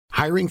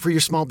Hiring for your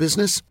small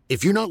business?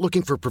 If you're not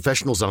looking for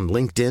professionals on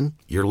LinkedIn,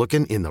 you're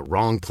looking in the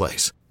wrong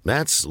place.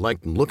 That's like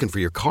looking for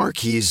your car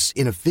keys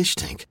in a fish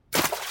tank.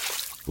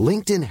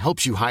 LinkedIn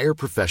helps you hire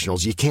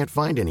professionals you can't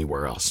find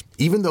anywhere else,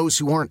 even those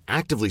who aren't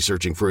actively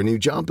searching for a new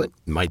job but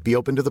might be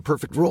open to the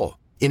perfect role.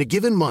 In a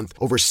given month,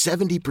 over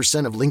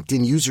 70% of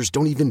LinkedIn users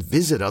don't even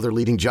visit other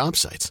leading job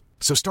sites.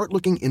 So start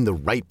looking in the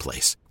right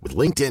place. With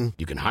LinkedIn,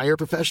 you can hire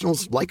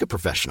professionals like a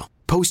professional.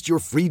 Post your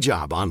free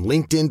job on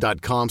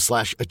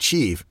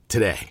linkedin.com/achieve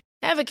today.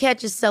 Ever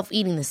catch yourself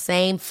eating the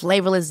same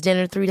flavorless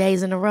dinner 3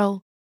 days in a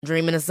row?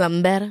 Dreaming of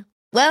something better?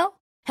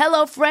 Well,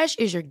 HelloFresh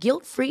is your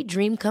guilt-free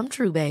dream come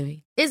true,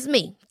 baby. It's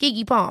me,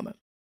 Keke Palmer.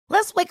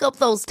 Let's wake up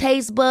those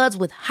taste buds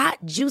with hot,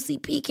 juicy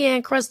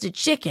pecan-crusted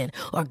chicken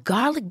or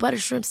garlic butter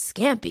shrimp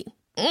scampi.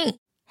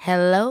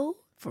 Hello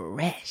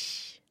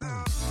Fresh.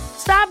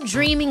 Stop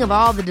dreaming of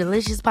all the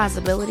delicious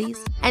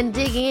possibilities and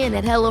dig in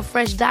at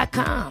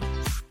HelloFresh.com.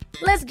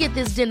 Let's get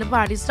this dinner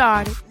party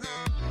started.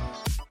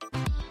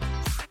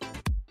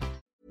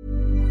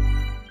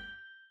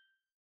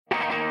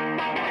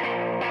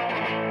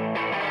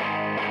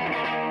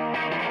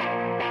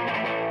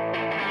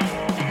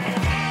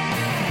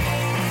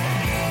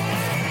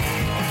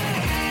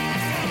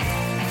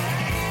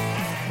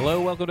 Hello,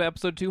 welcome to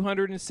episode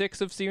 206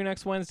 of See You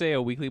Next Wednesday,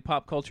 a weekly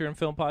pop culture and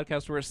film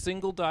podcast where a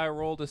single die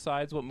roll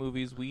decides what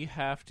movies we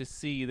have to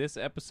see. This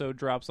episode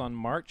drops on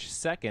March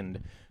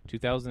 2nd,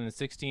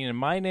 2016, and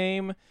my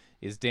name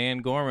is Dan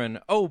Gorman.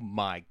 Oh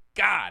my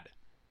God!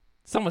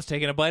 Someone's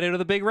taking a bite out of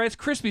the Big Rice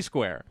Krispie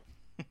Square.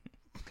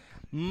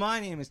 My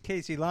name is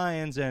Casey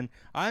Lyons, and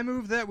I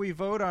move that we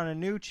vote on a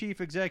new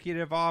chief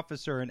executive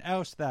officer and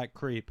oust that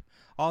creep.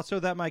 Also,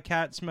 that my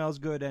cat smells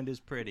good and is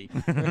pretty.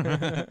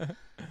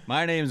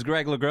 My name's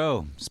Greg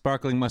LeGros,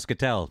 Sparkling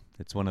Muscatel.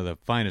 It's one of the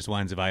finest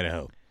wines of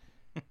Idaho.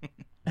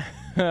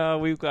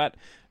 We've got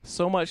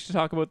so much to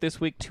talk about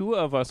this week. Two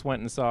of us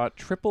went and saw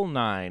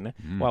 999,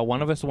 while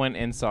one of us went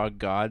and saw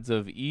Gods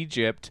of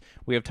Egypt.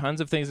 We have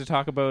tons of things to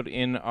talk about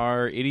in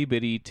our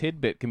itty-bitty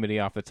tidbit committee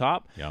off the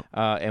top. Yep.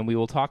 And we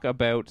will talk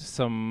about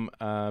some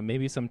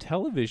maybe some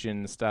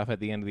television stuff at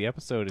the end of the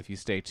episode if you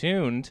stay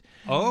tuned.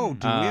 Oh,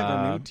 do we have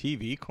a new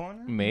TV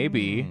corner?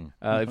 Maybe.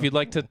 If you'd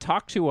like to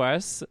talk to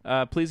us,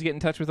 please get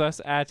in touch with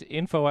us at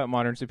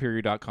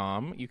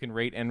info@modernsuperior.com. You can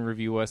rate and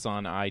review us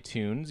on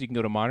iTunes. You can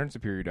go to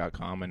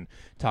modernsuperior.com and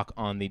talk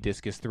on the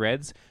Discus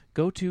threads.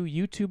 Go to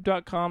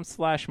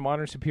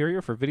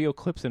youtube.com/modernsuperior for video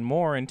clips and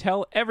more, and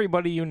tell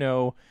everybody you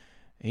know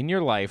in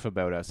your life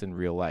about us in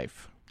real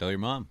life. Tell your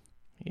mom.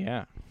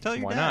 Yeah. Tell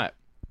your Why dad.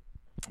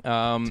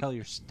 not? Tell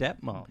your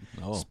stepmom.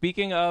 Oh,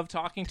 Speaking of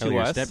talking tell to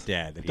your us.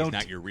 stepdad that he's Don't-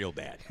 not your real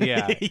dad.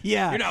 Yeah.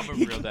 Yeah. You're not my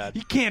real dad.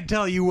 He can't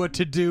tell you what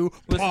to do,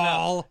 Listen up.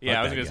 Paul. Yeah,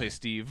 I was that going to guy. say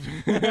Steve.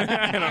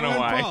 I don't know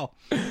why.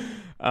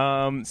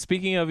 Paul.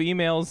 Speaking of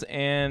emails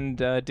and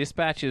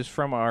dispatches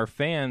from our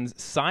fans,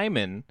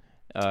 Simon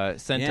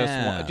sent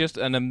us just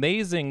an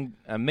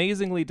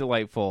amazingly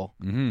delightful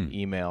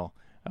email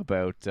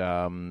about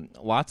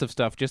lots of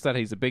stuff. Just that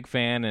he's a big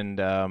fan,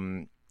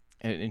 and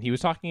he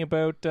was talking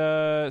about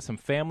some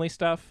family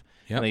stuff.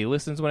 Yep. And he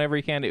listens whenever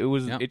he can. It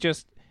was Yep.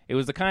 it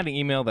was the kind of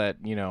email that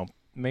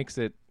makes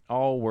it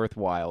all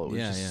worthwhile. It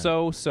was just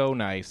so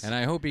nice. And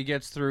I hope he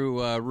gets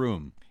through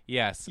Room.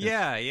 Yes.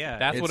 Yeah.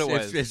 That's what it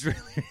was.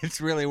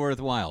 It's really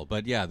worthwhile.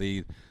 But yeah,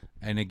 the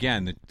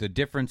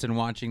difference in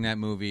watching that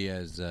movie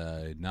as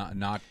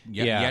not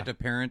yet a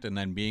parent and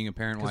then being a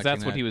parent watching Because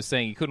that's what he was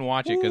saying. He couldn't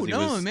watch it because he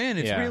was... No, man,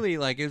 it's really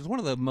like it was one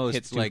of the most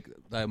Hits too.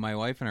 my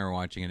wife and I were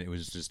watching it. It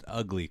was just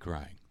ugly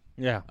crying,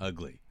 Yeah.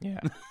 ugly, Yeah.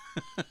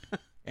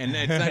 and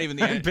it's not even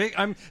the end.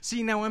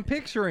 I'm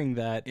picturing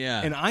that.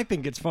 Yeah. And I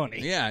think it's funny.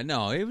 Yeah,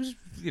 no, it was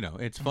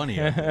it's funny.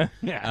 ugly.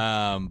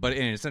 Yeah. But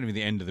it's not even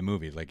the end of the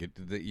movie. Like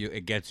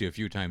it gets you a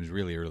few times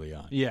really early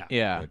on. Yeah.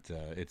 Yeah.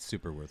 But it's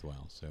super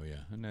worthwhile. So yeah,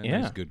 a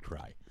Yeah. nice good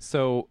cry.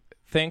 So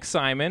thanks,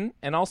 Simon.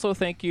 And also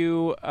thank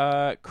you,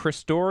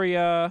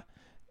 Christoria,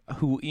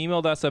 who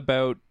emailed us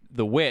about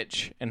The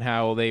Witch and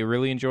how they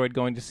really enjoyed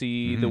going to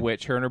see The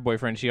Witch, her and her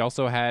boyfriend. She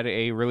also had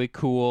a really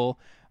cool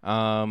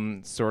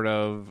sort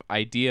of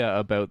idea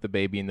about the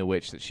baby and the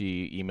witch that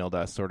she emailed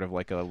us, sort of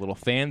like a little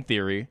fan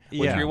theory,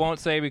 which Yeah. we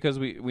won't say because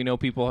we know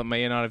people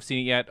may not have seen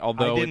it yet,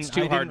 although it's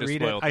too hard to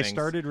read spoil it. things. I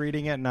started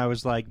reading it and I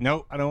was like,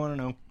 nope, I don't want to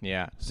know.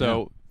 Yeah.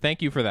 So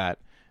thank you for that.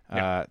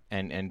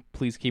 And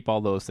please keep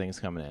all those things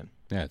coming in.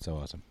 Yeah, it's so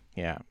awesome.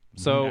 Yeah.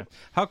 So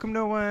How come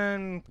no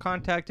one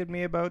contacted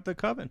me about the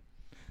Coven?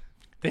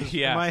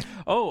 yeah.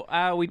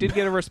 We did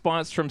get a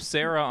response from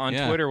Sarah on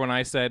Yeah. Twitter when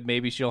I said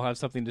maybe she'll have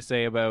something to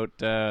say about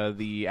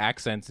the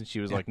accents, and she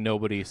was like,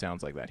 "Nobody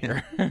sounds like that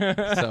here."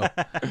 So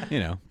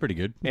pretty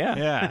good. Yeah.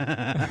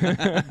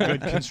 Yeah.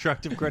 Good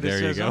constructive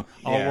criticism. go.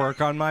 I'll Yeah.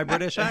 work on my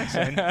British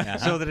accent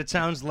so that it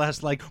sounds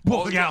less like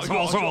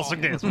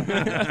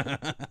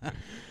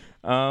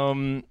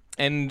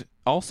And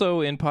Also,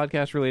 in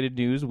podcast-related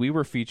news, we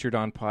were featured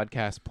on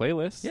podcast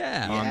playlists.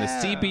 On the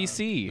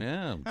CBC.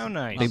 Yeah. How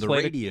nice. On the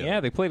radio.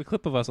 They played a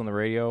clip of us on the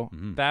radio.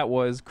 That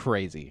was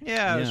crazy.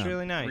 Yeah, it was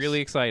really nice.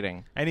 Really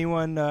exciting.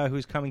 Anyone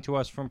who's coming to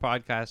us from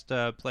podcast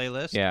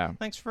playlist,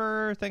 thanks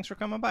for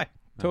coming by.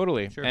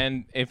 Totally. Sure.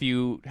 And if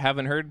you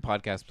haven't heard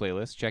podcast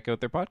playlists, check out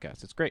their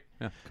podcast. It's great.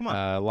 Yeah. Come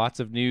on. Lots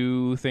of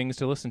new things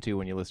to listen to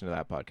when you listen to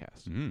that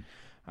podcast.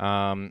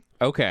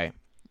 Okay.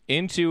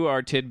 Into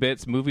our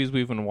tidbits, movies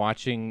we've been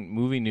watching,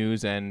 movie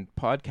news, and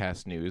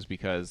podcast news,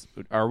 because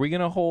are we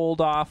going to hold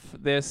off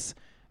this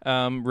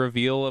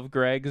reveal of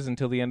Greg's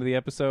until the end of the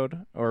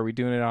episode, or are we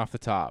doing it off the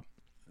top?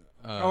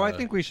 I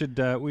think we should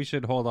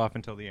hold off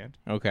until the end.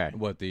 Okay.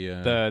 What,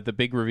 the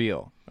big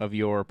reveal of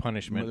your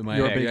punishment? my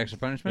your big extra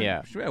punishment?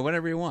 Yeah. Sure,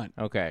 whatever you want.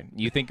 Okay.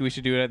 You think we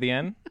should do it at the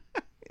end,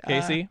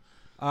 Casey?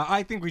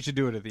 I think we should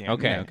do it at the end.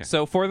 Okay.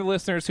 So for the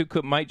listeners who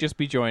might just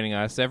be joining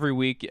us, every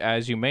week,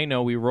 as you may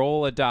know, we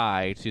roll a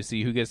die to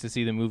see who gets to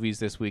see the movies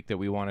this week that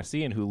we want to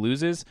see and who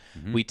loses.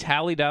 We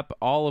tallied up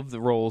all of the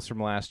rolls from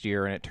last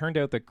year, and it turned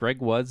out that Greg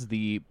was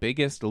the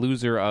biggest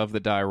loser of the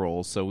die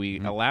rolls. So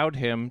we allowed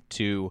him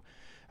to,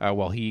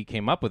 he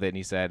came up with it, and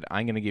he said,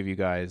 I'm going to give you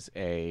guys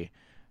a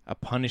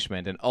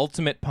punishment, an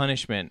ultimate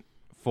punishment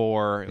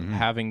for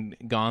having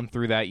gone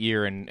through that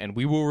year, and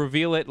we will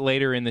reveal it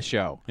later in the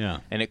show. Yeah.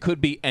 And it could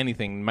be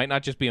anything. It might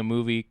not just be a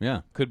movie.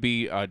 Yeah. Could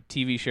be a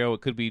TV show.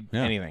 It could be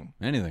anything.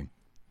 Anything.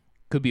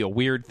 Could be a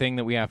weird thing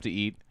that we have to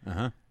eat.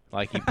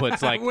 Like he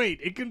puts like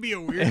Wait, it can be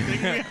a weird thing we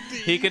have to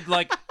eat. he could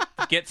like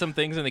get some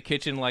things in the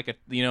kitchen like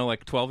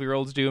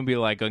 12-year-olds do and be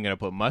like, I'm gonna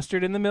put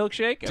mustard in the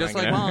milkshake. Just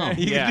like Mom.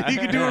 You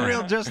can do a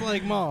real just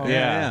like Mom.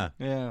 Yeah.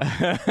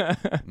 Yeah.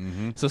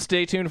 So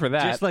stay tuned for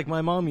that. Just like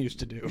my mom used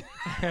to do.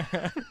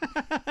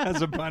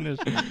 As a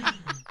punishment.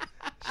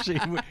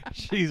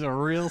 She's a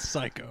real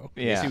psycho.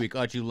 You see, we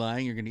caught you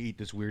lying. You're going to eat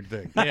this weird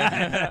thing.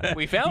 Yeah.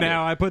 We found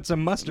Now it. I put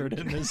some mustard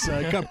in this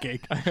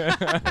cupcake.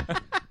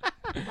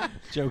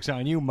 Joke's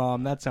on you,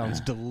 Mom. That sounds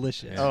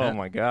delicious. Oh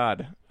my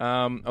God.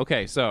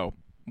 Okay, so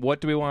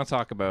what do we want to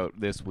talk about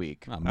this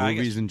week?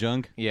 Movies and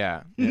junk?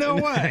 Yeah. No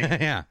way.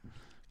 Yeah.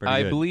 Pretty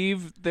I good.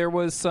 believe there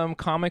was some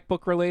comic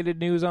book related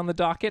news on the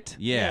docket.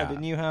 Yeah.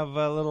 Didn't you have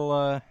a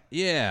little...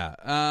 Yeah.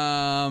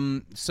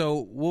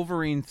 So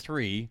Wolverine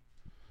 3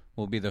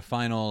 will be the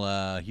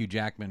final Hugh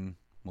Jackman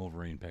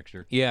Wolverine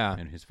picture. Yeah.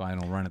 And his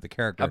final run at the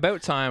character.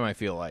 About time, I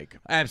feel like.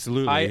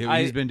 Absolutely.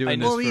 He's been doing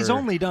this Well, for... he's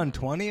only done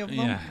 20 of them.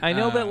 Yeah. I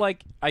know that,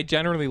 like, I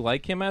generally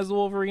like him as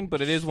Wolverine, but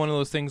it is one of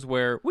those things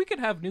where we could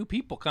have new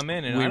people come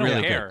in, and We I don't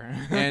really care.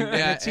 And,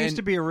 It seems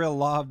to be a real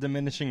law of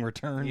diminishing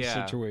returns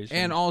Yeah. situation.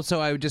 And also,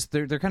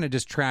 they're kind of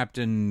just trapped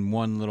in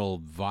one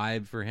little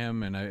vibe for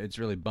him, and it's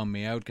really bummed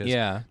me out because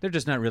they're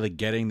just not really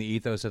getting the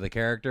ethos of the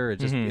character. It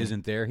just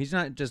isn't there. He's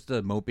not just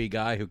a mopey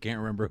guy who can't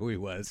remember who he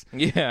was.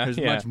 Yeah,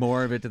 There's much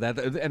more of it to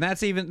that, and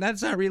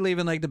that's not really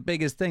even like the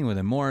biggest thing with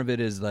him. More of it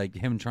is like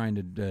him trying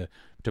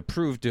to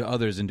prove to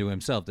others and to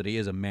himself that he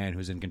is a man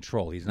who's in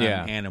control. He's not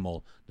an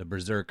animal, the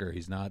berserker.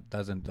 He's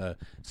doesn't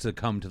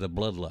succumb to the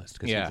bloodlust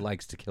because he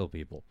likes to kill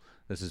people.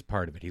 This is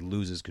part of it. He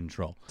loses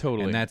control.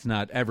 Totally. And that's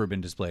not ever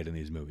been displayed in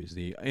these movies,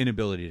 the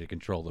inability to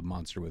control the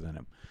monster within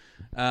him.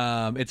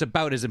 It's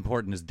about as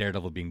important as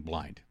Daredevil being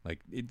blind. Like,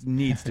 it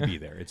needs to be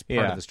there. It's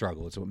part of the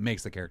struggle. It's what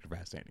makes the character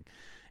fascinating.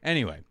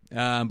 Anyway,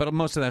 but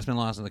most of that's been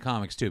lost in the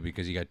comics, too,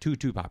 because you got too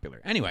popular.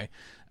 Anyway,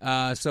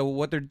 so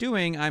what they're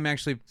doing, I'm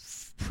actually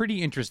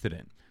pretty interested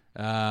in.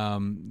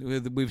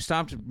 We've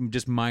stopped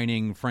just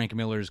mining Frank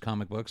Miller's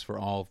comic books for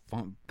all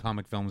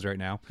comic films right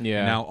now.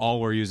 Yeah. Now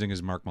all we're using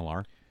is Mark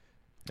Millar.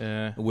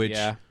 Which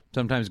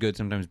sometimes good,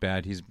 sometimes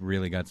bad. He's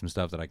really got some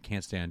stuff that I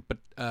can't stand, but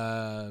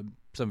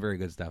some very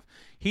good stuff.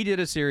 He did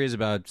a series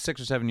about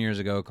 6 or 7 years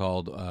ago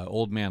called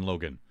Old Man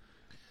Logan.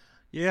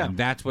 Yeah. And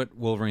that's what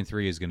Wolverine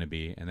 3 is going to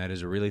be, and that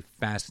is a really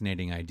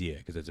fascinating idea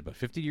because it's about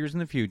 50 years in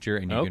the future,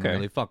 and you can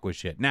really fuck with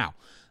shit. Now,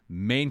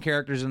 main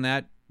characters in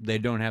that, they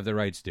don't have the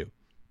rights to.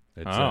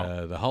 It's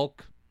the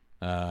Hulk,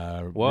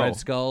 Red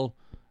Skull,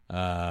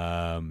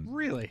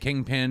 really?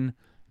 Kingpin,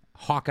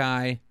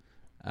 Hawkeye.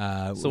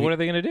 So what are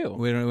they going to do?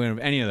 We don't have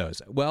any of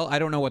those. Well, I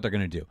don't know what they're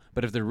going to do.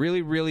 But if they're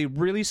really, really,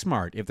 really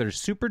smart, if they're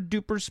super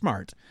duper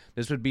smart,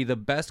 this would be the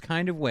best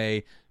kind of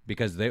way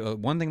because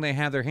one thing they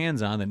have their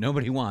hands on that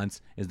nobody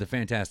wants is the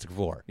Fantastic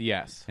Four.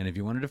 Yes. And if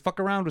you wanted to fuck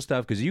around with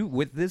stuff, because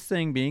with this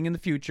thing being in the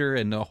future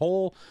and the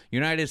whole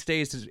United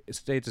States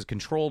is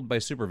controlled by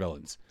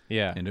supervillains.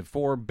 Yeah. Into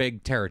 4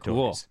 big territories.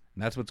 Cool.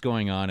 And that's what's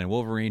going on. And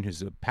Wolverine,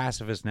 who's a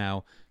pacifist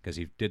now because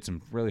he did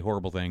some really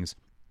horrible things,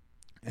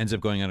 ends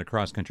up going on a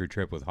cross-country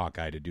trip with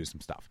Hawkeye to do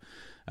some stuff.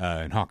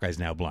 And Hawkeye's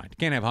now blind.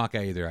 Can't have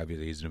Hawkeye either,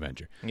 obviously. He's an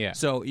Avenger. Yeah.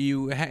 So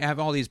you have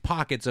all these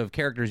pockets of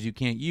characters you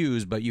can't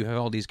use, but you have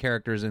all these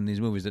characters in these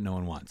movies that no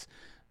one wants.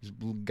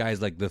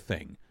 Guys like The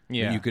Thing.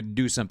 Yeah. That you could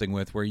do something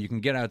with where you can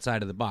get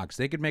outside of the box.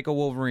 They could make a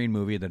Wolverine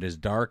movie that is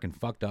dark and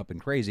fucked up and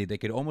crazy. They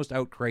could almost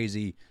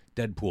out-crazy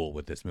Deadpool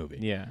with this movie.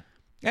 Yeah.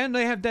 And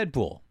they have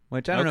Deadpool.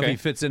 which I don't know if Okay. he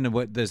fits into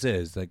what this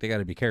is. Like, they got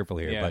to be careful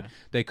here, Yeah. but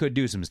they could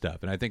do some stuff.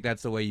 And I think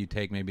that's the way you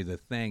take maybe the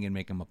Thing and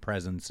make him a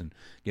presence and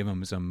give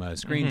him some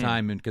screen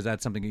time, and because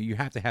that's something you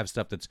have to have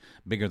stuff that's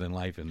bigger than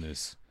life in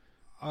this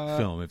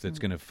film if it's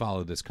going to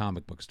follow this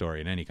comic book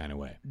story in any kind of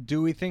way.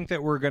 Do we think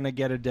that we're going to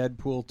get a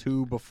Deadpool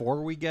 2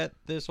 before we get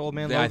this Old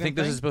Man Logan I think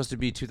this thing? is supposed to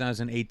be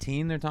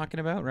 2018. They're talking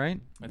about, right?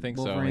 I think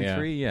so, Wolverine yeah.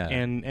 3, yeah,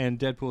 and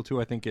Deadpool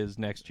 2 I think is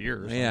next year or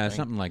something. yeah,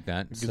 something like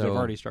that. Because So- they've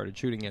already started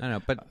shooting it. I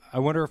know, but I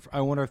wonder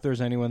if there's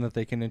anyone that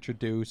they can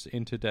introduce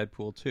into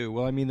Deadpool 2.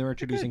 Well, I mean, they're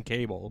introducing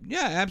Cable.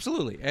 yeah,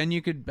 absolutely. And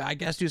you could, I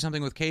guess, do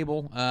something with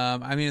Cable.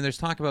 I mean, there's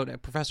talk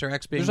about Professor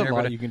X being There's a there.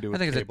 lot but you can do I with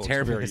think Cable. it's It's a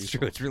terrible. very It's true.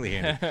 useful. It's really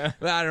handy.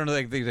 But I don't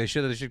know.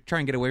 They should try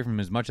and get away from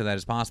as much of that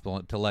as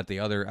possible to let the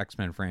other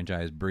X-Men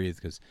franchise breathe.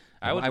 Because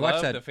I would watched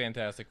love that. the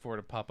Fantastic Four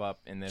to pop up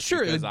in this.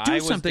 Sure, because do I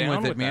was something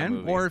down with it, that man.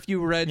 movie. Or if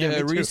you read Yeah, me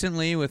too.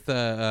 recently with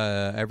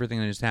everything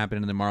that just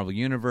happened in the Marvel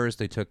Universe,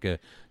 they took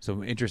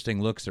some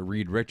interesting looks at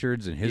Reed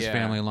Richards and his Yeah.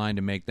 family line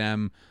to make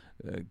them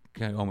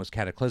kind of almost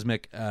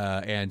cataclysmic,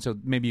 and so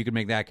maybe you could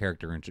make that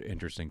character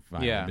interesting.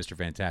 Finally, Yeah. Mr.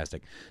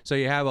 Fantastic. So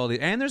you have all these,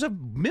 and there's a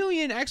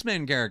million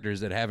X-Men characters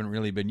that haven't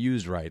really been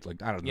used right,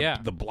 like I don't know, Yeah.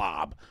 the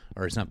Blob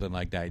or something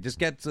like that. Just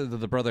get to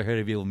the Brotherhood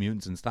of Evil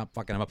Mutants and stop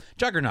fucking them up.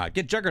 Juggernaut,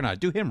 get Juggernaut,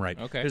 do him right.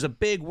 Okay. There's a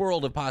big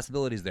world of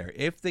possibilities there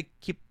if they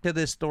keep to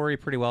this story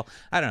pretty well.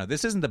 I don't know.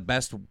 This isn't the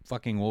best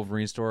fucking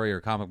Wolverine story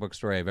or comic book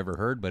story I've ever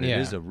heard, but Yeah.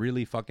 it is a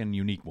really fucking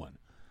unique one.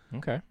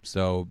 Okay.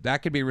 So that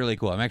could be really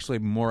cool. I'm actually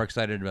more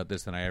excited about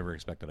this than I ever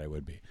expected I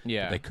would be.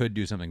 Yeah. But they could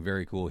do something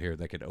very cool here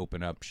that could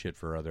open up shit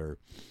for other,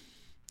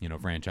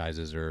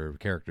 franchises or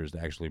characters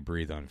to actually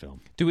breathe on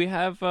film. Do we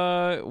have?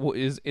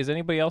 Is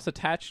anybody else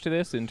attached to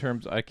this in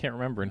terms? I can't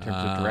remember in terms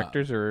of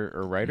directors or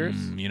writers.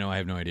 I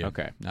have no idea.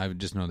 Okay. I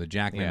just know the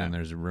Jackman, Yeah. and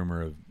there's a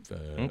rumor of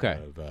Okay.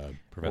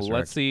 Professor Well,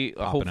 let's X see.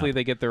 popping Hopefully, up.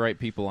 they get the right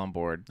people on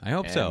board. I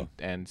hope so.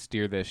 And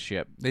steer this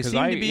ship. They 'Cause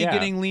seem to be yeah.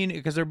 getting lean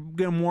because they're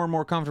getting more and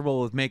more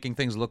comfortable with making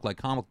things look like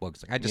comic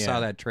books. Like, I just Yeah. saw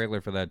that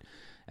trailer for that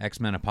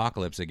X-Men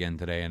Apocalypse again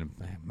today, and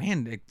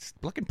man, it's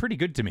looking pretty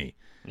good to me.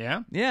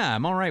 Yeah? Yeah,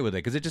 I'm all right with it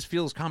because it just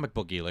feels comic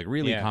booky, like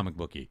really Yeah. comic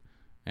booky.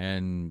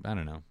 And I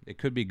don't know, it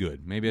could be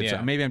good. Maybe it's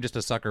Yeah. maybe I'm just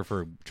a sucker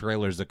for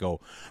trailers that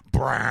go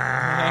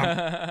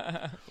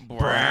brown,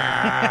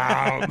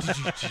 brown.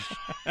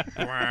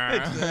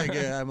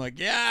 I'm like,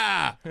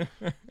 yeah,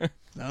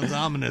 sounds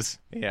ominous.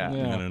 Yeah.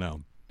 I don't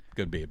know,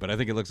 could be, but I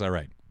think it looks all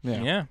right.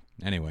 Yeah.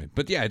 Anyway,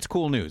 but yeah, it's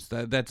cool news.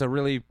 That's a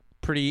really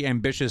pretty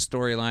ambitious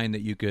storyline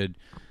that you could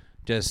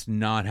just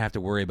not have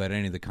to worry about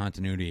any of the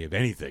continuity of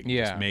anything.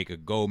 Yeah. Just make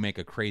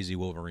a crazy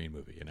Wolverine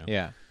movie.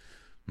 Yeah.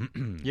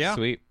 Yeah.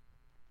 Sweet.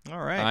 All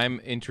right.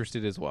 I'm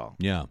interested as well.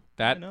 Yeah.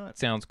 That not?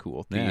 sounds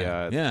cool.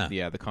 Yeah.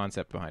 The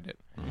concept behind it.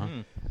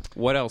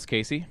 What else,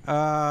 Casey?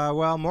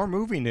 Well, more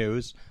movie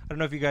news. I don't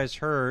know if you guys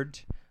heard,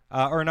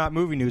 or not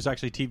movie news,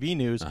 actually TV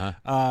news.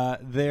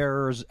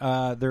 There's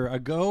a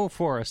go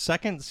for a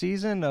second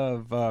season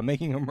of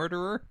Making a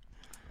Murderer.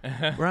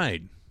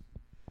 Right.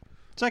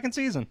 Second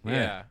season.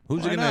 Yeah.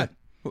 Who's Why it gonna?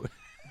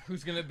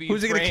 Who's gonna be?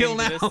 Who's he gonna kill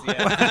framed now? this-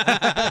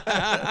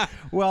 yeah.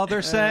 Well,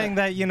 they're saying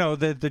that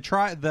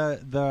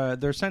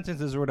their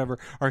sentences or whatever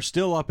are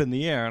still up in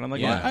the air, and I'm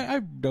like, Yeah. well, I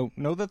don't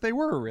know that they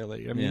were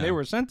really. I mean, Yeah. they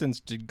were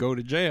sentenced to go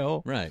to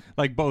jail, Right.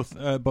 Like both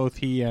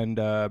he and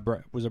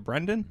was it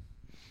Brendan?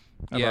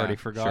 I've Yeah, already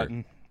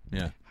forgotten.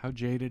 Yeah. How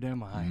jaded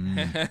am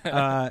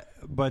I?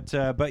 But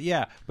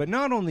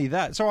not only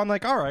that. So I'm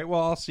like, all right,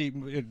 well, I'll see.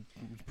 It's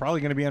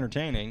probably going to be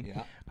entertaining.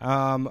 Yeah.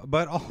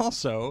 But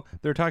also,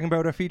 they're talking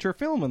about a feature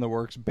film in the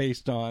works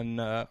based on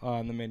the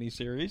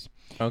miniseries,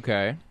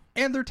 Okay.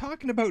 and they're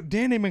talking about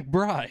Danny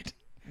McBride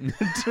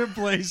to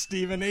play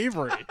Stephen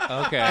Avery.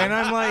 Okay. And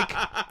I'm like,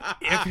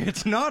 if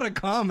it's not a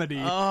comedy,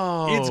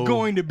 it's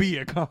going to be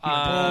a comedy.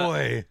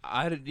 Boy.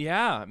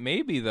 Yeah,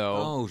 maybe though.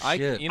 Oh,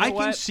 shit. You know I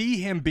what? can see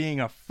him being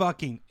a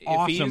fucking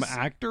awesome he's-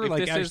 actor, if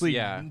like this is- actually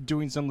yeah.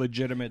 doing some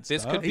legitimate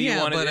This stuff. could be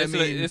Yeah, one. but I It's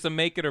mean- it's a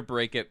make it or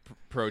break it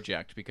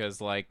project because,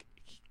 like,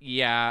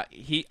 yeah,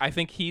 I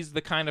think he's the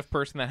kind of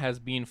person that has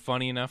been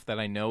funny enough that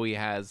I know he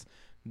has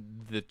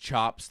the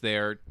chops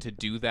there to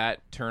do that.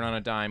 Turn on a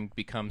dime,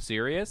 become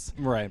serious.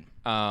 Right.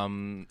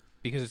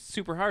 Because it's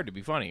super hard to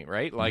be funny,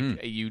 right? Like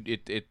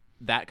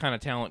that kind of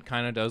talent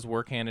kind of does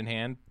work hand in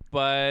hand.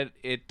 But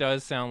it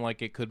does sound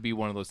like it could be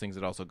one of those things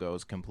that also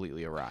goes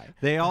completely awry.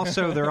 They're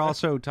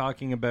also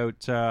talking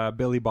about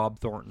Billy Bob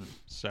Thornton.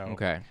 So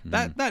Okay.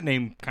 that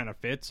name kind of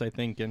fits, I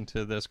think,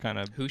 into this kind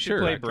of Who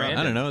should play Brandon?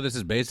 I don't know. This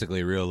is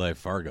basically real life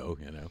Fargo.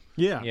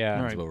 Yeah. Yeah.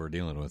 That's Right. what we're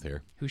dealing with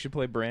here. Who should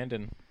play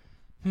Brandon?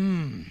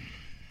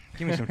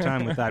 Give me some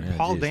time with that. Yeah,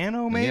 Paul geez.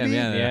 Dano, maybe.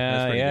 Yeah,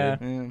 that's pretty yeah.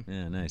 good. Yeah.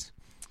 Yeah, nice.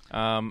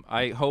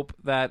 I hope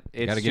that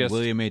it's Got to just get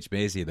William H.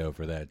 Macy though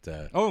for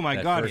that. Oh my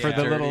that God! first For the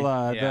charity.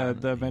 little Yeah.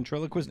 the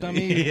ventriloquist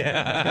dummy.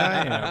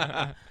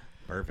 Yeah.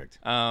 Perfect.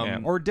 Yeah.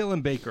 Or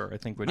Dylan Baker, I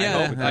think would. Yeah.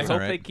 help with I that. hope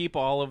right. they keep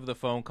all of the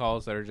phone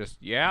calls that are just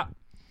yeah,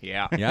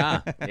 Yeah,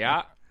 yeah,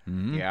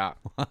 yeah,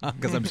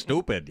 because I'm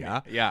stupid.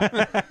 Yeah.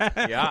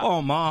 yeah.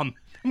 Oh, Mom.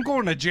 I'm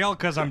going to jail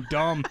because I'm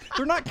dumb.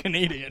 They're not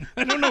Canadian.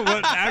 I don't know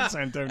what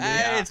accent I'm doing.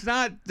 It's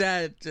not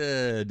that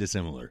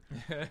dissimilar.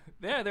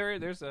 Yeah,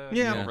 there's a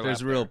Yeah, overlap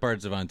There's real there.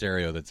 parts of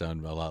Ontario that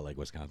sound a lot like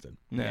Wisconsin.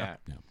 Yeah.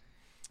 Yeah.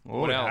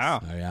 What else? Yeah.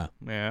 Oh yeah.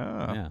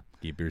 Yeah.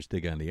 Keep your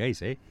stick on the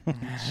ice, eh?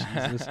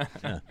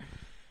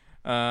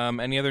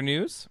 Any other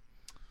news?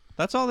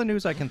 That's all the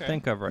news I can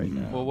think of right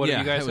now. Well, what Yeah,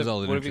 have you guys that was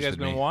all that what have you guys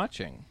interested been me.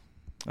 watching?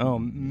 Oh,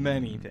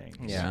 many things.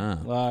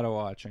 Yeah. A lot of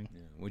watching.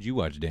 What'd you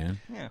watch, Dan?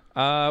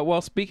 Yeah.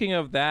 Well, speaking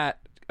of that,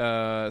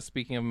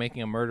 speaking of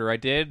making a murder, I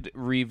did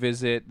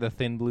revisit The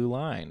Thin Blue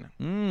Line,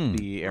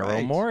 the Errol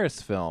right.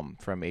 Morris film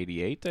from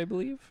 '88, I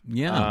believe.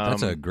 Yeah,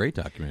 that's a great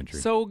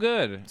documentary. So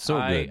good. So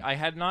good. I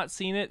had not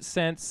seen it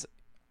since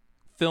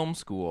film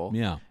school.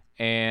 yeah.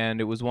 And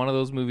it was one of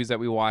those movies that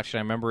we watched. And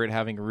I remember it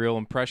having a real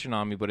impression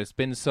on me, but it's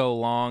been so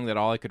long that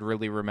all I could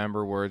really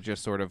remember were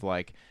just sort of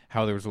like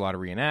how there was a lot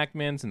of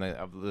reenactments and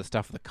the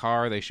stuff of the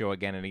car they show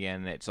again and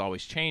again. And it's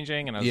always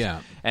changing. And I was, Yeah.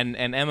 And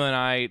Emma and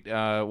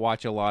I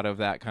watch a lot of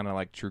that kind of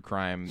like true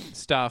crime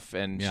stuff,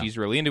 and Yeah. she's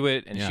really into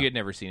it. And Yeah. she had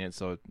never seen it,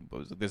 so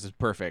this is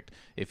perfect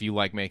if you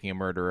like Making a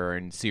Murderer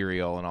and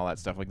Serial and all that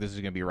stuff. Like this is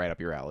going to be right up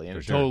your alley, and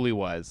it sure. totally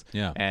was.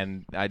 Yeah.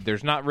 And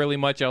there's not really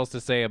much else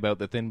to say about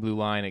The Thin Blue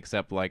Line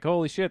except like,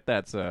 holy shit,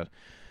 that's a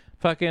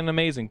fucking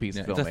amazing piece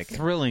of It's a filmmaking.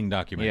 thrilling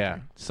documentary. Yeah,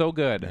 so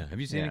good. Yeah. Have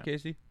you seen Yeah. it,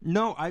 Casey?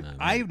 No,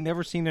 I've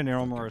never seen an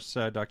Errol Morris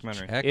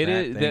documentary. Check It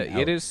that is thing out.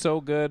 it is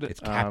so good. It's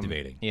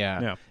captivating.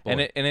 Yeah, Yeah. and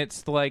Boy.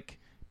 it's like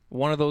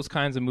one of those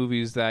kinds of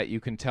movies that you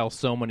can tell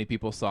so many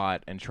people saw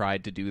it and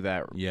tried to do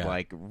that. Yeah.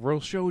 Like we'll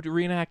show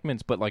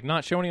reenactments, but like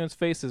not show anyone's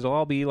faces. It'll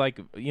all be like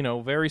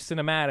very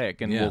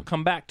cinematic, and Yeah. we'll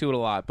come back to it a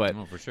lot. But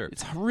Oh, for sure.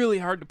 it's really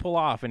hard to pull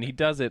off, and he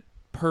does it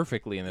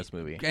perfectly in this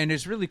movie. And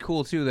it's really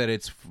cool too that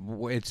it's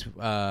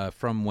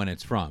from when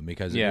it's from,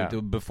 because Yeah.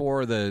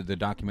 before the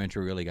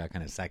documentary really got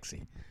kind of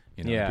sexy.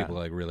 Yeah. People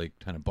like really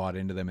kind of bought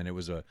into them, and it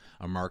was a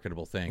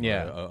marketable thing,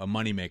 Yeah. or a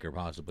moneymaker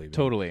possibly. But,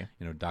 Totally.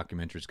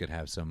 Documentaries could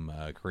have some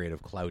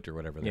creative clout or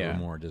whatever. They Yeah. were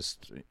more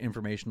just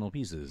informational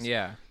pieces.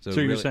 Yeah. So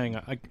you're really- saying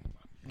I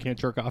can't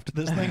jerk off to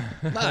this thing?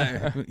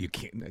 you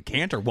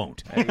can't or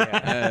won't. You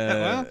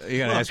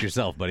gotta ask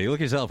yourself, buddy. Look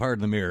yourself hard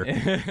in the mirror.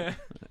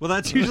 Well,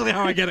 that's usually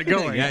how I get it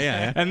going.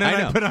 Yeah. And then I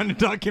I, know. put on a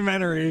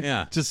documentary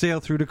Yeah. to sail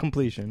through to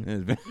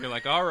completion. You're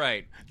like, all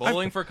right,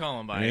 bowling for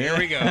Columbine. Here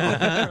we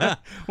go.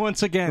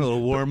 Once A again,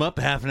 little warm up,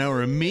 half an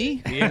hour of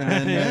me.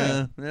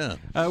 And then,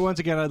 once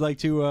again, I'd like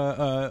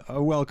to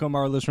welcome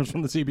our listeners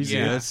from the CBC.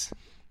 Yes.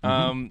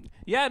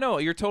 Yeah, no,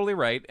 you're totally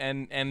right.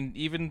 And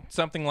even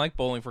something like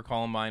Bowling for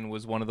Columbine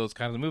was one of those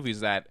kinds of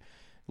movies that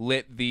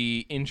lit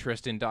the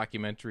interest in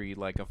documentary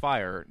like a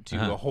fire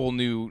to a whole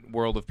new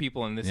world of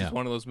people. And this Yeah. is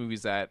one of those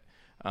movies that,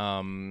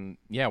 when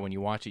you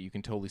watch it, you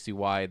can totally see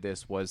why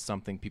this was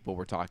something people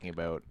were talking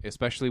about,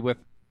 especially with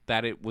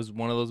that it was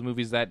one of those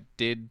movies that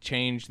did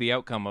change the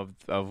outcome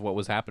of what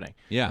was happening.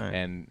 Yeah.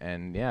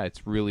 And yeah,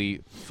 it's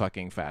really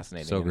fucking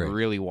fascinating. So and great.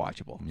 really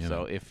watchable. Yeah.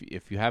 So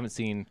if you haven't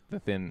seen The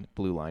Thin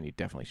Blue Line, you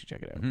definitely should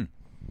check it Mm-hmm. out.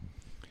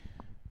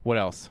 What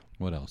else?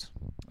 What else?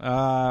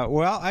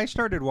 Well, I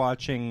started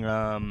watching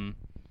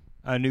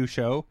a new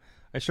show.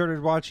 I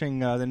started watching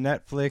the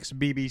Netflix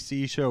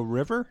BBC show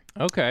River.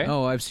 Okay.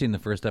 Oh, I've seen the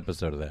first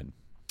episode of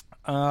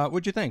that.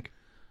 What'd you think?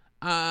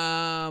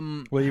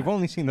 Well, you've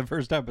only seen the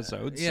first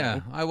episode. so-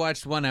 Yeah, I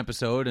watched one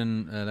episode,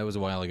 and that was a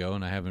while ago,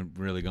 and I haven't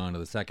really gone to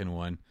the second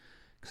one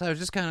because I was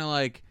just kind of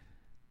like,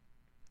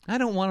 I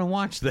don't want to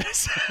watch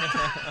this.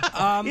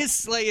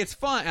 It's like it's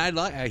fun. I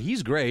like.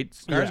 He's great.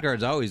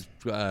 Skarsgård's always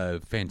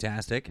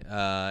fantastic,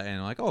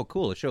 and like, oh,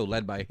 cool, a show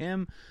led by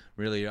him.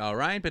 Really all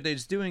right, but they're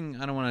just doing.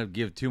 I don't want to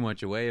give too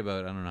much away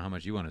about. I don't know how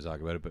much you want to talk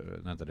about it,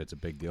 but not that it's a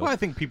big deal. Well, I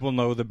think people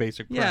know the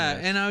basic premise. Yeah,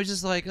 and I was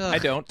just like, ugh, I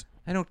don't.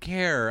 I don't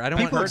care. I don't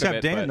people want. heard of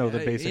except it, Dan but- know the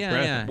basic yeah,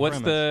 premise.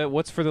 yeah.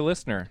 What's for the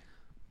listener?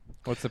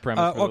 What's the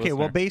premise? For the Okay,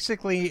 well, listener?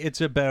 basically,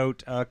 it's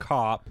about a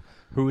cop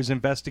who is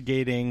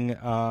investigating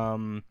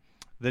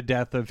the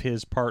death of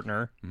his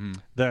partner,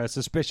 the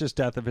suspicious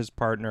death of his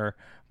partner,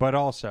 but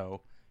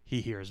also he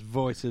hears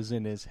voices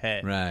in his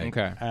head. Right.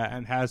 Okay.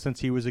 And has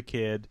since he was a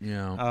kid.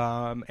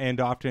 Yeah.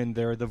 And often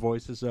they're the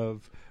voices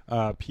of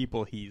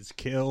people he's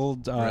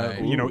killed, Right.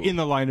 in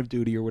the line of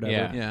duty or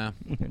whatever. Yeah.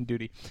 Yeah.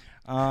 Duty.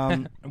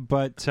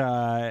 But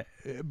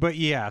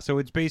yeah, so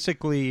it's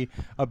basically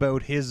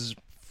about his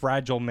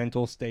fragile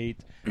mental state,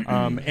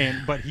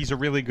 but he's a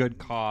really good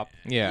cop,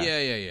 Yeah.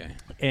 Yeah.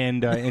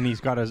 and he's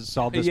got to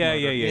solve this Yeah,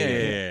 murder.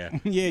 yeah.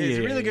 He's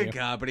a really yeah. good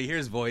cop, but he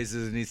hears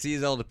voices and he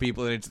sees all the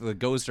people, and the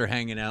ghosts are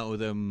hanging out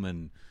with him,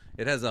 and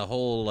it has a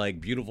whole like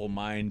beautiful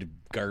mind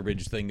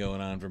garbage thing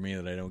going on for me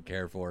that I don't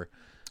care for.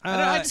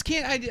 I just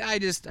can't.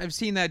 I've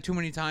seen that too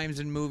many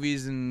times in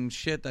movies and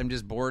shit. I'm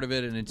just bored of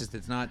it, and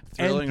it's not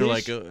thrilling or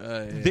like.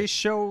 This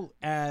show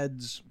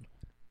adds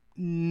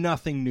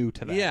nothing new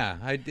to that.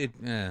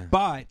 Yeah,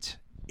 But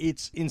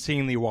it's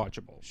insanely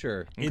watchable.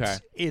 sure.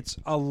 It's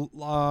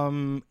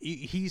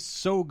he's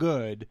so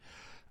good.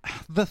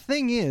 The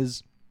thing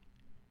is,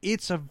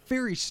 it's a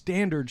very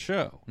standard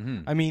show.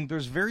 I mean,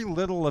 there's very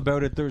little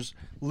about it. There's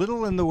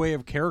little in the way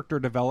of character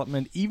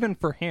development, even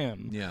for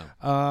him.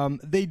 Yeah.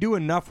 They do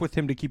enough with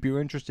him to keep you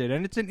interested,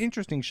 and it's an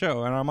interesting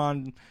show. And I'm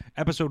on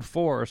episode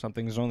 4 or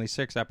something. There's only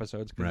 6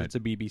 episodes because it's a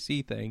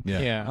BBC thing.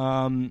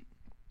 Yeah.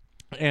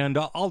 And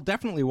I'll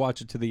definitely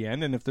watch it to the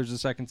end. And if there's a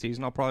second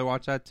season, I'll probably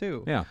watch that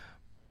too. Yeah.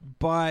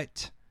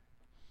 But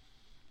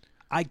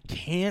I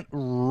can't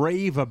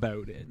rave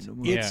about it.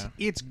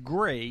 It's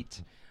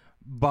great.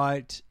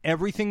 But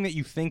everything that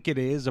you think it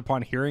is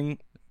upon hearing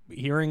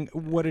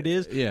what it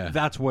is,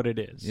 that's what it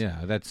is.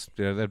 Yeah, that's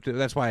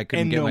why I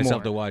couldn't And get no myself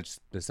more. to watch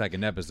the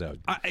second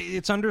episode.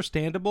 It's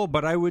understandable,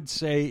 but I would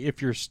say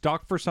if you're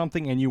stuck for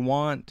something and you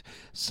want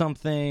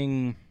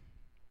something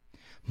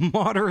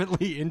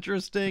moderately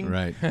interesting,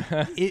 Right.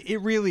 it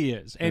really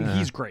is. And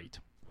he's great.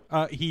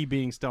 He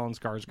being Stellan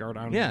Skarsgård.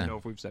 I don't even know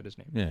if we've said his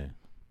name. Yeah.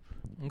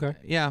 Okay.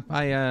 Yeah,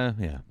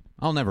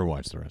 I'll never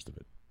watch the rest of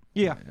it.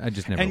 Yeah. I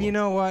just never And will. you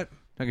know what?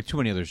 I got too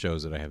many other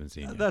shows that I haven't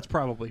seen yet. That's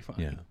probably fine.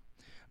 Yeah.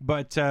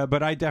 But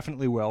I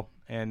definitely will.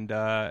 And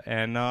I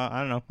don't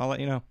know. I'll let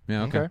you know.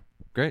 Yeah, okay.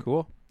 Great.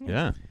 Cool.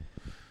 Yeah.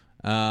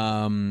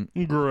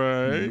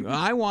 Great.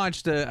 I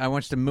watched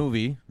a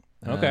movie.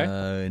 Okay.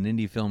 An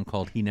indie film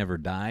called He Never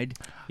Died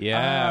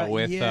Yeah,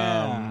 with Henry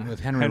Rollins.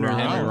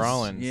 Henry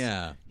Rollins.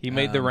 Yeah. He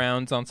made the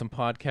rounds on some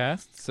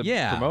podcasts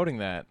promoting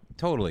that.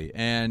 Totally.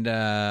 And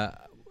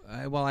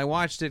I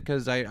watched it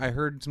because I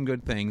heard some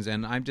good things,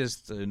 and I'm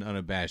just an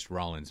unabashed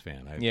Rollins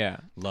fan. I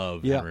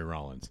love Henry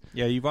Rollins.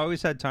 Yeah, you've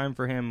always had time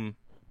for him,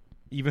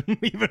 even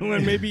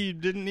when maybe you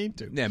didn't need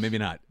to. Yeah, maybe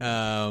not.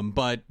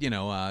 But,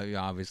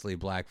 obviously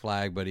Black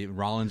Flag, but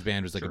Rollins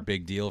Band was like a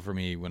big deal for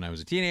me when I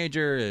was a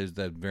teenager. It was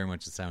very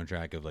much the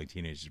soundtrack of like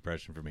teenage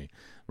depression for me.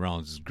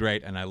 Rollins is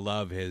great, and I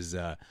love his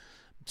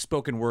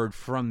spoken word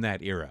from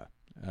that era.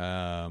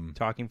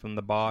 Talking from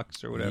the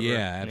box or whatever.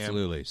 Yeah,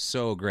 absolutely.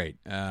 So great.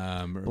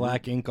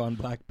 Black ink on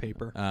black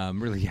paper.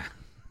 Really, yeah.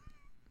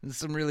 There's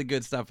some really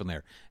good stuff in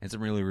there and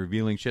some really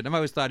revealing shit. I've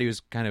always thought he was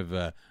kind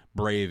of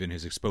brave in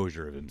his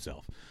exposure of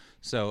himself.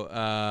 So,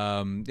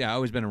 I've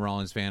always been a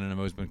Rollins fan, and I've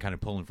always been kind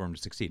of pulling for him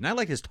to succeed. And I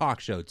like his talk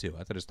show, too.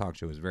 I thought his talk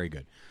show was very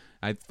good.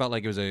 I felt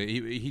like it was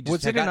he just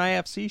Was it an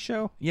IFC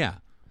show? Yeah.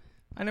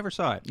 I never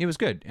saw it. It was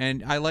good,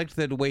 and I liked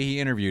the way he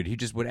interviewed. He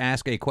just would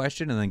ask a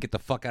question and then get the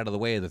fuck out of the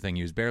way of the thing.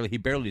 He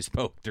barely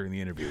spoke during the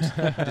interviews.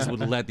 Just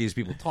would let these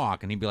people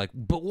talk, and he'd be like,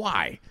 "But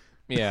why?"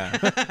 Yeah.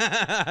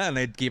 And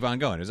they'd keep on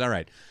going. It was all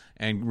right,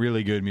 and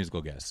really good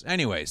musical guests.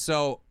 Anyway,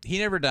 so He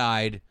Never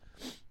Died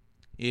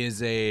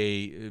is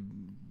a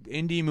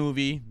indie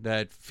movie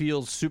that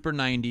feels super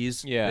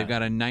 90s. Yeah. They've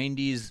got a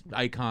 90s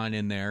icon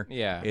in there.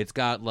 Yeah. It's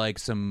got like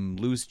some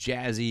loose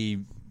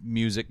jazzy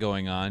music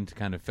going on to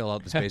kind of fill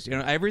out the space.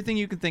 Everything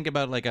you can think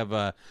about like of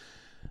a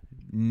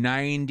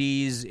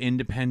 90s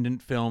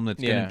independent film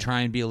that's going to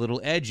try and be a little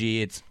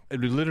edgy. It's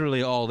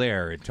literally all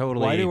there. It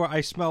totally. Why do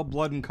I smell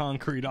blood and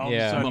concrete all of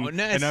a sudden?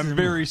 Well, and I'm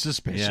very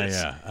suspicious.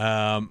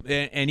 Yeah.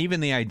 And even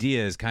the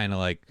idea is kind of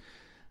like,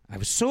 I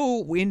was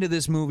so into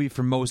this movie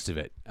for most of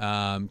it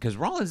because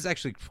Rollins is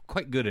actually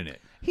quite good in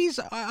it.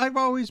 I've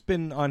always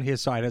been on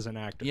his side as an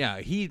actor. Yeah,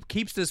 he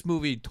keeps this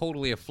movie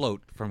totally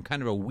afloat from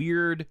kind of a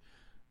weird,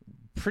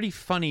 pretty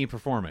funny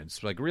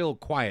performance. Like real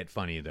quiet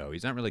funny, though.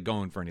 He's not really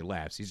going for any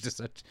laughs. He's just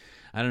such,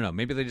 I don't know,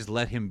 maybe they just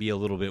let him be a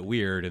little bit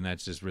weird, and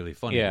that's just really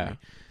funny to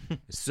me.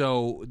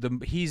 So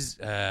he's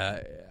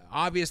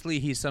obviously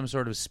he's some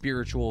sort of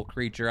spiritual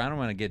creature. I don't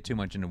want to get too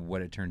much into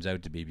what it turns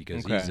out to be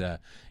because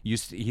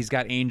he's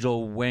got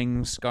angel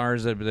wing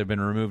scars that have been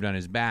removed on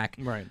his back.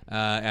 Right.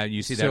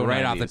 You see that So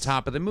right 90s. off the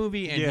top of the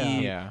movie,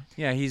 and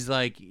he's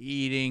like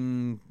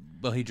eating.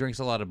 Well, he drinks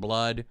a lot of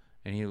blood,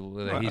 and he's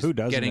who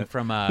doesn't getting it?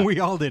 from we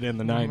all did in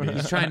the 90s.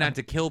 He's trying not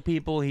to kill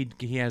people.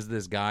 He has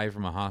this guy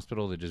from a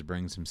hospital that just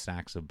brings some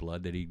sacks of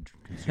blood that he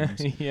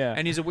consumes. Yeah.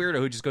 And he's a weirdo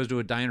who just goes to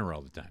a diner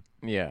all the time.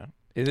 Yeah.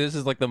 This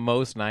is like the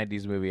most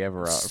 90s movie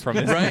ever from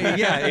this. Right?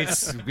 Yeah,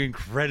 it's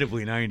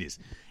incredibly 90s.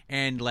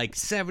 And like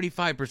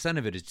 75%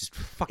 of it is just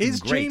fucking Is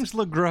great. James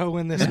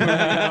LeGros in this movie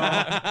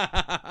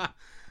at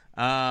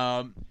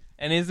all?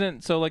 And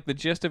isn't so like the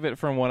gist of it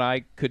from what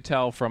I could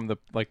tell from the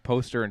like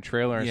poster and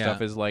trailer and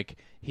stuff is like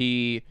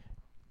he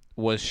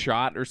was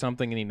shot or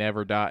something and he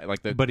never died.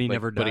 But he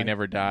never But he died.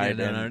 never died.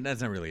 No, and-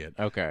 that's not really it.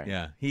 Okay.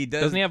 Yeah, he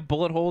does. Doesn't he have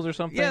bullet holes or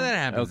something? Yeah, that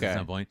happens okay. at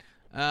some point.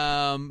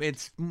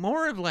 It's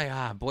more of like,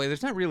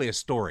 there's not really a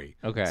story.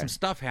 Okay. Some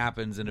stuff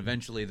happens, and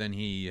eventually,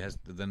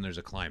 then there's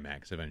a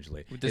climax.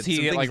 Eventually, Does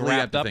he get like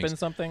wrapped up in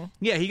something?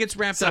 Yeah, he gets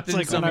wrapped up in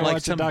like some when I like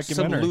watch a some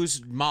documentary.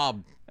 loose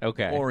mob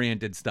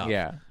oriented stuff.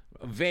 Yeah.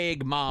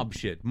 Vague mob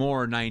shit.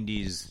 More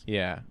 90s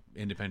Yeah.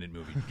 independent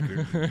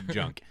movie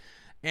junk.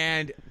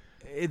 And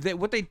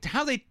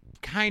how they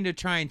kind of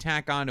try and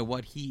tack on to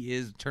what he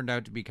is turned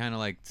out to be kind of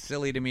like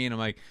silly to me, and I'm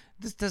like,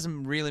 this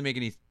doesn't really make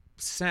any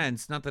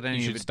sense. Not that any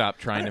You of should it stop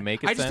trying to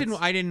make it I just sense.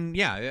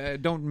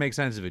 don't make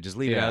sense of it. Just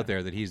leave it Yeah. out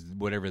there that he's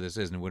whatever this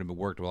is, and it would have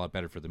worked a lot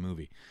better for the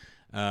movie.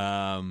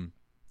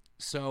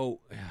 So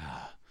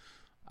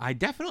I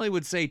definitely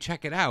would say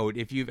check it out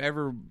if you've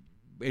ever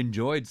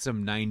enjoyed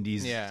some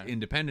 90s Yeah.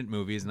 independent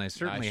movies, and I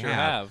certainly sure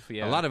have,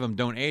 yeah. A lot of them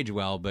don't age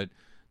well, but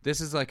this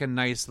is like a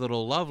nice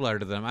little love letter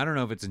to them. I don't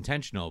know if it's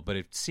intentional, but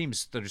it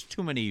seems there's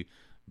too many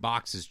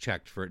boxes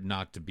checked for it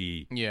not to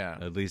be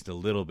at least a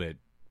little bit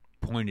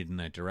pointed in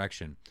that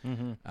direction.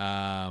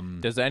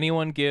 Does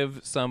anyone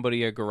give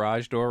somebody a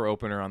garage door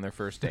opener on their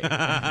first date?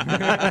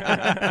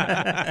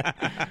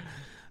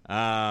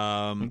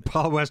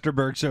 Paul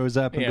Westerberg shows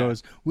up and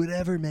goes,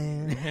 "Whatever,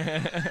 man.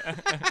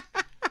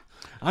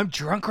 I'm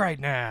drunk right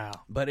now."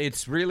 But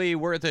it's really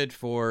worth it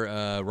for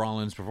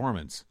Rollins'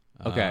 performance.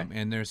 Okay.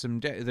 And there's some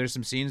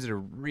scenes that are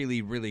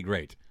really, really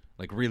great,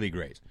 like really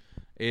great.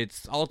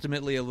 It's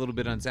ultimately a little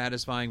bit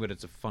unsatisfying, but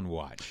it's a fun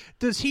watch.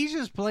 Does he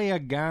just play a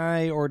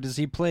guy, or does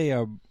he play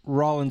a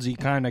Rollins-y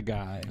kind of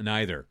guy?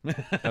 Neither.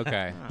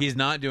 Okay. He's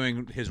not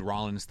doing his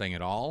Rollins thing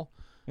at all.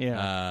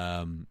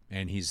 Yeah.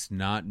 And he's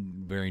not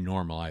very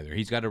normal either.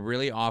 He's got a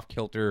really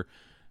off-kilter,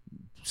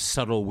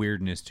 subtle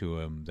weirdness to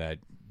him that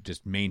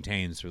just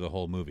maintains through the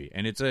whole movie.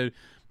 And it's a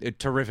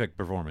terrific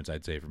performance,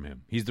 I'd say, from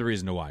him. He's the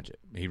reason to watch it.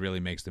 He really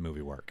makes the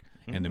movie work.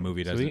 And the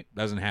movie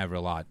doesn't have a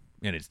lot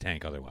in its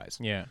tank otherwise.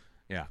 Yeah.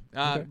 Yeah.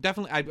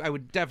 Definitely, I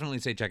would definitely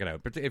say check it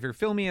out. But if you're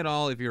filmy at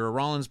all, if you're a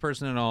Rollins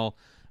person at all,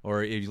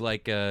 or if you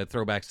like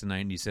throwbacks to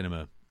 90s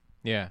cinema,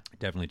 Yeah.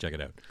 definitely check it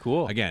out.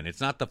 Cool. Again,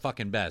 it's not the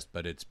fucking best,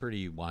 but it's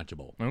pretty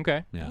watchable.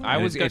 Okay. Yeah.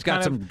 It's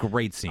got some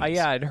great scenes.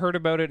 I'd heard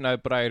about it,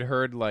 but I had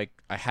heard I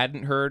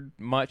hadn't heard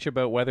much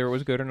about whether it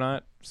was good or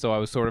not. So I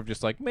was sort of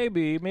just like,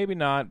 maybe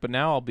not. But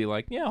now I'll be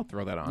like, yeah, I'll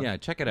throw that on. Yeah,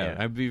 check it out.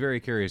 Yeah. I'd be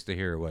very curious to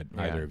hear what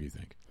either of you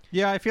think.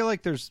 Yeah, I feel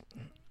like there's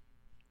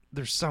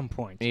some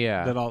point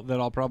Yeah. that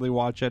I'll probably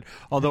watch it,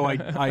 although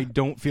I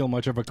don't feel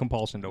much of a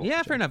compulsion to watch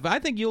Yeah, it. fair enough. I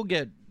think you'll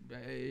get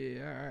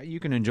you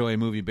can enjoy a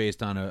movie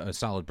based on a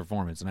solid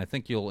performance, and I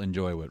think you'll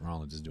enjoy what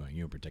Rollins is doing,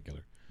 you in particular.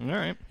 All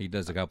right. He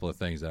does a couple of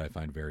things that I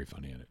find very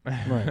funny in it.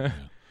 Right.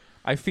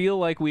 I feel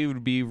like we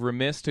would be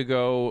remiss to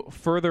go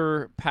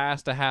further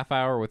past a half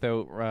hour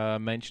without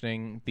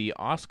mentioning the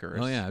Oscars.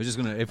 Oh yeah, I was just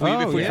gonna if we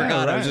yeah,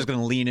 forgot, I was right. just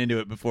gonna lean into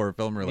it before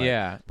film roulette.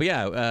 Yeah. But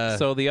yeah,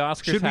 So the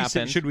Oscars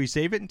happened. Should we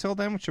save it until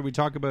then? Should we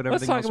talk about Let's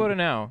everything talk else? about it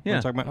now.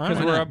 Yeah. Talk about, all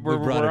Because right. we're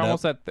brought it up.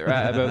 almost at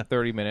about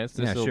 30 minutes.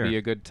 This Yeah, will sure. be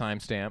a good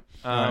timestamp.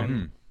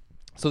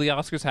 So the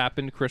Oscars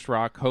happened. Chris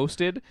Rock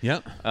hosted.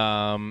 Yep.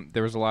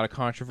 There was a lot of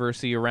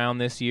controversy around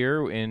this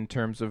year in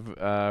terms of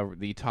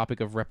the topic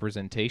of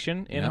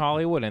representation in Yep.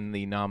 Hollywood and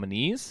the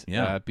nominees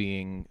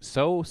being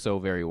so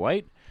very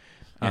white.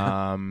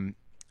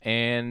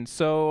 And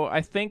so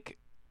I think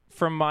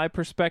from my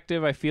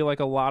perspective, I feel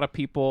like a lot of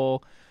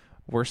people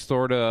were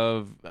sort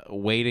of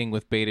waiting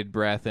with bated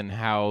breath and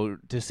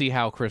to see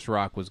how Chris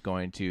Rock was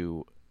going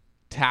to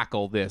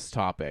tackle this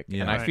topic.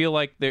 Yeah. And I feel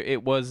like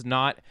it was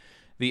not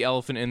the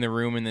elephant in the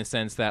room in the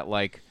sense that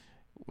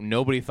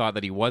nobody thought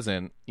that he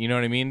wasn't. You know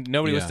what I mean?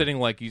 Nobody was Yeah. sitting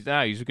he's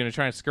going to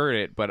try and skirt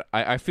it. But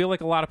I feel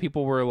like a lot of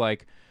people were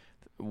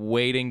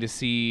waiting to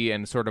see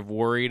and sort of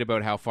worried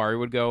about how far he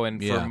would go.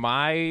 And Yeah. for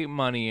my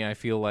money, I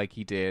feel like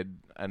he did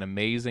an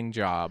amazing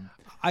job.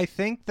 I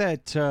think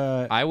that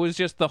I was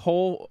just the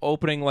whole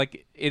opening,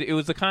 it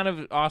was the kind of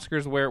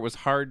Oscars where it was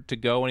hard to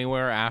go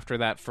anywhere after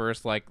that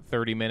first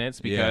 30 minutes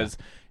because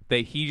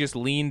he just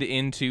leaned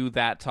into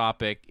that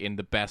topic in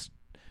the best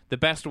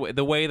way,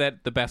 the way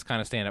that the best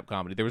kind of stand-up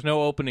comedy. There was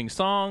no opening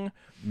song.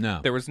 No.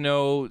 There was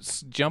no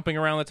jumping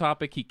around the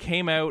topic. He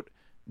came out,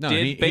 No,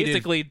 did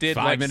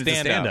 5 minutes of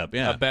stand-up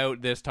yeah.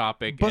 about this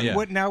topic. But Yeah.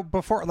 what now?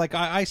 Before,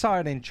 I saw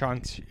it in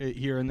chunks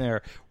here and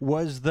there.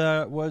 Was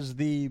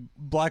the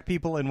black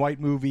people in white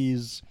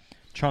movies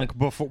chunk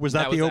before? Was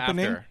that, That the was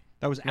opening? after.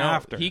 That was No,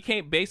 after. he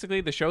came.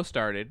 Basically, the show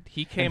started.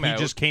 He came And out.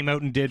 he just came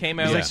out and did. Came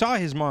because out- I saw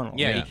his monologue.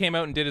 Yeah, Yeah. he came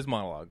out and did his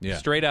monologue. Yeah.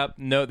 Straight up.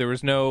 No, there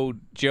was no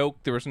joke.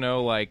 There was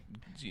no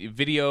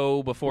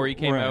video before he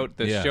came Right. out.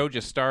 The Yeah. show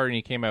just started and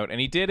he came out. And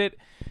he did it,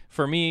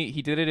 for me,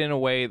 he did it in a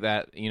way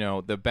that,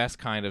 the best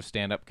kind of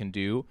stand-up can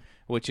do,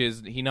 which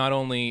is he not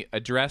only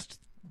addressed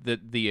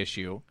the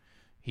issue,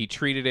 he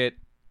treated it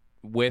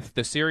with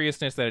the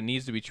seriousness that it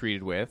needs to be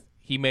treated with.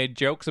 He made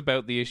jokes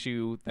about the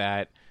issue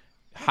that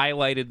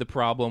highlighted the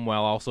problem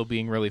while also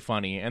being really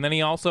funny. And then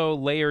he also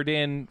layered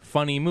in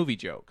funny movie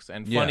jokes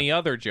and funny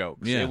other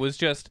jokes. Yeah. It was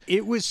just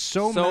It was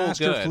so So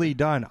masterfully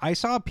done. I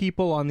saw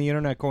people on the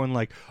internet going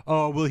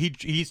 "Oh, well,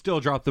 he still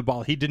dropped the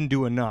ball. He didn't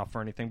do enough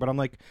or anything." But I'm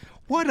like,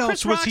 what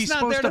else was he Rock's not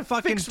supposed there to to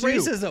fucking fix do?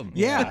 racism.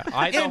 Yeah,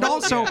 and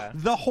also yeah.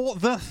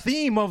 the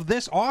theme of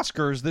this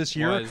Oscars this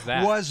year Was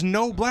that. was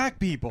no black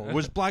people.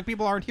 Was black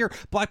people aren't here.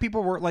 Black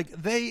people were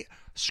they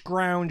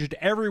scrounged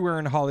everywhere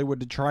in Hollywood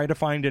to try to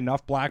find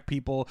enough black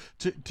people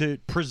to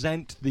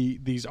present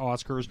these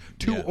Oscars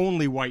to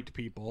only white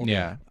people.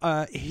 Yeah.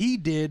 He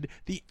did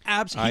the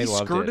abs. I He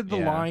loved skirted it, the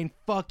yeah. line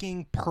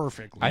fucking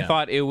perfectly. I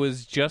thought it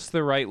was just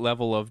the right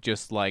level of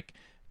just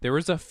there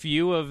was a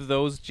few of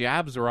those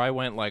jabs where I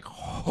went Yeah.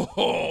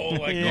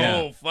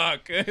 oh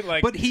fuck.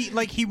 But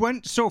he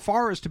went so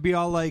far as to be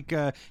all back in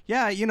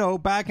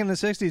the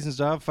 60s and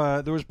stuff,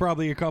 there was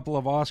probably a couple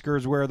of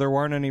Oscars where there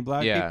weren't any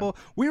black Yeah. people.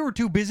 We were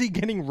too busy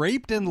getting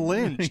raped and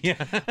lynched.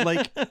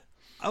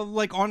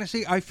 like,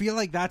 honestly, I feel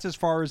like that's as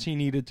far as he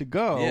needed to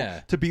go.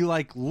 Yeah. To be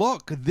like,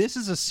 look, this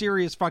is a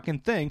serious fucking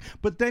thing.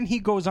 But then he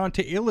goes on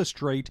to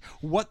illustrate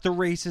what the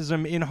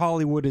racism in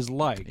Hollywood is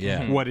like.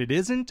 Yeah. What it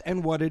isn't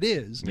and what it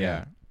is.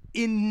 Yeah.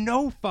 In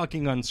no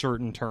fucking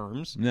uncertain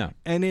terms. No.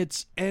 And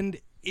it's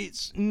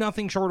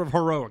nothing short of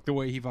heroic the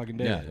way he fucking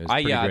did Yeah, it. it was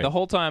pretty great. The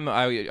whole time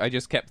I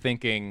just kept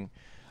thinking,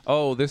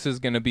 oh, this is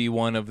going to be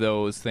one of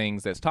those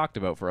things that's talked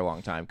about for a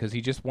long time, because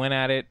he just went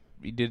at it.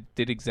 He did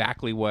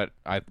exactly what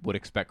I would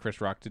expect Chris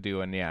Rock to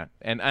do, and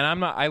I'm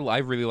not. I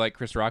really like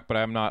Chris Rock, but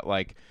I'm not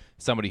like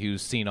somebody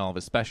who's seen all of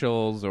his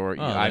specials, or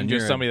I'm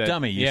just somebody that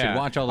dummy. You should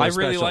watch all those I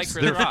really specials.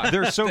 like Chris Rock.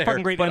 They're so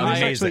fucking great. but And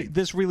amazing.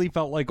 this really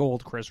felt like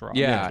old Chris Rock.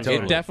 Yeah, totally.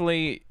 it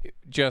definitely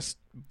just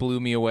blew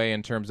me away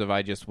in terms of I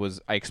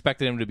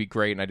expected him to be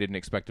great, and I didn't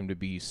expect him to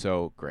be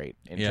so great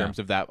in terms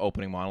of that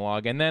opening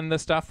monologue. And then the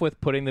stuff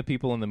with putting the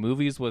people in the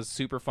movies was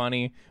super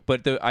funny.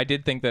 But I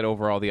did think that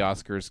overall the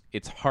Oscars,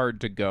 it's hard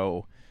to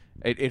go.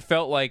 It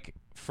felt like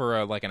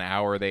for like an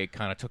hour they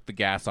kind of took the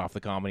gas off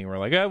the comedy and were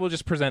like, we'll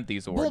just present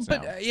these awards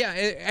now.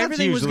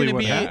 Everything was usually going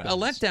to be what a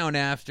happens. letdown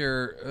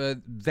after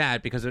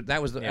that, because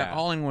that was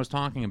all anyone was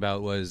talking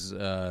about was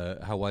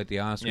how white the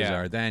Oscars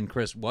are. Then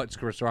what's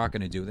Chris Rock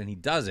going to do? Then he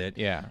does it,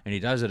 and he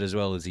does it as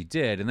well as he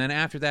did. And then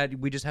after that,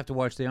 we just have to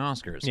watch the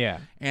Oscars. Yeah.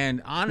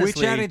 And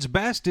honestly, Which at its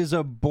best is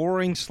a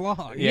boring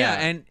slog.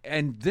 and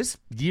this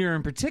year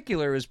in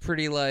particular is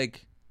pretty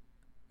like.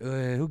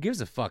 Who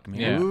gives a fuck,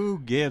 man? Yeah. Who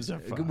gives a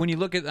fuck? When you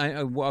look at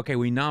okay,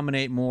 we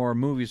nominate more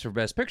movies for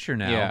Best Picture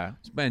now,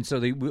 and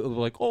so they were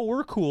like, "Oh,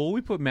 we're cool. We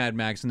put Mad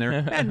Max in there."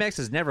 Mad Max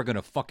is never going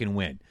to fucking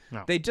win.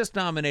 No. They just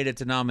nominate it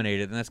to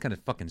nominate it, and that's kind of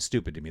fucking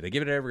stupid to me. They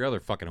give it every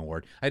other fucking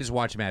award. I just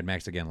watched Mad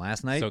Max again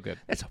last night. So good.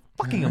 That's a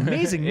fucking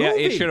amazing movie. Yeah,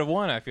 it should have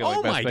won. I feel like.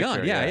 Oh Best my Picture.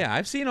 god, yeah.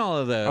 I've seen all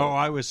of the. Oh,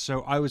 I was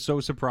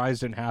so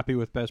surprised and happy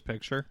with Best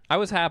Picture. I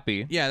was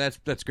happy. yeah,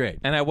 that's great.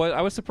 And I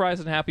was surprised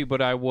and happy,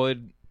 but I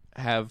would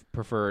have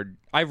preferred.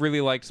 I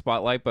really liked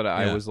Spotlight, but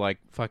I was like,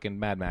 fucking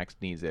Mad Max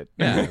needs it.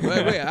 Yeah,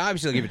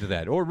 obviously I'll give it to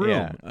that. Or Room.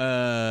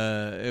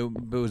 Yeah. It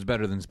was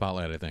better than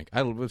Spotlight, I think.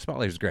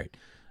 Spotlight was great.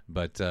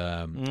 But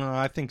No,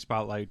 I think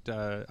Spotlight.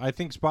 I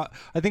think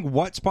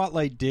what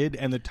Spotlight did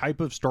and the type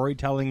of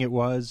storytelling it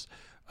was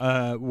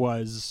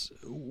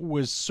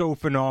so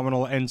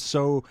phenomenal and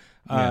so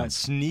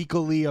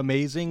sneakily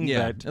amazing.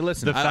 Yeah, that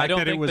listen, the fact I don't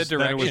that it think was the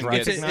that it was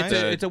direction gets- recognized.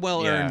 it's a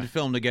well-earned Yeah.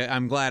 film to get.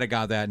 I'm glad I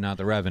got that, not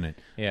The Revenant.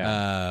 Yeah.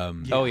 I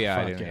fuck didn't.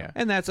 yeah. Yeah.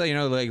 And that's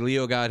like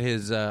Leo got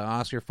his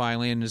Oscar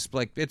finally, and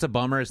it's a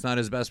bummer. It's not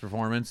his best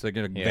performance. They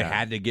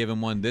had to give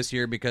him one this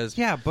year because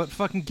Yeah, but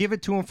fucking give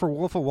it to him for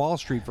Wolf of Wall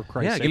Street, for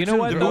Christ's sake. you know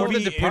what, The though? movie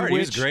The The Departed. He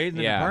was which- great in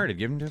The Yeah. Departed.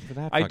 Give him to for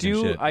that. I fucking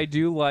do. shit. I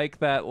do like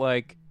that.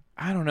 Like,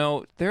 I don't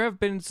know. There have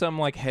been some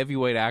like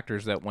heavyweight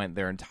actors that went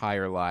their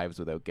entire lives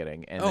without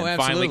getting, and then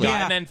finally absolutely.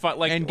 got,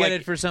 and then get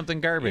it for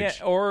something garbage.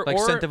 Yeah, or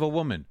Scent of a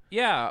Woman.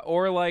 Yeah,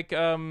 or like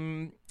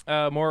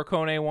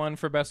Morricone won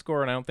for best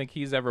score, and I don't think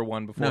he's ever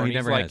won before. No, he And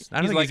never like, has. I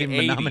don't think like he's even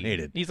been 80.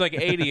 nominated. He's like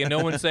 80, and no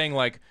one's saying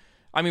like.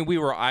 I mean,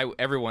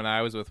 everyone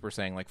I was with were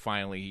saying like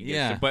finally he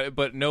gets it.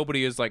 But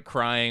nobody is like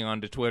crying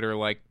onto Twitter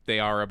like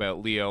they are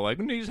about Leo. Like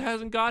he just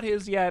hasn't got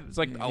his yet. It's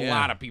like a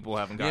lot of people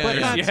haven't got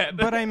his yet.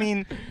 But I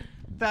mean,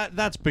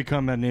 that's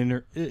become an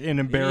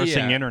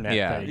embarrassing internet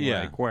thing. Yeah.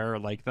 Like where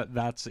like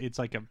it's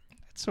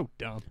so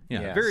dumb.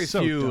 Yeah, very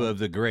So few dumb. of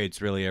the greats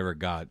really ever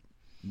got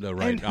the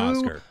right And who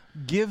Oscar.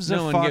 gives No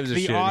a one fuck? gives a The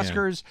shit, yeah.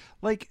 Oscars,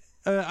 like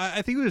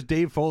I think it was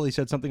Dave Foley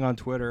said something on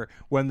Twitter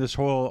when this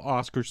whole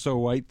Oscar so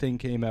white thing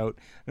came out.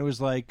 It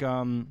was like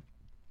the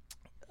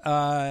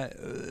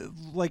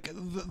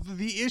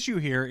issue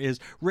here is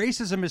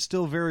racism is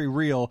still very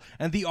real,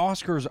 and the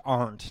Oscars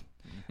aren't.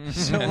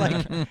 So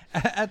like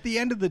at the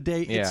end of the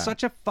day, it's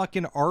such a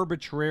fucking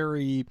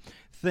arbitrary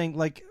thing.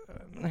 Like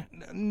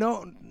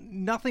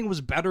nothing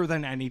was better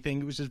than anything.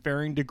 It was just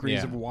varying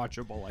degrees of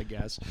watchable, I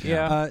guess.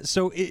 Yeah.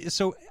 So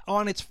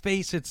on its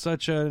face, it's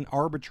such an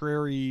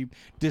arbitrary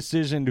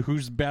decision to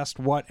who's best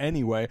what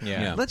anyway.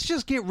 Yeah. Let's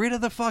just get rid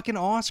of the fucking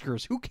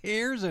Oscars. Who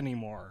cares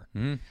anymore?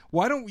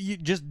 Why don't you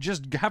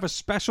just have a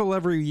special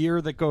every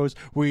year that goes,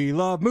 we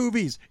love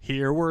movies.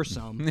 Here were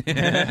some.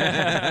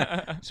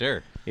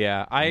 Sure.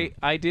 Yeah,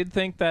 I did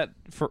think that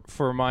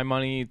for my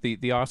money, the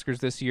Oscars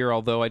this year,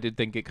 although I did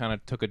think it kind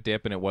of took a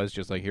dip and it was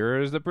just like, here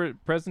is the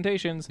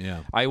presentations.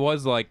 Yeah. I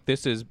was like,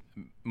 this is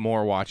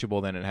more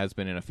watchable than it has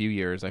been in a few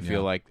years. I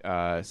feel like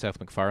Seth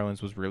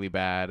MacFarlane's was really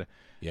bad.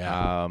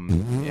 Yeah.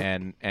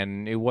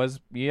 And it was,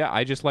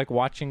 I just like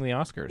watching the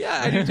Oscars.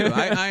 Yeah, I do too.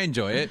 I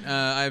enjoy it.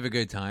 I have a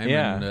good time.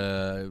 Yeah. And,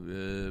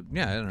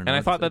 I don't know. And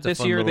I thought that It's a this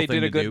fun year little they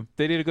did thing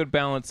to do. a good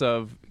balance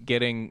of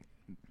getting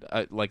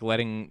like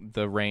letting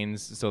the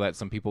reins so that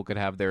some people could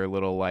have their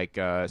little like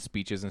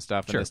speeches and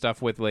stuff. Sure. And the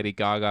stuff with Lady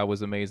Gaga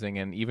was amazing,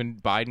 and even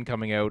Biden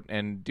coming out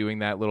and doing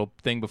that little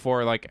thing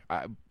before, like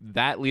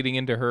that leading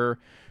into her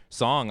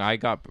song, I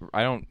got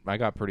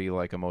pretty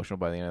like emotional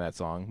by the end of that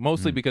song,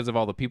 mostly because of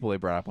all the people they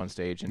brought up on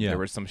stage, and there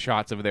were some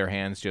shots of their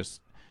hands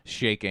just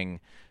shaking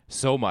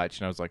so much,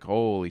 and I was like,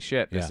 holy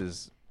shit, this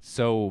is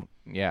so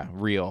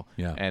real.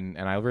 Yeah. And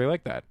I really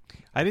like that.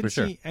 I didn't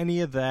sure. see any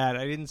of that.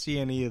 I didn't see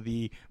any of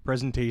the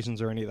presentations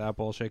or any of that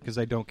bullshit because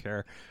I don't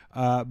care.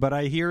 But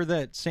I hear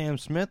that Sam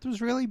Smith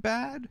was really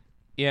bad.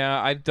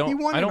 Yeah, I don't. He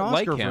won I an don't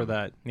Oscar like him for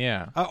that.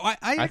 Yeah. I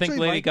I think actually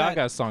Lady like that.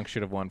 Gaga's song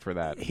should have won for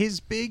that. His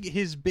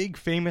big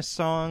famous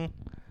song.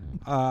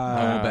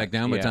 I Won't Back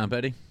Down by yeah. Tom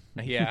Petty.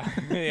 Yeah,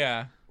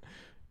 yeah.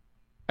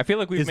 I feel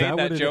like we've Is that made what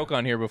that it- joke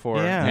on here before,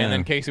 Yeah. and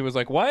then Casey was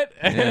like, "What?"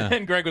 Yeah.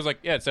 and Greg was like,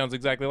 "Yeah, it sounds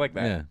exactly like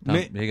that." Yeah,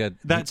 Tom, he got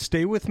That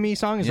 "Stay With Me"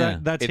 song is Yeah.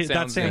 that's It that's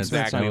sounds Sam Smith's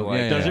exactly song. like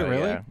Yeah, Does yeah, it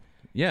really?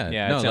 Yeah,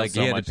 no, it sounds like so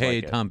he had to much pay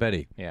like it. Tom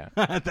Petty. Yeah.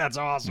 That's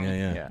awesome.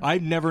 Yeah. Yeah.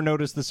 I've never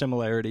noticed the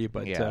similarity,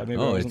 but Yeah. maybe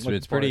I Oh, wasn't looking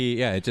it's for pretty.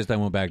 Yeah, it's just I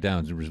Won't Back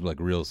Down. It's like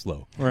real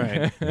slow. it.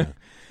 Right.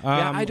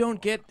 Yeah, I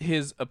don't get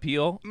his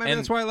appeal. Maybe and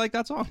that's why I like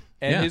that song.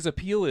 and Yeah. his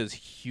appeal is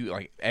huge.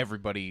 Like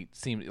everybody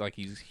seems like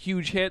he's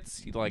huge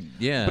hits. Like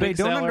Yeah. But I big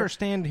don't seller.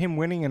 understand him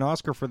winning an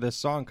Oscar for this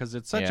song because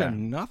it's such Yeah. a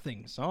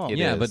nothing song. It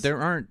Yeah, is. but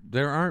there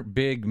aren't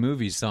big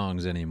movie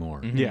songs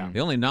anymore. Yeah. They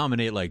only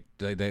nominate like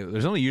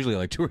there's only usually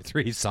like 2 or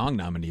 3 song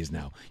nominees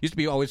now. Used to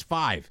be always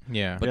 5.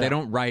 Yeah. But Yeah. they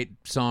don't write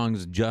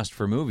songs just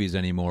for movies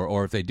anymore,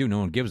 or if they do, no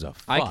one gives a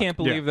fuck. I can't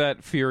believe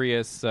that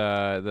Furious,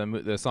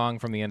 the song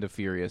from the end of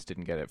Furious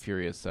didn't get it.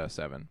 Furious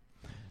 7.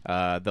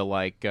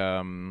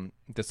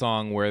 The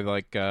song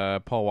where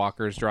Paul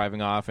Walker's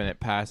driving off and it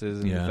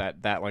passes and Yeah.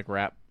 that like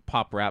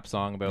pop rap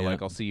song about Yeah.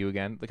 like I'll see you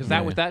again because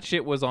Yeah. that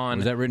shit was on.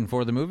 Was that written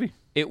for the movie?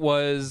 It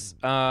was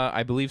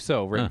I believe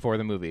so written for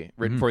the movie,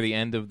 written Mm-hmm. for the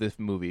end of this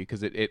movie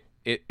because it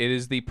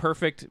is the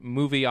perfect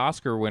movie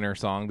Oscar winner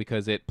song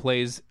because it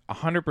plays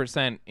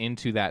 100%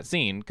 into that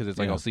scene because it's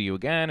like Yeah. I'll see you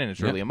again and it's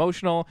really Yeah.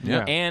 emotional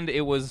Yeah. and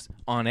it was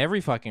on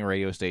every fucking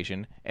radio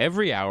station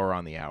every hour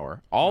on the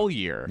hour all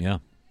year Yeah.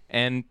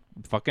 and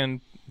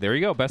fucking there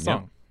you go best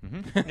song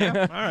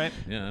Yeah. All right.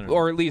 Yeah. I don't know.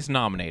 or at least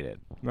nominated.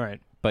 Right.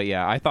 But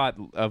yeah, I thought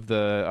of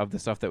the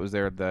stuff that was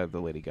there, the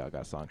Lady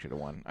Gaga song should have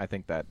won. I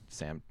think that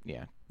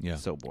Yeah.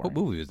 so What boring.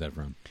 movie is that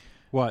from?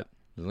 What?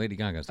 The Lady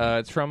Gaga song.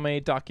 It's from a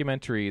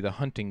documentary, The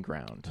Hunting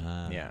Ground.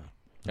 Yeah,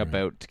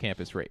 about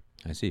campus rape.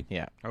 I see.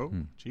 Yeah, Oh,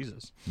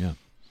 Jesus. Yeah.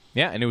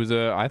 yeah, and it was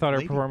I thought her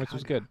Lady performance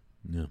was Gaga.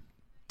 good.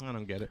 Yeah. I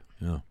don't get it.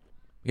 Yeah.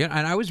 Yeah,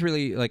 and I was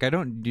really like I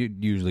don't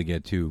usually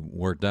get too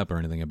worked up or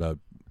anything about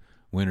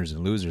winners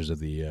and losers of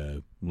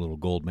the little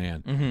gold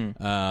man.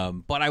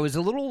 But I was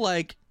a little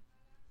like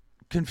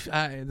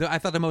I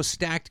thought the most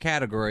stacked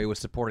category was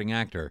supporting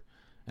actor,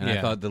 and I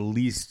Yeah. thought the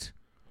least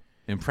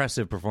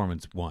impressive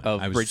performance won.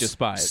 Of I was Bridge of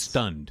Spies.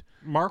 stunned.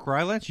 Mark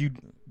Rylance,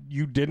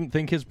 you didn't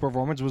think his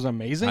performance was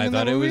amazing I in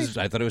thought that it movie? was.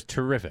 I thought it was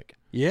terrific.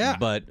 Yeah.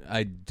 but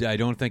I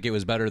don't think it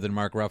was better than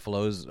Mark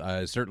Ruffalo's.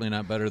 Certainly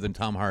not better than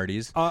Tom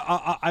Hardy's.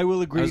 I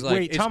will agree. I was like,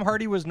 Wait, it's- Tom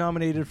Hardy was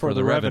nominated for,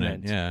 The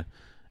Revenant. Yeah.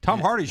 Tom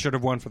Hardy should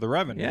have won for The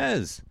Revenant.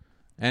 Yes.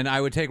 And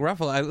I would take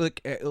Ruffalo.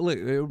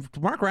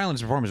 Look, Mark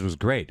Ryland's performance was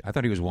great. I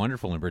thought he was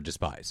wonderful in Bridge of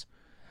Spies.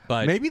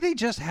 But Maybe they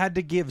just had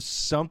to give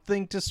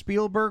something to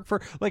Spielberg for,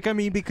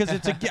 because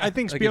it's a. I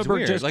think like, it's Spielberg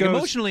weird. just like goes.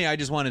 emotionally, I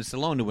just wanted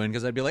Stallone to win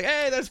because I'd be like,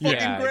 "Hey, that's fucking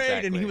Yeah, great," and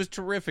exactly. he was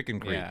terrific in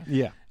Creed. Yeah.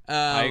 Yeah.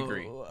 I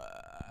agree.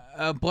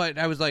 But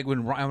I was like,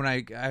 when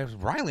I was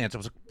Rylance, I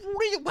was like,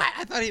 really? What?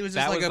 I thought he was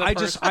just That like was a the I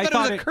first- thought it I was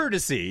thought a it-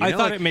 courtesy. You I know?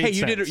 thought like, it made hey,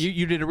 you sense.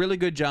 you did a really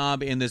good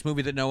job in this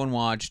movie that no one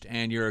watched,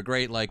 and you're a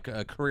great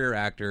career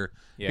actor.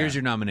 Yeah. Here's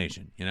your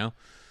nomination. You know.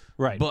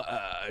 Right.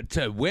 But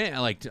to win,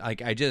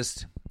 I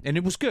just, and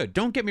it was good.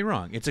 Don't get me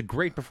wrong; it's a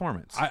great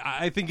performance.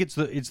 I think it's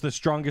the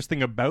strongest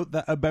thing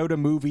about a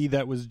movie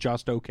that was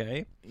just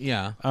okay.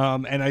 Yeah,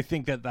 And I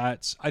think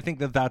that's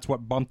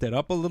what bumped it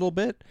up a little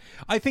bit.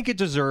 I think it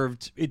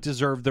deserved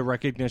the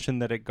recognition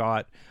that it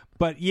got.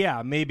 But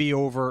yeah, maybe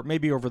over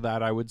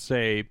that I would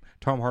say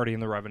Tom Hardy in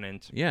The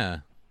Revenant. yeah.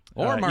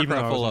 Or Mark even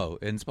though I was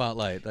Ruffalo in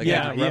Spotlight. Like,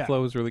 Yeah. Ruffalo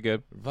was really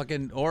good.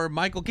 fucking, or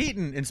Michael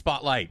Keaton in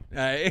Spotlight.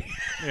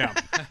 Yeah.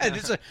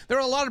 There are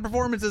a lot of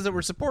performances that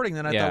were supporting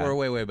that I Yeah. thought were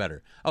way, way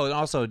better. Oh, and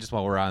also, just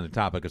while we're on the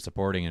topic of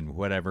supporting and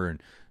whatever,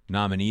 and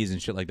nominees and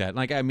shit like that.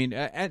 Like, I mean,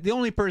 the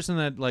only person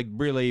that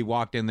really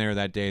walked in there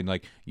that day and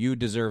you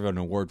deserve an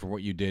award for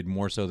what you did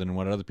more so than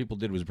what other people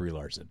did was Brie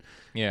Larson.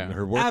 Yeah.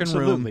 Her working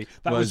Absolutely. room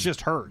That was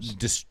just hers.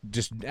 Just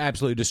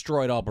absolutely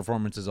destroyed all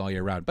performances all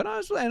year round. But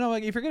I know,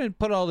 if you're going to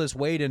put all this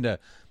weight into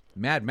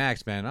Mad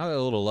Max, man, I have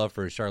a little love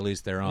for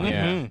Charlize Theron.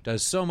 Yeah.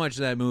 Does so much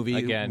of that movie.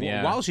 Again,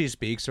 yeah. While she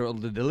speaks, or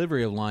the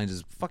delivery of lines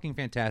is fucking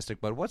fantastic,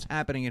 but what's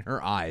happening in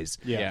her eyes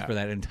Yeah. for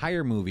that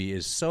entire movie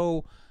is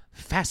so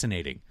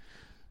fascinating.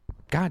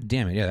 God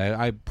damn it. Yeah,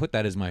 I put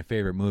that as my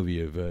favorite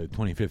movie of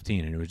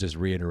 2015, and it was just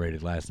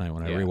reiterated last night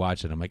when I Yeah.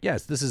 rewatched it. I'm like,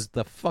 yes, this is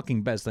the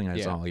fucking best thing I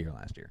Yeah. saw all year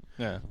last year.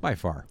 Yeah. By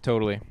far.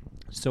 Totally.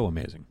 So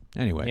amazing.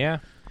 Anyway. Yeah.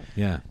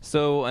 Yeah.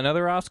 So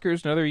another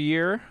Oscars, another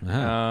year.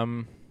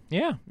 Uh-huh.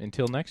 Yeah.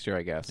 Until next year,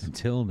 I guess.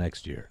 Until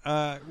next year.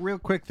 Real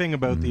quick thing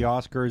about the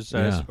Oscars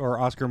Yeah. or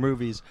Oscar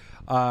movies.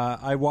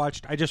 I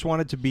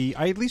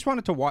at least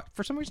wanted to watch.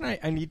 For some reason,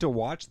 I need to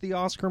watch the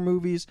Oscar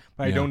movies,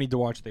 but I Yeah. don't need to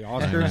watch the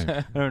Oscars.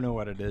 I don't know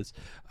what it is.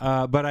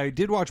 But I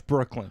did watch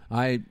Brooklyn.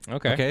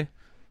 Okay.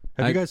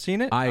 Have you guys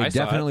seen it? I I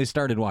saw definitely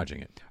started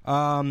watching it.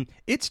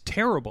 It's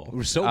terrible. It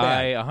was so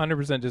bad. I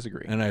 100%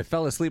 disagree. And I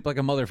fell asleep like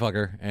a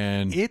motherfucker,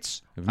 and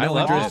It's have I no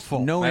loved interest, awful.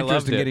 no I interest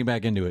loved in it. getting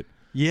back into it.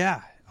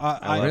 Yeah.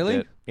 I loved really?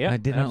 it. Yeah, I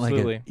did not like it.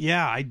 absolutely.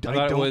 Yeah, I I thought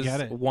don't it was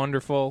get it.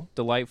 wonderful,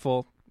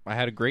 delightful. I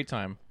had a great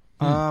time.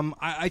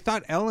 I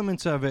thought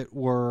elements of it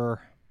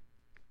were.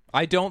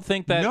 I don't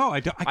think that. No,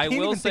 I don't- I can't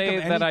will even think say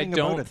of that I anything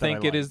about don't it that I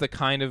think it is like. the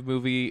kind of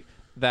movie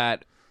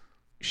that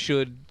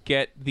should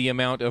get the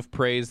amount of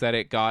praise that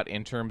it got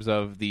in terms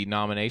of the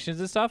nominations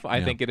and stuff.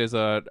 I think it is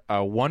a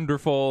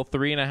wonderful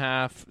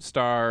 3.5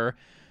 star,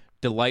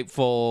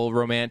 delightful,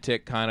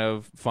 romantic, kind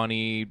of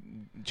funny,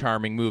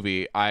 charming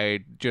movie. I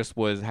just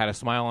had a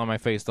smile on my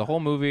face the whole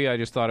movie. I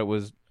just thought it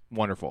was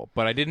wonderful,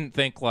 but I didn't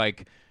think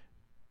like,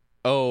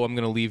 oh, I'm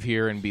going to leave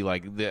here and be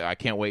like, I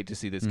can't wait to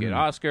see this get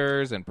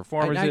Oscars and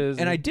performances.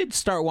 And I did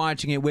start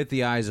watching it with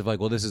the eyes of like,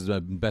 well, this is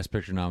a Best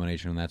Picture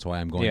nomination, and that's why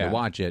I'm going to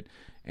watch it.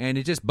 And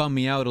it just bummed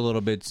me out a little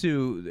bit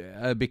too,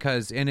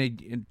 because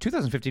in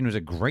 2015 was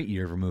a great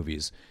year for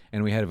movies,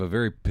 and we had a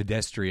very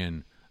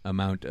pedestrian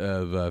amount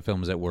of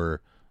films that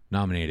were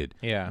nominated.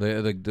 Yeah.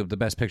 The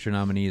Best Picture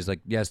nominees, like,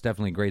 yes,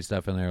 definitely great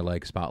stuff in there,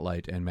 like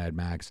Spotlight and Mad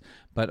Max,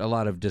 but a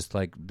lot of just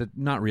like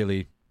not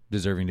really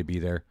deserving to be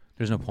there.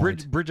 There's no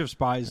point. Bridge of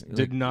Spies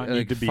did not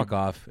need to be. Fuck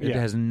off. It Yeah.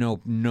 has no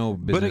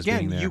business But again,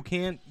 being there.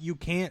 you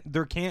can't.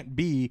 There can't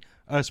be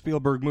a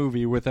Spielberg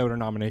movie without a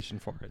nomination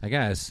for it. I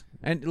guess.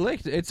 And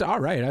like, it's all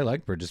right. I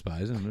like Bridge of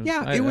Spies.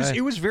 Yeah, it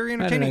was very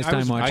had a entertaining. nice time I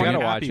was watching I quite gotta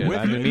it. watch happy it. with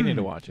I've been meaning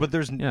to watch it. But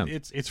there's Yeah.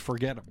 it's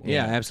forgettable.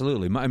 Yeah,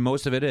 absolutely.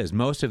 Most of it is.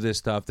 Most of this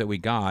stuff that we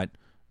got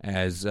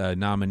as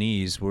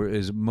nominees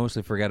is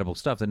mostly forgettable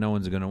stuff that no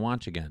one's going to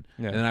watch again.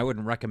 Yeah. And I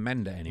wouldn't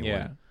recommend to anyone.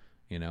 Yeah.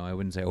 You know, I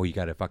wouldn't say, oh, you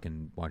got to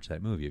fucking watch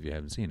that movie if you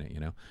haven't seen it, you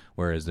know?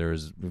 Whereas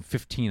there's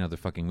 15 other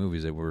fucking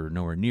movies that were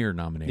nowhere near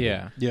nominated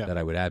Yeah. that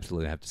I would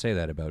absolutely have to say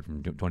that about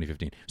from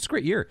 2015. It's a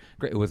great year.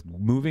 Great with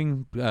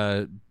moving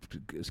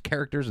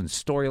characters and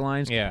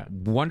storylines. Yeah.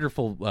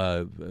 Wonderful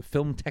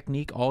film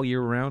technique all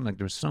year round. Like,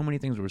 there's so many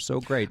things that were so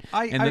great.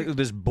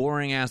 This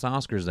boring-ass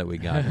Oscars that we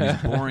got, and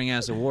these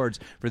boring-ass awards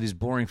for these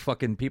boring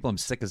fucking people I'm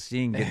sick of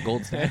seeing get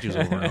gold statues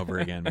over and over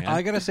again, man.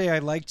 I gotta say, I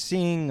liked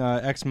seeing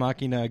Ex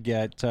Machina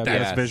get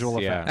best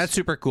visual yeah. effects. That's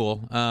super cool.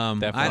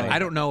 Definitely. I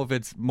don't know if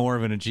it's more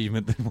of an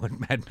achievement than what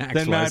Mad Max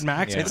Then was. Mad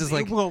Max. It's just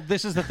like, well,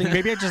 this is the thing.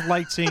 Maybe I just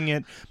liked seeing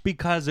it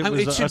because it I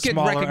mean, was it should a get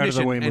smaller out of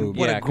recognition. the way And movie.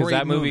 what Yeah, a 'cause great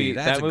that movie-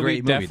 That's that a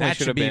great movie movie. That definitely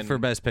should should be have been- for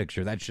Best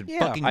Picture. That should Yeah,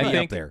 fucking I be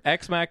think up there.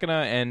 Ex Machina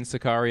and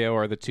Sicario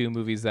are the two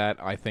movies that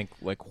I think,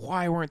 like,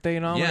 why weren't they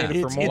nominated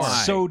Yeah. for more?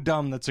 It's so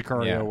dumb that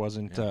Sicario Yeah.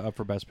 wasn't up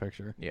for Best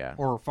Picture. Yeah.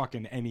 Or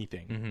fucking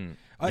anything. Mm-hmm.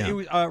 It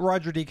was,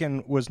 Roger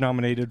Deakins was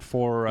nominated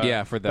for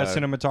for the best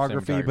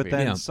cinematography, but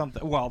then Yeah.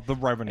 something. Well, The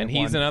Revenant. And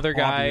he's won, another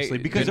guy- obviously,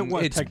 because it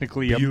was it's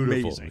technically beautiful.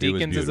 amazing. It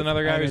was Deakins is beautiful.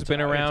 another guy And who's it's- been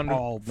it's around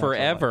all natural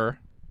forever,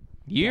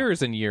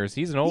 years and years.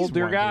 He's an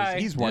older won guy.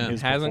 his- he's won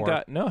his hasn't before.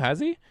 got no, has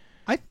he?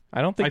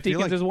 I don't think I feel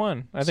Deakins like- has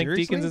won. I think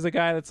Seriously? Deakins is a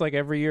guy that's like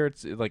every year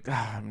it's like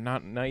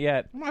not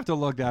yet. I'm gonna have to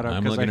look that up.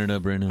 I'm 'cause looking I, it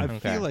up right now. I Okay.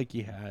 feel like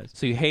he has.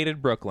 So you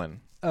hated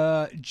Brooklyn.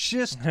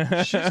 Just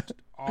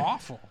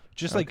awful.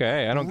 Just like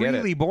Okay, I don't get it.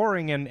 really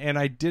boring, and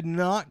I did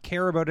not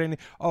care about any.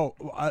 Oh,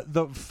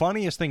 the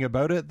funniest thing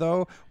about it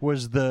though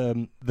was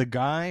the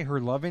guy, her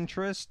love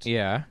interest.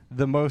 Yeah.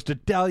 The most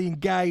Italian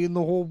guy in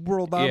the whole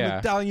world. I'm Yeah.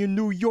 Italian,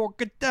 New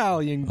York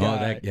Italian Oh, guy.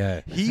 that-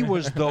 yeah. He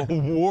was the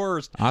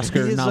worst.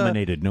 Oscar He is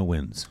nominated, no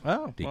wins. Oh,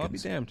 well, I'll be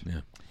Deakins. damned.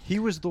 Yeah. He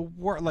was the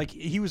worst. Like,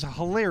 he was a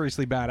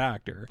hilariously bad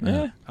actor.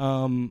 Yeah. But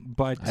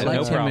I no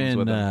liked him problems in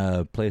with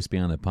him. Place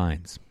Beyond the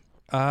Pines.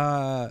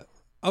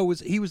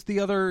 he was the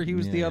other? He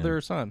was the Yeah. other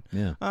son.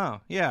 Yeah. Oh,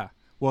 yeah.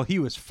 Well, he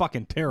was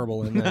fucking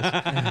terrible in this.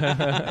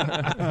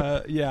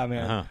 Yeah,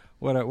 man. Uh-huh.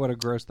 What a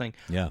gross thing.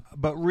 Yeah.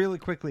 But really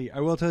quickly, I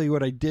will tell you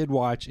what I did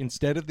watch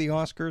instead of the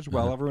Oscars.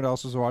 While everyone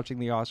else was watching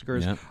the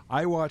Oscars, Yeah.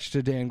 I watched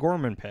a Dan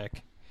Gorman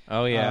pick.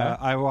 Oh yeah.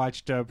 I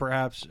watched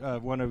perhaps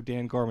one of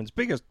Dan Gorman's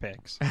biggest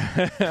picks.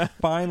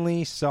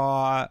 Finally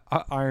saw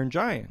Iron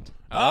Giant.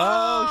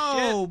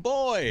 Oh,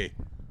 boy.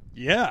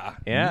 Yeah.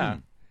 yeah.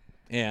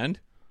 And?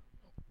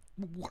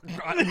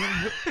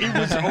 It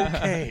was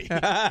okay.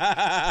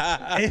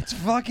 It's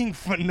fucking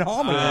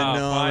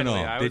phenomenal. finally.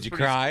 I was Did you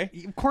pretty cry?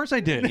 Of course I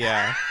did.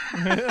 Yeah.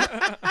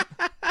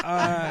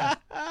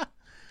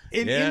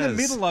 In the Yes.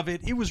 middle of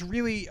it, it was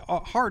really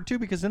hard too,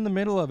 because in the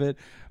middle of it,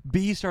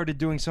 B started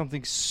doing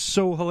something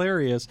so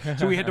hilarious,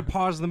 so we had to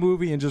pause the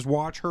movie and just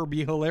watch her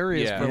be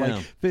hilarious Yeah. for Yeah.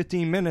 like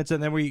 15 minutes,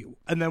 and then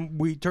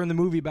we turned the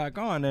movie back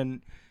on,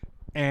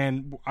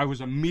 and I was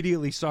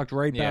immediately sucked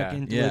right back Yeah.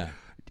 into Yeah. it.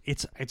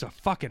 It's a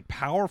fucking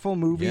powerful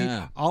movie.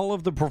 Yeah. All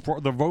of the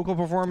vocal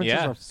performances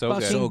Yeah, are so good.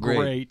 fucking So great.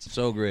 great.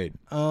 So great.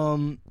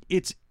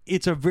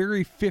 It's a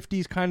very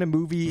 50s kind of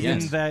movie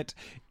Yes. in that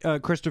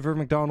Christopher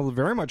McDonald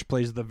very much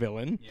plays the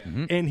villain,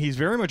 and he's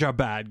very much a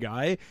bad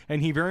guy,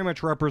 and he very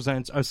much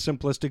represents a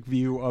simplistic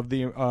view of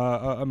the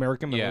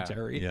American Yeah.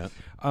 military. Yeah.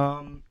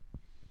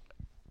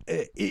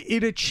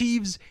 It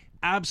achieves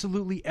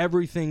absolutely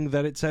everything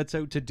that it sets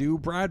out to do.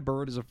 Brad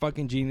Bird is a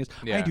fucking genius.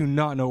 Yeah. I do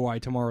not know why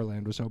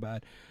Tomorrowland was so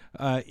bad.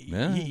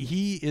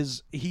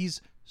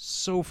 He's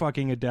so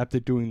fucking adept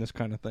at doing this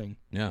kind of thing.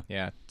 Yeah.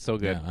 Yeah, so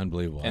good. Yeah,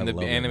 unbelievable. And I the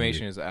love that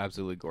animation movie. is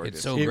absolutely gorgeous.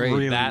 It's so It great.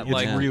 really- That it's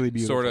like really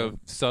beautiful. sort of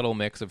subtle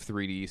mix of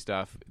 3D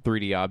stuff,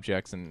 3D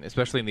objects, and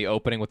especially in the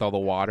opening with all the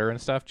water and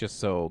stuff, just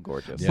so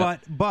gorgeous.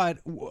 But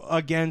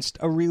against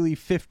a really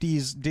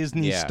 50s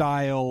Disney Yeah.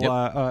 style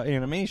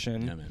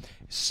animation, Yeah, man.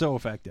 so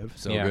effective,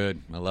 So Yeah.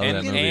 good. I love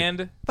that movie.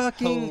 And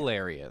Fucking-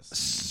 hilarious.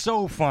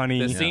 so funny.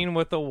 The scene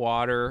with the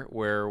water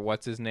where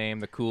what's his name,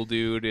 the cool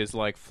dude, is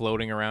like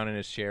floating around in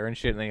his chair and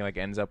shit, and then he like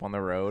ends up on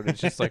the road.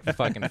 It's just like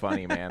fucking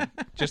funny, man.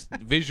 Just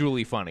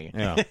visually funny.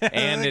 Yeah.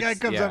 And the guy it's-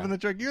 comes yeah. up in the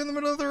truck. You're in the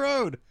middle of the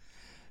road.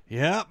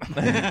 Yep.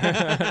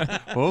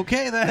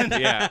 Okay then.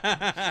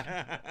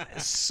 Yeah,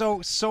 So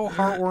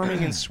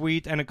heartwarming and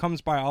sweet, and it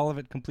comes by all of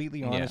it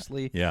completely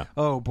honestly. Yeah.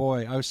 Oh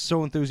boy, I was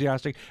so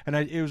enthusiastic, and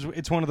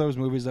it's one of those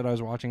movies that I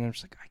was watching, and I'm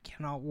just like, I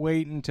cannot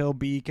wait until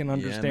B can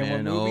understand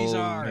man. what movies Oh,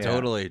 are.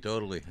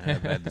 Totally.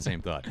 I've had the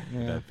same thought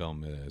with that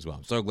film as well.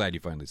 I'm so glad you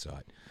finally saw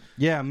it.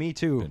 Yeah, me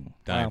too.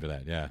 Dying Wow. for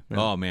that. Yeah.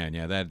 Oh man.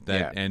 Yeah. That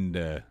Yeah.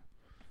 and.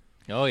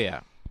 oh yeah,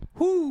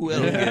 Whoo,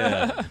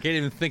 can't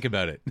even think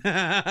about it.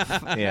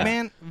 yeah.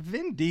 Man,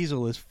 Vin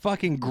Diesel is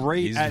fucking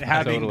great He's at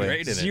having totally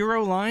great in it.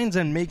 0 lines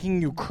and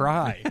making you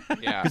cry.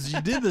 Yeah. Because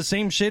you did the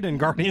same shit in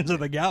Guardians of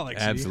the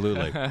Galaxy.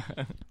 Absolutely.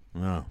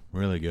 Wow,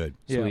 really good.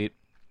 Yeah. Sweet.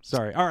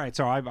 Sorry. All right.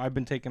 So I've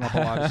been taking up a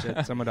lot of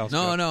shit. Someone else.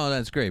 go. No,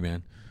 that's great,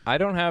 man. I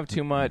don't have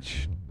too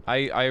much.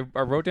 I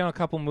wrote down a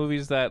couple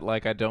movies that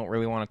like I don't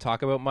really want to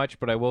talk about much,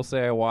 but I will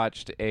say I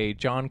watched a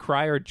John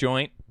Cryer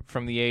joint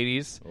from the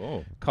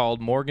 80s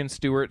called Morgan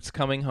Stewart's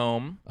Coming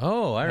Home.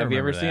 Oh, I Have you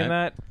ever remember seen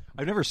that?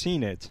 I've never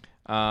seen it.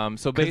 So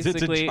 'Cause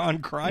basically, it's a John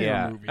Cryer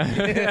yeah.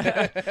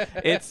 movie.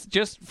 It's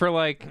just for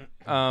like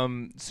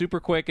super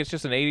quick. It's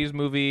just an 80s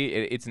movie.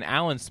 It's an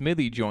Alan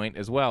Smithy joint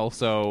as well.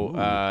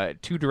 So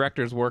 2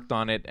 directors worked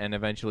on it and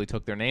eventually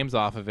took their names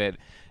off of it.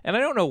 And I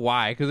don't know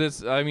why, because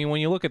it's. I mean, when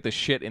you look at the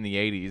shit in the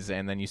 80s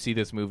and then you see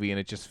this movie and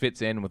it just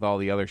fits in with all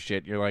the other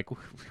shit, you're like,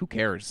 who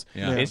cares?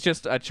 Yeah. It's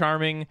just a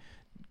charming,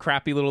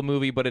 crappy little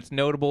movie, but it's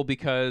notable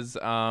because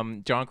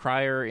John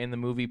Cryer in the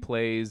movie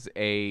plays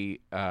a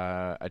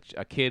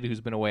kid who's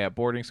been away at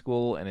boarding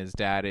school, and his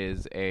dad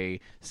is a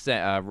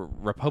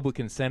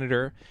Republican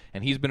senator,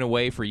 and he's been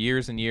away for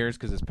years and years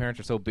because his parents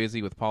are so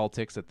busy with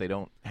politics that they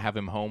don't have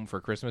him home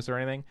for Christmas or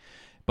anything.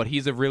 But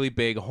he's a really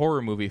big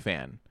horror movie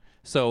fan.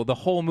 So the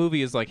whole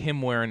movie is like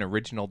him wearing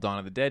original Dawn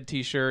of the Dead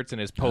T-shirts,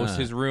 and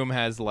his room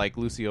has like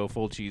Lucio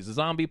Fulci's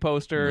zombie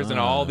posters and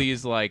all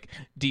these like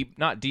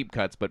not deep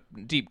cuts, but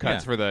deep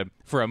cuts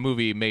for a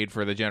movie made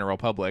for the general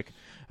public.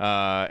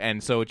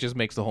 And so it just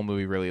makes the whole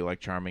movie really like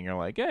charming. You're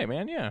like, hey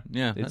man, yeah,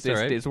 that's all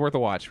right. It's worth a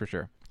watch for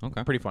sure.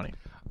 Okay. Pretty funny.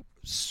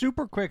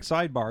 Super quick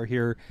sidebar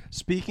here.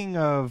 Speaking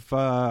of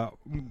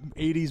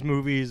 80s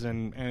movies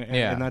and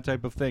that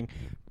type of thing,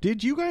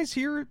 did you guys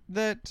hear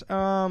that?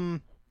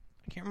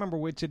 I can't remember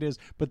which it is,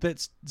 but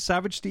that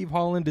Savage Steve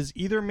Holland is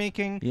either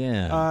making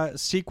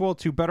sequel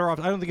to Better Off.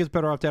 I don't think it's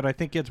Better Off Dead. I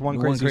think it's One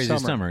Crazy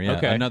Summer. Yeah.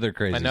 Okay. Another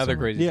crazy Summer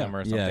Yeah.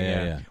 or something.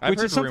 Yeah. I've Which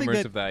heard is something rumors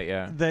that, of that.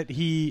 Yeah. that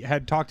he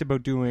had talked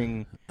about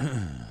doing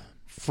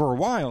for a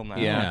while now.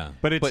 Yeah.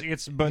 but But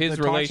his his the talks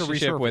are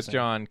relationship with resurfacing.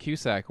 John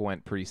Cusack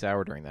went pretty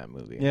sour during that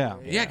movie. Yeah.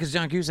 Yeah, because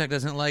John Cusack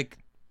doesn't like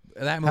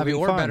that movie Having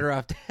or fun. Better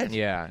Off Dead.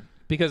 Yeah.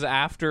 Because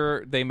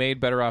after they made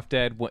Better Off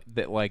Dead,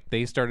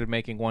 they started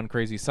making One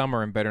Crazy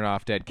Summer, and Better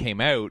Off Dead came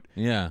out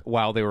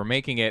while they were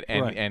making it,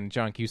 and, Right. and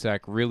John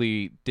Cusack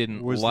really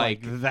didn't Was like,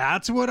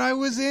 that's what I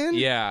was in.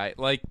 yeah,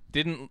 like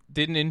didn't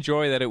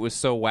enjoy that it was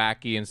so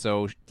wacky and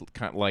so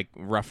kind of like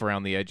rough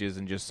around the edges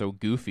and just so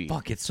goofy.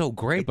 Fuck, it's so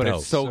great, But though.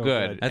 it's so So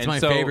good. good. That's And my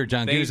so favorite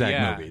John Cusack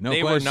yeah, movie. No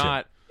they question.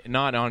 were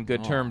not on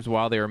good terms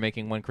while they were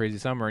making One Crazy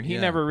Summer, and he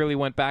never really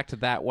went back to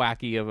that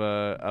wacky of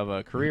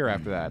a career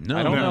after that. No,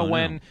 I don't know no.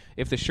 when,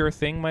 if The Sure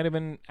Thing might have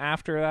been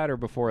after that or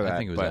before that. I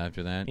think it was but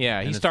after that. Yeah,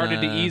 And he it's,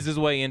 started to ease his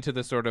way into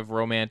the sort of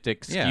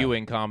romantic Yeah.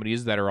 skewing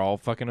comedies that are all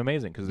fucking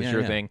amazing. Because The Sure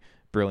yeah. Thing,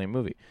 brilliant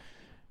movie.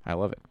 I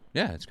love it.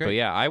 Yeah, it's great. But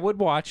yeah, I would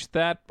watch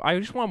that. I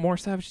just want more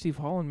Savage Steve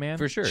Holland, man.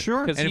 For sure.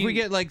 Sure. And if he- we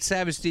get like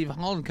Savage Steve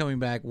Holland coming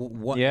back,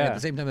 what Yeah. at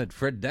the same time that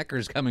Fred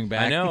Decker's coming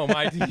back. I know.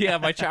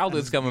 My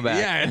childhood's coming back.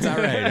 Yeah, it's all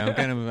right.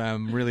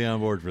 I'm really on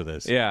board for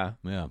this. Yeah,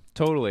 Yeah.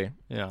 totally.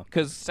 Yeah.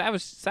 Because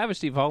Savage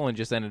Steve Holland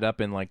just ended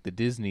up in like the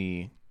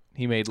Disney.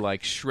 He made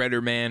like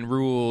Shredder Man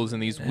Rules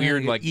and these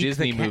weird like Eek the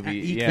Disney Cat-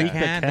 movies. Eek Yeah, the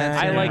Cat,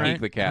 that's I it, like right?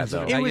 Eek the Cat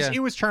though. It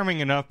was charming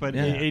enough, but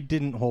it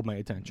didn't hold my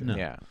attention.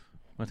 Yeah,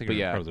 I think But I'm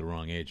yeah. probably the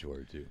wrong age for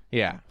it too.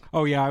 yeah.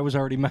 Oh yeah, I was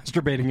already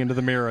masturbating into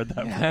the mirror at that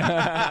point.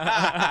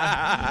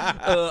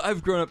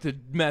 I've grown up to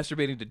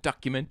masturbating to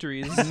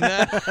documentaries.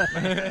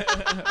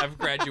 I've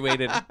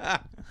graduated.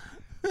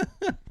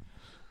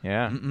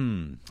 Yeah.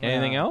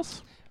 Anything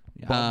else?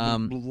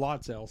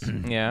 Lots else.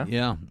 Yeah.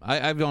 Yeah,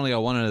 I've only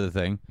got one other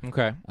thing.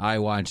 Okay. I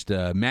watched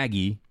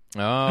Maggie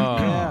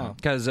Oh.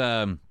 because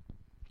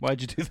Why'd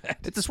you do that?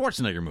 It's a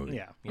Schwarzenegger movie.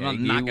 Yeah.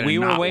 I'm not gonna we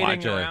were not waiting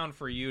watch a around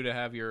for you to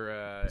have your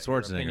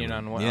Schwarzenegger opinion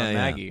on, movie. on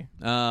Maggie.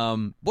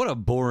 What a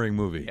boring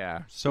movie.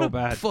 Yeah. So What a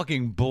bad.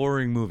 fucking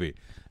boring movie.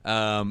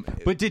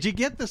 But did you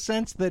get the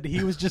sense that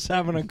he was just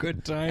having a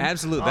good time?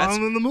 Absolutely. That's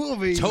in the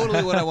movie.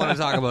 totally what I want to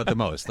talk about the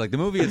most. Like the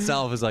movie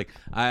itself is like,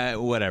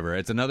 whatever.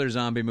 It's another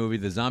zombie movie.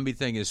 The zombie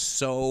thing is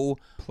so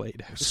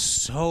played out.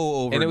 so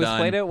overdone. And it was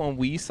played out when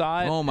we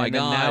saw it. Oh, my and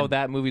then God. Now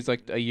that movie's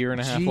like a year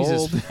and a half Jesus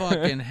old.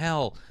 fucking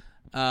hell.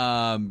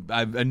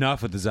 I've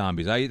enough with the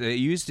zombies. It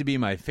used to be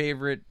my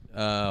favorite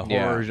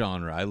horror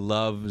genre. I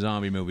love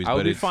zombie movies, I would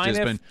but be it's fine just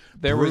if been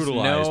there was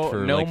brutalized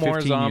for no like 15 more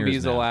years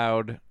zombies now.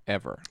 allowed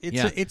ever. It's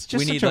just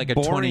we such need a like a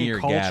boring 20-year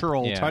gap.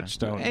 cultural Yeah.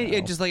 touchstone. And now.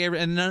 it just like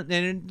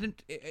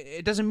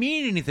it doesn't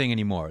mean anything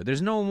anymore.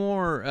 There's no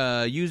more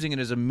using it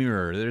as a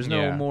mirror. There's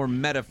no Yeah. more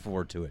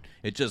metaphor to it.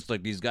 It's just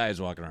like these guys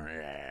walking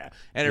around,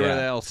 and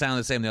they all sound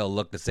the same. They all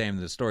look the same.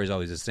 The story's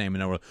always the same.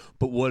 And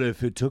but what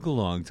if it took a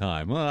long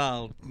time?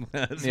 Well,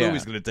 this Yeah.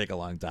 movie's going to take a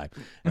long time,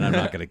 and I'm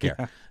not going to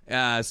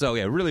care. So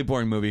really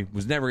boring movie.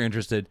 Was never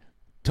interested.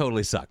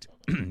 Totally sucked.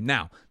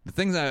 Now the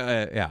things,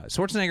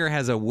 Schwarzenegger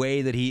has a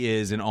way that he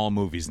is in all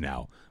movies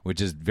now, which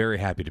is very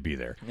happy to be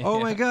there. Oh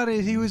my God,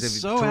 he was It's a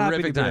so happy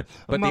to terrific be time. there.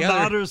 But my the other-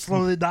 daughter's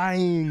slowly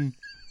dying.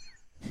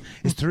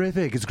 It's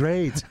terrific. It's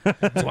great.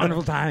 It's a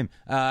wonderful time.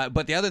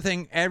 But the other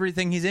thing,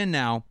 everything he's in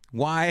now,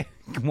 why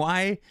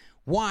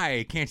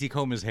can't he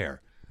comb his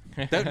hair?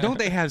 Don't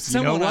they have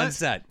someone what? on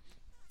set?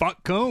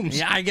 Fuck Combs.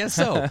 Yeah, I guess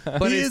so.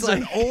 But He it's is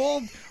like, an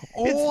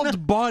old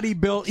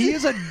bodybuilder. He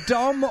is a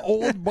dumb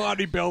old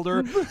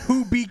bodybuilder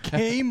who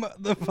became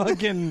the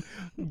fucking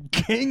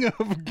king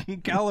of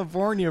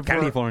California.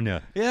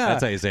 California. Yeah,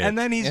 That's how you say it. And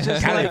then he's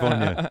just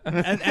California.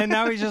 like, and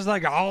now he's just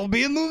like, I'll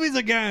be in movies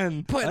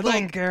again. But I like,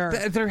 don't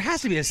care. there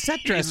has to be a set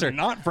dresser. He's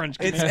not French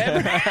It's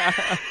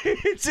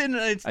Canadian.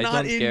 it's I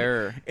not don't in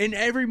care. in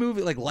every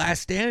movie. Like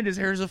Last Stand, his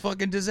hair is a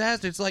fucking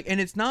disaster. It's like,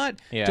 and it's not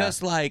Yeah.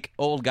 just like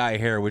old guy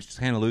hair, which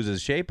kind of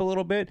loses shape a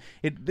little bit.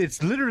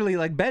 It's literally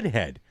like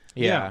bedhead.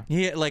 Yeah.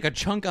 He like a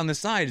chunk on the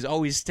side is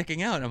always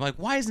sticking out. I'm like,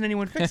 why isn't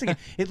anyone fixing it?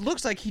 It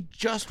looks like he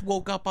just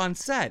woke up on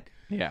set.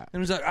 Yeah. And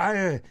was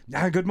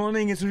like, good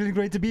morning. It's really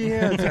great to be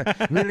here. It's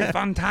a really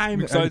fun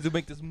time. Excited to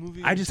make this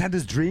movie. I just had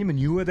this dream, and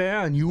you were there,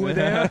 and you were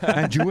there,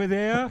 and you were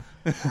there.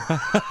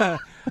 Mr.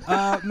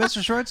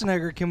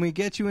 Schwarzenegger, can we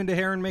get you into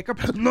hair and makeup?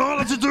 No,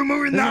 let's just do a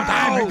movie now.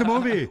 time, make the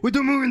movie. We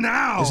do a movie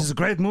now. This is a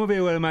great movie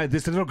where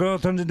this little girl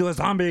turns into a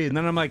zombie, and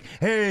then I'm like,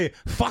 hey,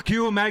 fuck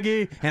you,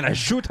 Maggie, and I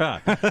shoot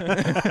her.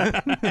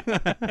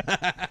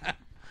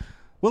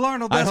 Well,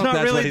 Arnold, I that's hope not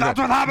that's really. what he That's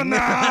did. what happened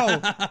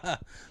now.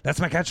 That's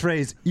my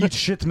catchphrase. Eat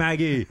shit,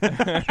 Maggie.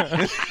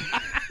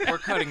 We're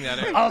cutting that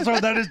out. Also,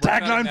 that is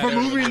tagline that for out.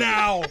 movie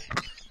now.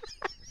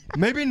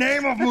 Maybe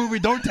name of movie.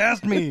 Don't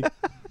test me.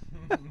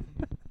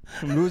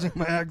 I'm losing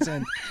my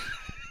accent.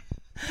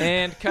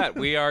 And cut.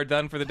 We are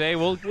done for the day.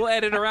 We'll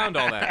edit around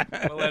all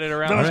that. We'll edit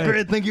around. That was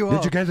great. Thank you all.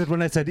 Did you get it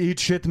when I said eat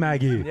shit,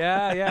 Maggie?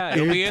 Yeah.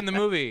 It'll be in the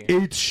movie.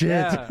 Eat shit.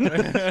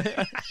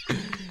 Yeah.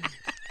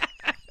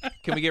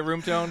 Can we get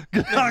room tone?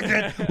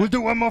 Okay, we'll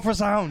do one more for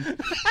sound.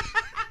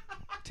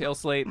 Tail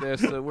slate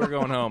this. We're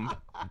going home.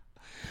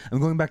 I'm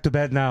going back to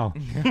bed now.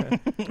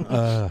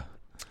 I'm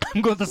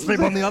going to sleep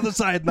on the other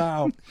side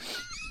now.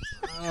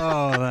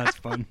 Oh, that's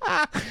fun.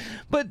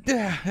 But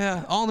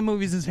all the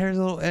movies, his hair's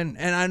a little, and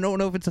I don't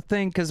know if it's a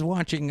thing because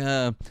watching,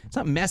 it's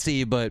not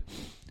messy, but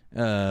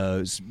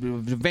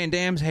Van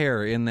Damme's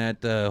hair in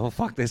that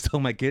they stole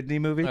my kidney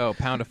movie. Oh,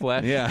 Pound of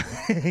Flesh. Yeah,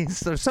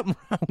 there's something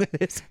wrong with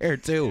his hair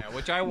too.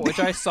 Yeah, which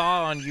I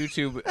saw on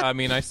YouTube. I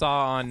mean, I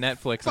saw on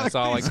Netflix. I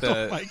saw like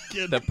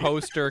the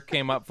poster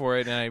came up for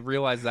it, and I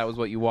realized that was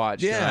what you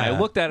watched. Yeah. And I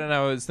looked at it and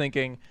I was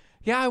thinking,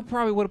 yeah, I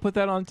probably would have put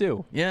that on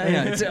too. Yeah,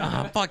 it's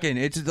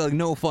it's just like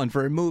no fun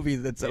for a movie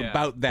that's Yeah.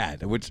 about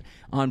that. Which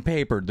on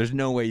paper, there's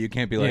no way you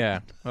can't be like, Yeah.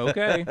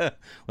 Okay.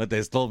 what,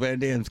 they stole Van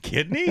Damme's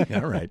kidney?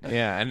 All right.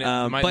 Yeah, and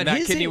But that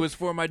his kidney hair- was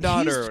for my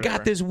daughter. He's or whatever.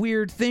 got this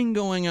weird thing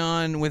going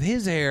on with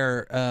his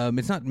hair.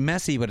 It's not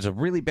messy, but it's a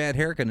really bad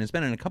haircut. And it's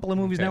been in a couple of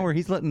movies now where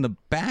he's letting the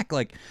back,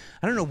 like,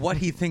 I don't know what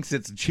he thinks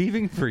it's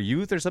achieving for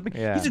youth or something.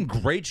 Yeah. He's in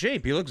great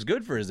shape. He looks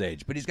good for his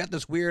age, but he's got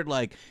this weird,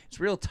 like,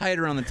 it's real tight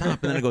around the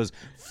top, and then it goes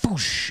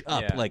whoosh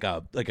up Yeah. like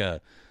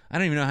a. I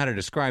don't even know how to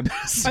describe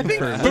this. I think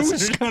for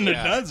Boosh kind of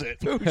does it.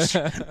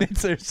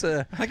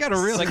 I got a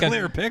really like a-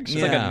 clear picture.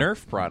 It's like Yeah. a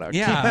Nerf product.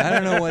 Yeah, I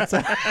don't know what's.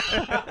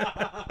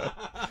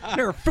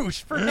 They're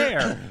foosh for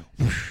hair.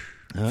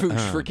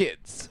 Foosh for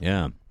kids.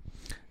 Yeah.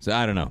 So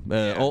I don't know.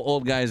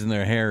 Old guys in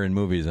their hair in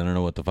movies. I don't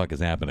know what the fuck is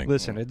happening.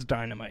 Listen, it's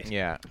dynamite.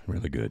 Yeah.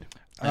 Really good.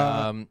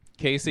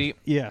 Casey.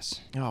 Yes.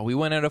 Oh, we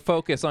went out of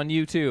focus on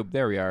YouTube.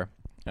 There we are.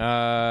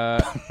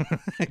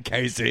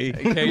 Casey.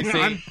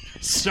 Casey,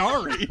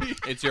 Sorry.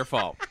 it's your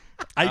fault.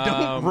 I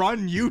don't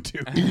run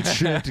YouTube. Eat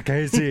shit,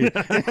 Casey.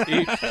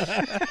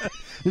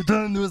 You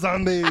turn into a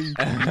zombie.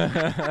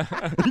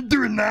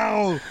 Do it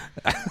now.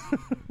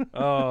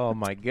 Oh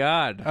my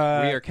God,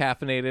 we are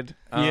caffeinated.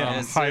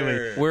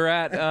 Highly. We're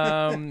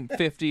at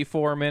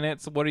 54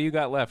 minutes. What do you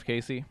got left,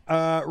 Casey?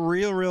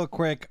 Real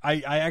quick.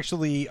 I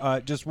actually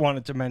just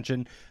wanted to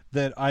mention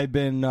that I've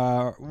been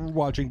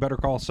watching Better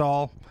Call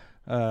Saul.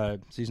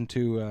 Season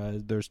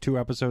 2, there's 2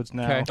 episodes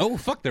now. Okay. Oh,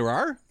 fuck, there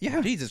are?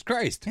 Yeah. Jesus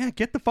Christ. Yeah,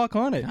 get the fuck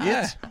on it.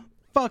 It's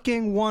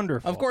fucking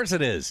wonderful. Of course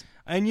it is.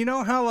 And you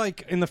know how,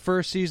 like, in the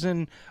first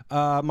season,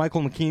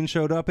 Michael McKean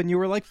showed up and you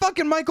were like,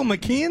 fucking Michael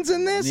McKean's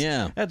in this?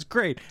 Yeah. That's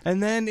great.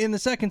 And then in the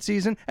second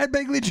season, Ed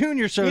Begley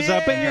Jr. shows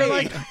up and you're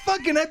like,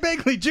 fucking Ed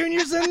Begley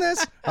Jr.'s in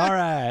this? All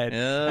right.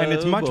 And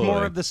it's much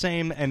more of the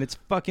same, and it's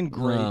fucking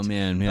great. Oh,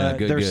 man. Yeah,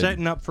 They're good.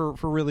 setting up for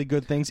really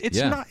good things. It's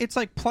not, it's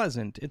like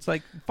pleasant. It's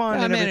like fun.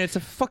 Yeah, and man, everything. it's a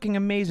fucking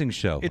amazing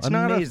show. It's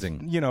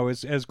amazing.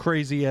 not as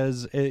crazy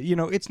as,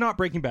 it's not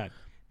Breaking Bad.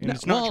 And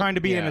it's not trying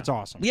to be, and it's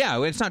awesome.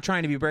 Yeah, it's not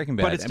trying to be Breaking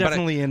Bad. But it's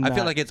definitely in I feel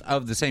that. like it's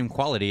of the same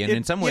quality. And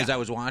in some ways, yeah. I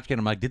was watching,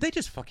 I'm like, did they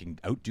just fucking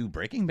outdo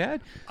Breaking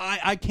Bad?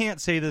 I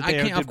can't say that they I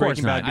can't, did of course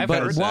Breaking not. Bad. I've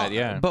because heard that,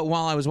 yeah. But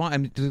while I was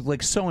watching, I'm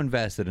like so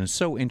invested and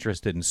so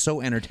interested and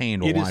so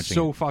entertained while It watching is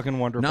so fucking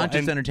wonderful. Not just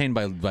And- entertained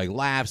by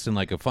laughs and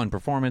like a fun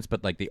performance,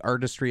 but like the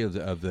artistry of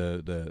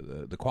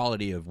the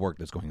quality of work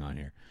that's going on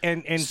here.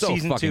 And So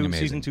season fucking 2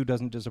 amazing. season 2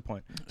 doesn't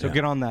disappoint. So Yeah.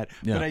 get on that.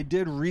 Yeah. But I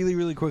did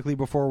really quickly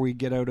before we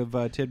get out of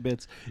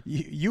tidbits.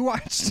 You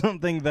watched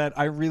something that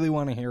I really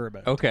want to hear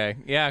about. Okay,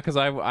 yeah, because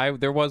I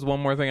there was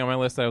one more thing on my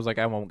list that I was like,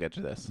 I won't get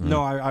to this.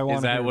 No, I want.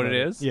 Is that what it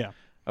is? Yeah.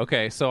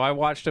 Okay, so I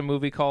watched a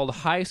movie called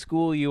High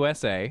School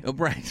USA. Oh,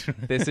 right.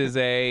 This is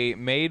a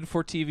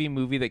made-for-TV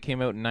movie that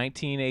came out in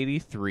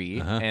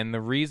 1983, and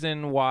the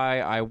reason why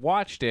I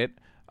watched it,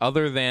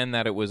 other than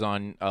that it was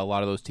on a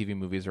lot of those TV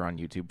movies are on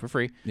YouTube for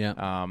free. Yeah.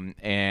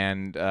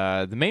 And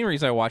the main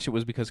reason I watched it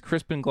was because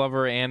Crispin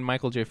Glover and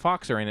Michael J.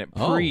 Fox are in it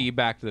pre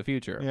Back to the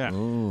Future. Yeah.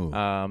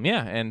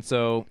 Yeah, and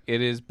so it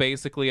is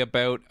basically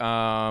about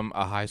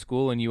a high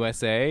school in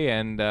USA,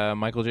 and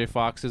Michael J.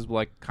 Fox is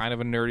like kind of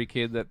a nerdy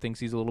kid that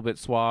thinks he's a little bit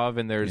suave,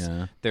 and there's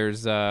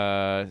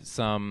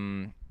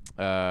some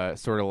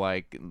sort of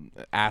like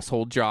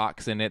asshole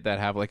jocks in it that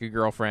have like a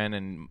girlfriend,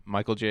 and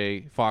Michael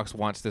J. Fox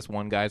wants this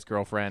one guy's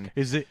girlfriend.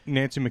 Is it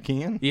Nancy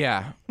McKeon?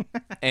 Yeah,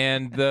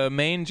 and the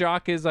main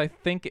jock is I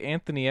think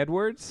Anthony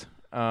Edwards.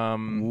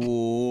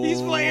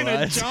 He's playing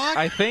a jock.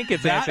 I think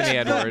it's Anthony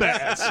Edwards.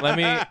 Let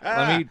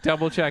me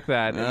double check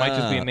that. It might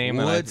just be a name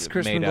that What's I've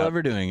Crispin made up.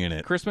 Glover doing in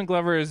it? Crispin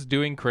Glover is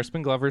doing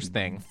Crispin Glover's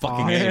thing.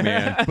 Fucking A,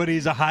 man. But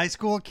he's a high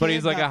school kid. But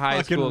he's like That a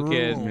high fucking school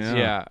kid. rules.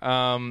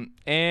 Yeah.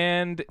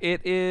 And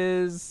it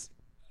is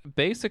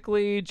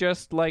basically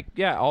just like,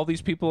 all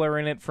these people are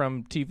in it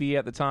from TV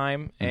at the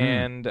time,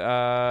 and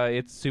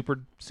it's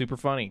super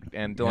funny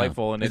and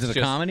delightful. And Is it's it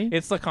a comedy?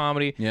 It's a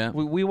comedy. Yeah.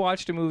 We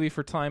watched a movie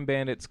for Time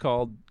Bandits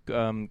called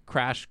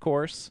Crash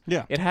Course.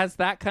 Yeah. It has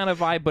that kind of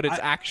vibe, but it's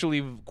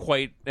actually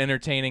quite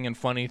entertaining and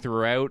funny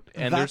throughout.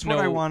 And That's there's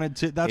what no I wanted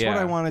to. That's what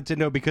I wanted to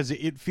know, because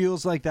it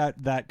feels like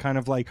that kind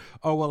of like,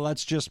 oh well,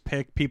 let's just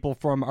pick people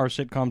from our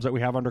sitcoms that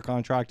we have under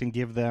contract and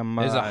give them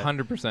is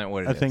 100%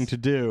 what it a is. thing to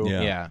do.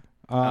 Yeah. Yeah.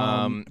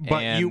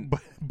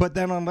 But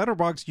then on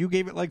Letterboxd you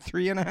gave it like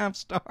 3.5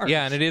 stars.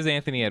 Yeah, and it is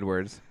Anthony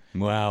Edwards.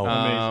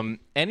 Wow.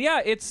 And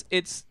yeah, it's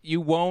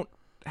you won't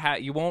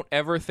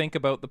ever think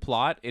about the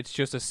plot. It's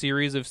just a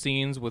series of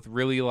scenes with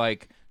really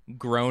like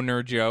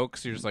groaner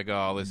jokes. You're just like,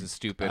 oh, this is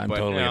stupid. I'm but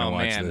totally oh, gonna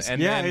watch man. this. And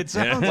Yeah, then, it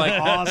sounds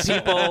like awesome.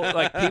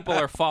 people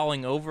are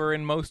falling over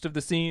in most of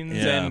the scenes,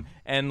 Yeah.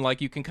 and like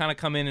you can kind of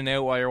come in and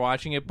out while you're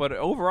watching it. But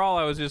overall,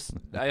 I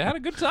had a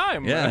good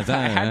time. Yeah, I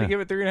had yeah. to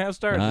give it 3.5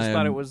 stars. I just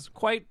thought it was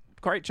quite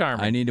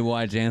charming. I need to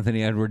watch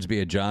Anthony Edwards be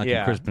a jock Yeah.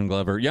 and Crispin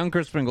Glover. Young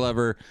Crispin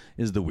Glover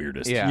is the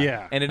weirdest.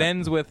 Yeah. And it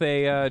ends with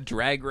a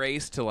drag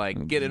race to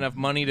like get enough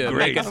money to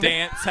make a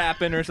dance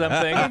happen or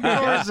something. Of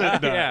course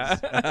it does.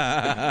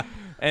 Yeah.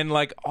 And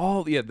like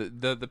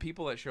the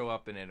people that show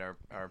up in it are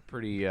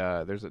pretty.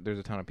 There's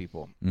a ton of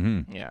people.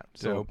 Mm-hmm. Yeah.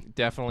 So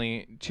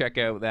definitely check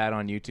out that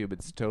on YouTube.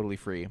 It's totally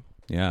free.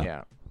 Yeah.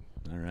 Yeah.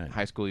 All right.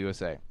 High School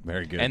USA.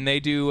 Very good. And they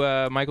do.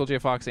 Michael J.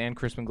 Fox and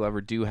Crispin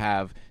Glover do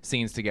have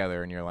scenes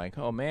together, and you're like,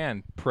 oh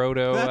man,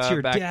 proto. That's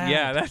your back, dad.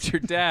 Yeah, that's your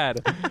dad.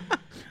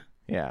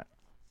 Yeah.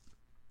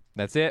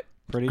 That's it.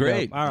 Pretty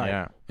Great. dope. All right.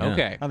 Yeah. Yeah.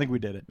 Okay. I think we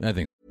did it. I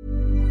think.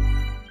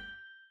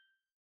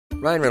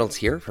 Ryan Reynolds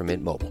here from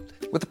Mint Mobile.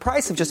 With the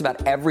price of just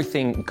about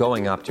everything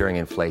going up during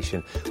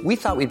inflation, we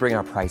thought we'd bring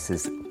our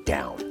prices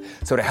down.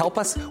 So to help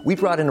us, we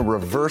brought in a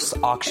reverse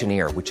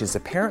auctioneer, which is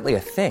apparently a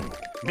thing.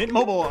 Mint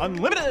Mobile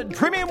Unlimited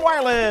Premium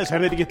Wireless. How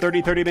to get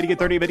 30, 30, bit to get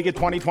 30, bit to get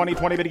 20, 20,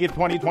 20, bit to get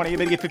 20, 20,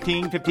 bit to get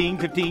 15, 15,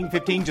 15,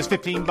 15, just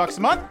 $15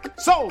 a month?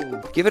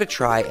 Sold! Give it a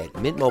try at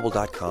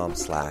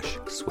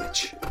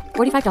mintmobile.com/switch.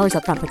 $45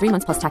 up front for 3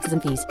 months plus taxes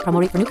and fees.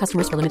 Promo rate for new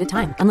customers for limited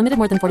time. Unlimited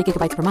more than 40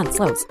 gigabytes per month.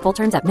 Slows full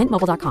terms at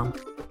mintmobile.com.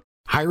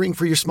 Hiring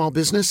for your small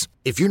business?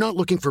 If you're not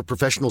looking for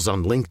professionals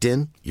on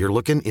LinkedIn, you're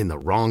looking in the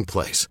wrong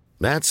place.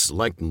 That's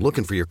like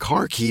looking for your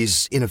car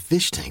keys in a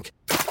fish tank.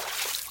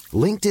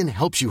 LinkedIn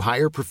helps you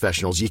hire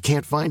professionals you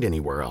can't find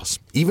anywhere else,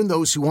 even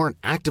those who aren't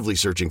actively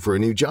searching for a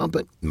new job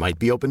but might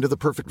be open to the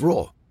perfect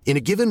role. In a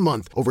given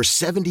month, over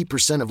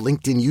 70% of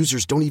LinkedIn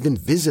users don't even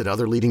visit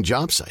other leading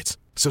job sites.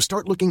 So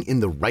start looking in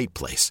the right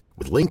place.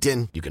 With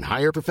LinkedIn, you can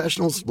hire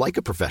professionals like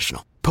a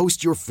professional.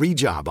 Post your free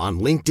job on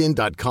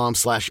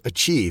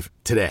linkedin.com/achieve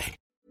today.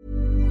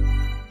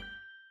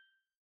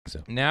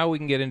 Now we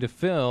can get into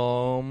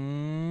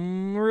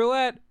film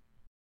roulette.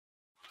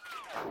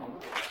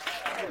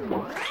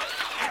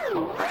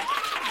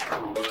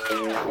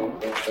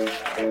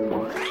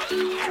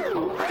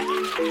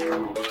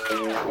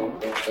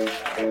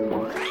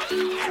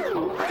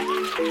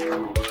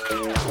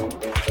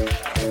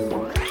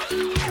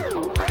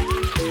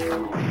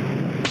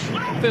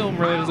 Film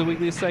Roulette is a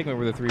weekly segment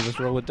where the three of us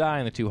roll a die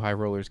and the two high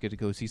rollers get to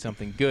go see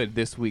something good.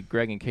 This week,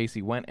 Greg and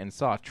Casey went and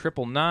saw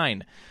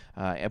 999,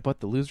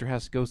 but the loser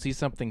has to go see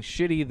something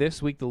shitty.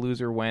 This week, the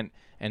loser went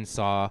and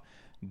saw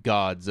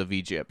Gods of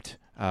Egypt.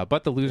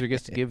 But the loser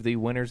gets to give the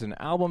winners an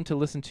album to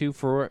listen to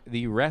for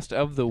the rest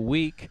of the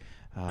week.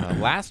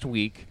 Last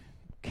week,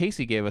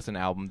 Casey gave us an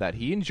album that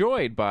he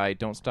enjoyed by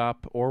Don't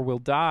Stop or We'll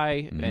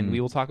Die, and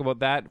we will talk about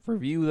that,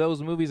 review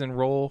those movies, and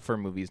roll for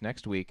movies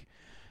next week.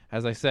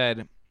 As I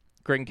said,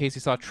 Greg and Casey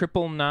saw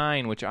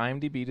 999, which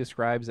IMDb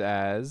describes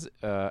as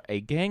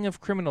a gang of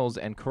criminals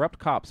and corrupt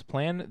cops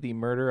plan the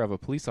murder of a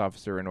police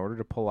officer in order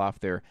to pull off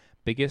their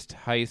biggest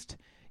heist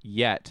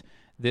yet.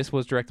 This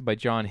was directed by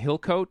John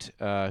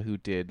Hillcoat, who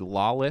did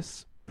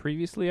Lawless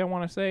previously, I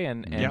want to say,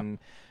 and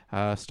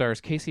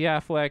stars Casey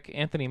Affleck,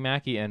 Anthony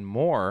Mackie, and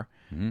more.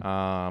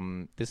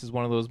 This is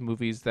one of those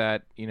movies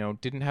that,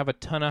 didn't have a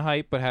ton of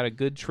hype, but had a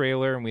good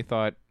trailer, and we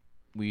thought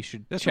we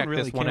should check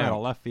really this one came out. out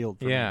of left field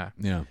for me. Yeah.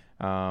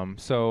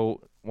 So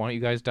why don't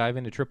you guys dive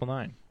into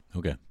 999?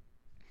 Okay.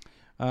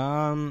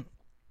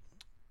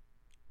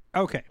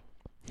 Okay.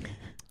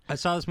 I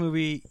saw this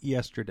movie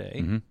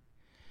yesterday.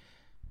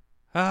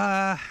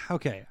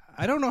 Okay.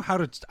 I don't know how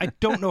to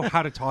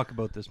talk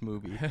about this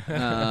movie.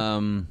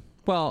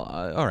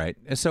 Well, all right.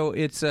 So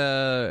it's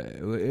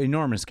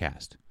enormous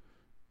cast.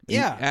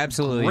 Yeah,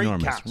 Absolutely great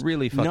enormous. cast.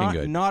 Really fucking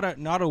good.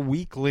 Not a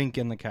weak link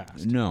in the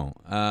cast. No.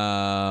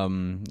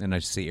 And I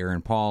see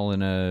Aaron Paul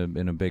in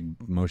a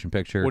big motion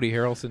picture. Woody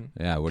Harrelson.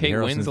 Yeah, Woody Kate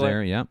Harrelson's Winslet.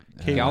 there. Yeah.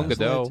 Gal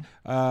Gadot.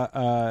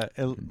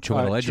 Chiwetel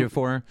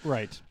Ejiofor.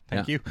 Right.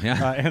 Thank Yeah. you.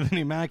 Yeah.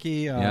 Anthony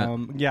Mackie.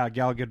 Gal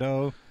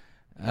Gadot.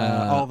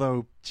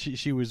 Although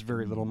she was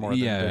very little more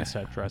than dead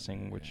set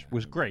dressing, which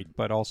was great,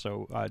 but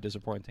also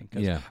disappointing.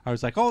 Cause I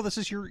was like, oh, this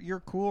is your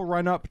cool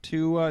run up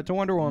to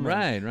Wonder Woman.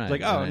 Right.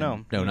 Like, oh,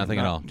 no. No, nothing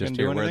at all. Just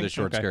here, wear the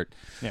short skirt.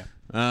 Yeah.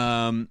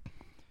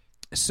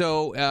 It's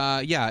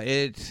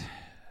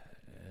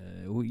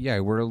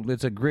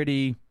a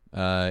gritty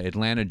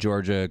Atlanta,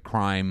 Georgia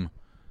crime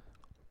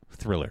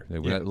thriller. They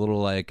got a little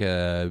like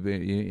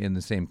in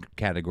the same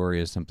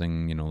category as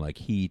something like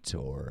Heat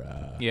or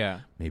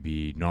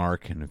maybe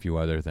Narc and a few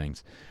other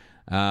things.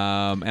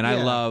 I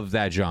love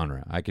that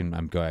genre. I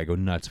go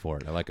nuts for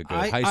it. I like a good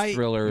heist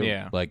thriller.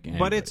 Yeah.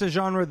 But it's a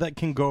genre that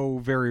can go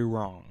very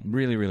wrong.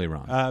 Really, really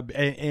wrong.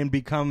 And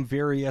become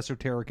very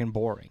esoteric and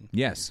boring.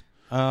 Yes.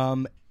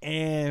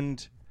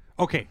 And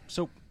okay,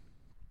 so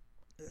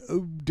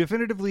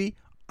definitively,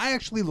 I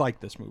actually like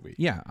this movie.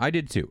 Yeah, I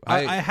did too.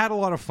 I had a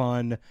lot of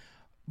fun,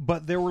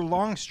 but there were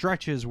long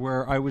stretches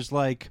where I was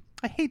like,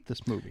 I hate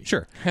this movie.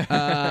 Sure.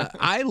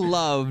 I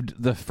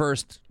loved the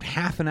first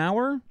half an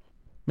hour,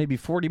 maybe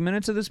 40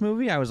 minutes of this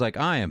movie. I was like,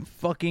 I am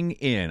fucking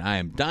in. I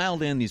am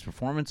dialed in. These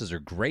performances are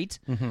great.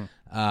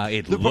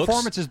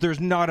 Performances, there's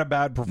not a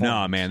bad performance.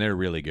 No, man, they're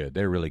really good.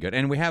 They're really good.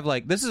 And we have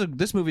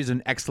this movie is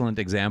an excellent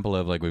example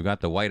of we've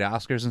got the white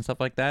Oscars and stuff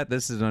like that.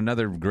 This is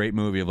another great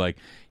movie of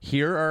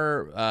here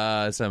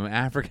are some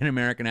African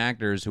American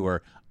actors who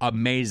are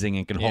amazing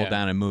and can hold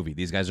down a movie.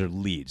 These guys are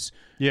leads.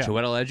 Yeah.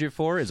 Chiwetel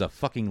Ejiofor is a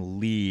fucking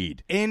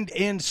lead.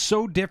 And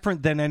so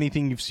different than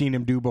anything you've seen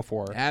him do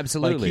before.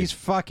 Absolutely. He's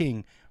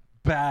fucking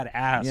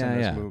badass in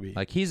this movie.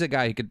 He's a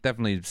guy who could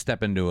definitely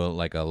step into a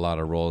lot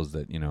of roles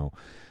that,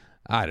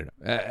 I don't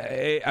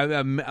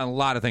know. A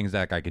lot of things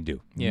that guy can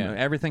do. Yeah.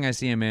 Everything I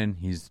see him in,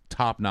 he's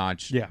top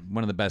notch. Yeah.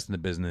 One of the best in the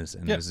business,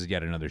 and this is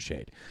yet another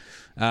shade.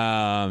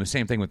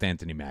 Same thing with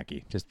Anthony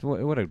Mackie. Just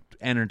what a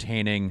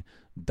entertaining,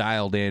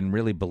 dialed in,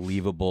 really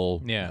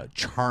believable,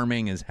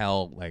 charming as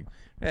hell. It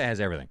has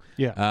everything.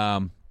 Yeah.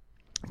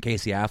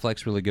 Casey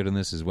Affleck's really good in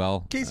this as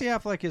well. Casey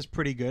Affleck is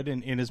pretty good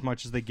in as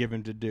much as they give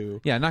him to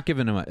do. Yeah, not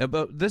giving him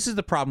but this is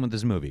the problem with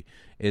this movie,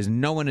 is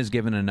no one is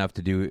given enough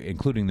to do,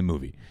 including the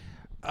movie.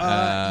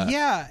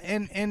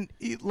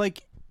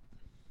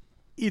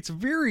 It's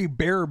very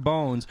bare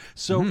bones,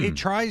 so it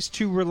tries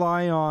to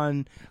rely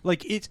on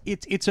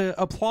it's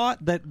a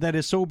plot that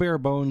is so bare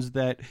bones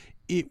that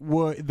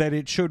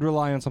it should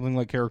rely on something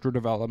like character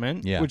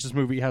development, which this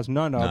movie has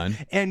none of.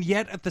 And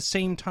yet, at the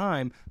same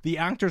time, the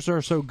actors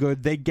are so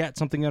good, they get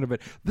something out of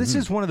it. This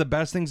is one of the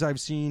best things I've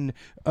seen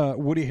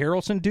Woody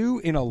Harrelson do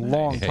in a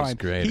long time.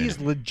 He's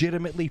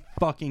legitimately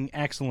fucking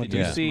excellent.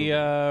 Did you see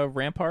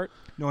Rampart?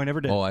 No, I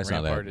never did. Oh, I saw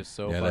Rampart that. is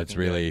so that's fucking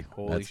really good.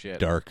 Holy shit.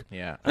 dark.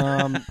 Yeah.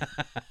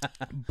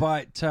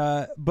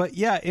 But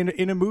yeah,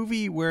 in a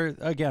movie where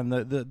again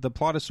the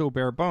plot is so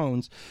bare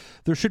bones,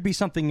 there should be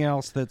something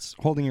else that's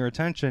holding your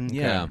attention.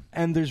 Yeah.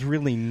 And there's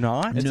really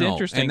not. It's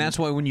interesting. And that's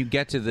why when you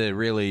get to the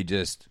really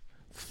just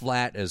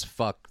flat as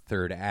fuck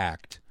third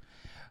act,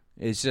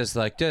 it's just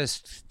like,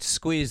 just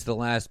squeeze the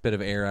last bit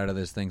of air out of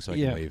this thing so I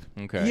can leave.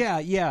 Okay.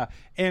 Yeah.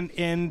 And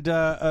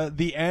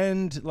the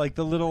end, like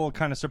the little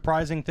kind of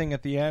surprising thing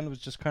at the end was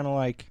just kind of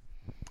like,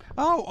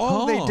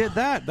 oh, they did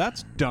that.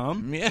 That's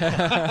dumb.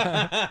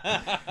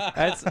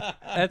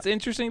 That's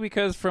interesting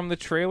because from the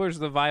trailers,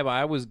 the vibe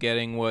I was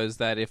getting was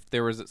that if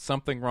there was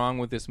something wrong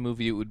with this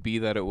movie, it would be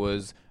that it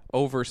was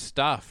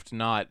overstuffed,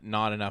 not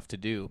enough to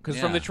do. Because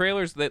from the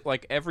trailers, that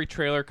like every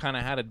trailer kind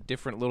of had a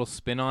different little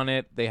spin on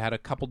it. They had a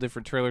couple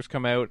different trailers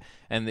come out,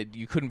 and that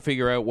you couldn't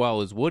figure out,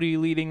 well, is Woody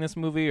leading this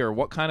movie, or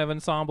what kind of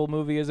ensemble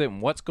movie is it,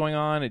 and what's going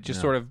on? It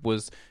just sort of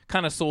was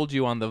kind of sold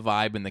you on the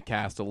vibe and the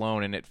cast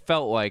alone, and it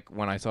felt like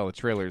when I saw the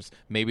trailers,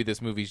 maybe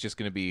this movie's just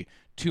going to be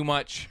too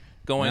much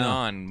going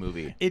on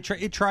movie.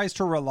 It tries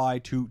to rely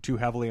too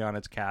heavily on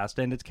its cast,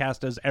 and its cast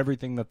does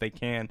everything that they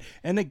can.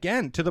 And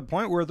again, to the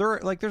point where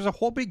there's a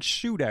whole big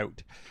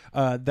shootout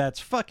that's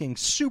fucking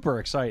super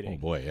exciting. Oh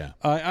boy, yeah.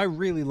 I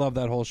really love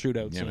that whole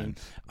shootout scene.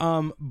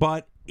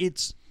 But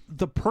it's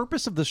the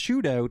purpose of the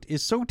shootout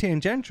is so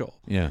tangential.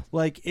 Yeah,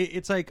 like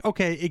it's like,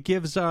 okay, it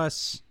gives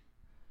us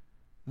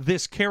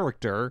this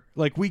character,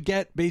 like we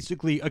get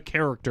basically a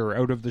character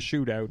out of the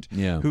shootout.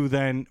 Yeah, who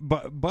then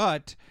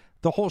but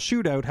the whole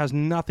shootout has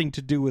nothing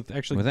to do with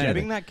actually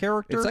getting that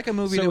character. It's like a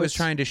movie that was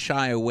trying to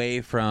shy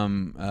away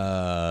from,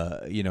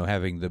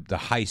 having the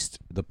heist,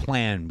 the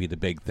plan be the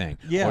big thing,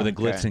 or the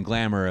glitz and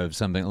glamour of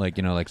something like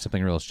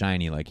something real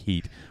shiny like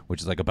Heat,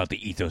 which is like about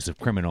the ethos of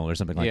criminal or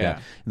something like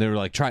that. And they were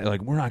like,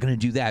 we're not going to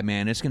do that,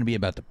 man. It's going to be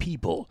about the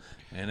people.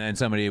 And then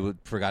somebody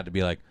forgot to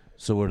be like,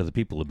 so what are the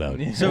people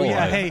about? So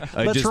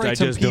let's write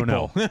some people. Don't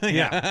know.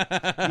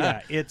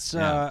 yeah. It's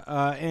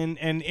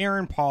and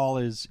Aaron Paul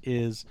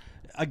is.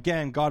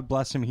 Again, God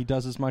bless him. He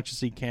does as much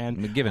as he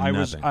can.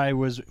 I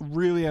was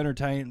really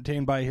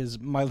entertained by his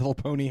My Little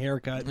Pony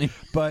haircut,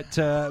 but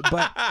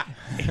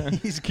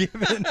he's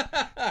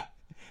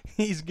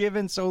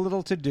given so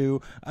little to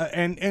do,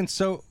 and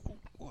so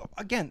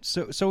again,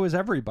 so is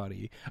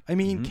everybody. I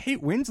mean,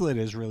 Kate Winslet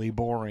is really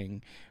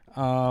boring,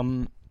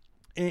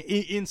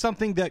 in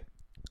something that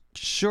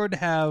should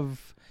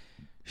have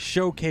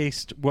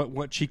showcased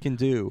what she can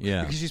do.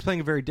 Yeah, because she's playing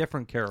a very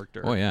different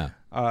character. Oh yeah,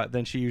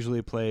 than she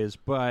usually plays,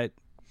 but.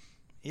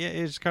 Yeah,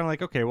 it's kind of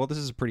like, okay, well, this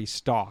is pretty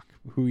stock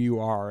who you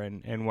are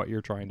and what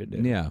you're trying to do.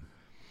 Yeah.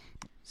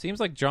 Seems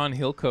like John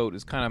Hillcoat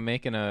is kind of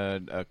making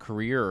a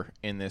career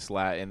in this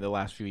in the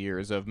last few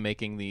years of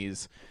making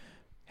these,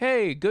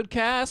 hey, good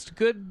cast,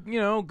 good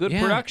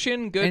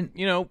production, good,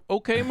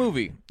 okay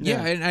movie.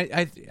 Yeah,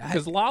 and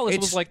because Lawless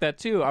was like that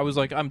too. I was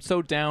like, I'm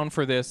so down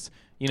for this.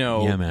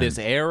 This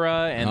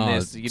era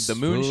and the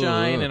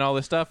moonshine and all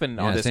this stuff, and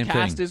all this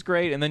cast is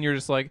great, and then you're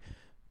just like,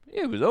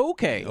 it was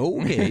okay.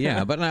 Okay,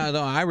 yeah, but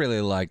I really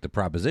liked The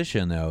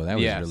Proposition, though. That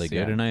was really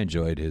good, and I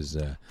enjoyed his.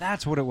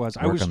 That's what it was.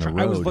 I work was on the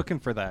road. I was looking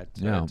for that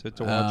to watch it.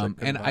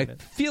 And I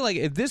feel like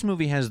if this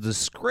movie has the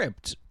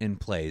script in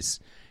place,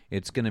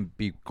 it's going to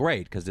be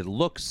great because it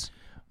looks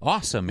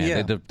awesome,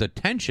 man. Yeah. The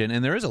tension,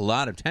 and there is a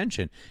lot of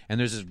tension, and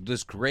there's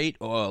this great,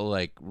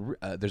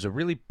 there's a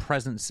really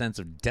present sense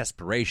of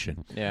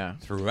desperation.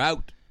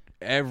 Throughout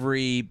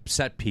every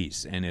set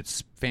piece, and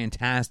it's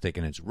fantastic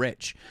and it's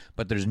rich,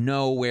 but there's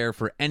nowhere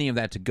for any of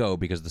that to go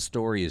because the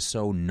story is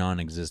so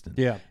non-existent.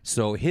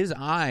 So his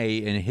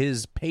eye and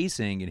his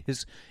pacing and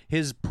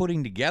his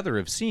putting together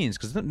of scenes,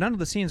 because none of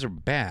the scenes are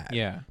bad,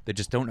 they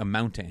just don't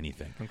amount to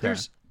anything.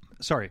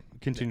 Sorry,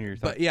 continue your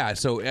thought. But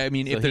so I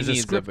mean, if there's a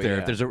script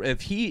there, if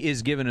he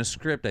is given a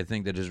script, I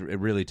think that is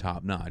really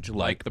top notch,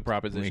 like The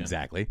Proposition.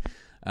 Exactly.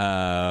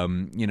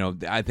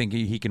 I think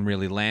he can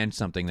really land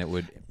something that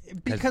would.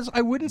 Because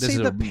I wouldn't say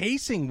the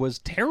pacing was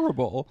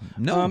terrible.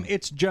 No,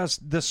 it's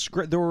just the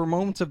script. There were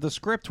moments of the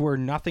script where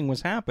nothing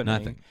was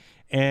happening,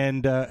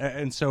 and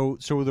so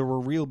there were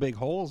real big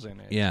holes in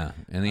it. Yeah,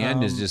 and the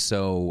end is just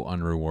so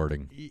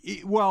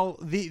unrewarding. Well,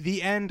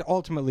 the end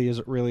ultimately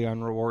is really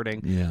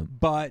unrewarding. Yeah,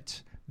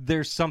 but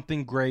there's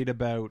something great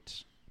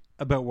about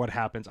what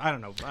happens. I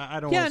don't know. I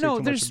don't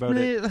want to say too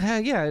much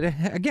about it.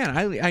 Again,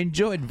 I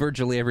enjoyed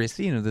virtually every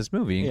scene of this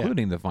movie,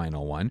 including the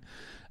final one.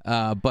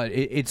 But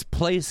its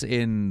place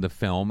in the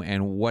film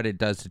and what it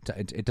does,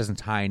 it doesn't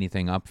tie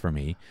anything up for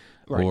me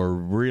or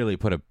really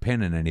put a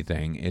pin in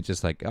anything. It's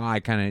just like,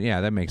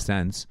 that makes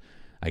sense,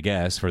 I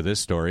guess, for this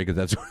story because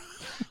that's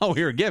all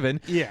we were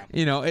given. Yeah.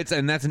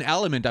 And that's an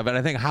element of it.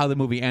 I think how the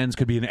movie ends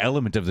could be an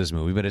element of this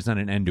movie, but it's not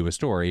an end to a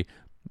story.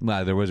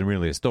 Well, there wasn't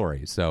really a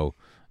story. So,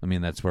 I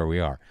mean, that's where we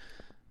are.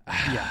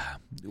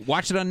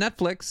 Watch it on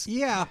Netflix.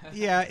 Yeah.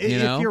 know?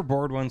 If you're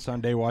bored one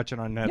Sunday, watch it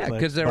on Netflix. Yeah,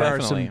 because there But are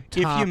some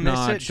Definitely. if you miss it,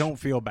 top-notch don't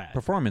feel bad.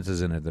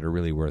 performances in it that are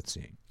really worth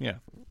seeing. Yeah.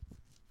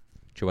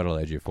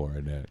 Chiwetel Ejiofor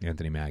and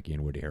Anthony Mackie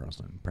and Woody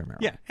Harrelson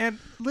primarily. Yeah, and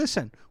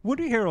listen,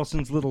 Woody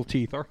Harrelson's little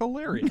teeth are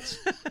hilarious.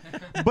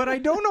 But I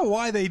don't know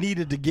why they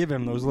needed to give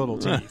him those little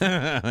teeth.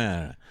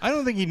 I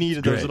don't think he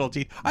needed those great. little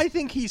teeth. I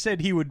think he said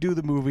he would do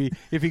the movie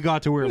if he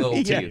got to wear little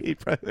teeth. Yeah, he'd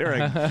probably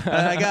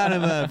I got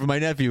him for my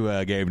nephew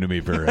gave him to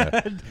me for.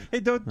 Hey,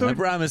 don't I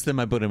promised him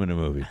I put him in a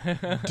movie.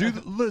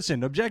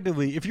 listen,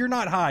 objectively, if you're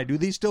not high, do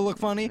these still look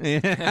funny?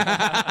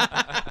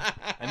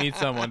 I need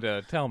someone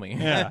to tell me.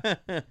 Yeah.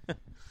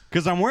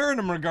 Because I'm wearing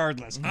them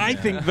regardless. I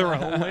think they're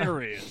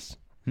hilarious.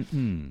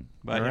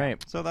 But All right.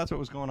 so that's what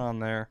was going on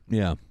there.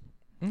 Yeah.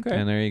 Okay.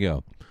 And there you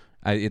go.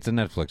 It's a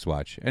Netflix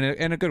watch and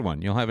a good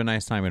one. You'll have a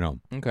nice time at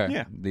home. Okay.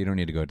 Yeah. You don't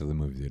need to go to the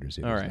movie theaters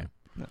either. All right.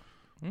 so.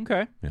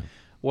 Okay. Yeah.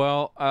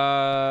 Well,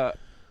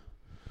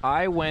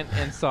 I went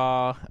and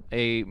saw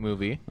a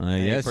movie.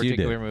 Yes, a you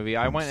particular did. movie.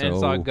 I went and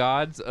saw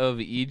Gods of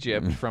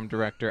Egypt from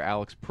director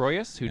Alex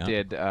Proyas, who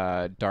did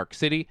Dark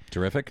City.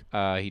 Terrific.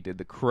 He did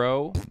The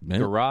Crow, Yeah.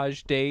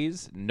 Garage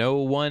Days, No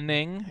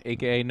One-ing,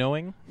 a.k.a.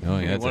 Knowing. Oh,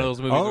 yeah, One of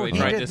those movies where he they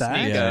tried did to that?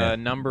 sneak Yeah. a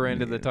number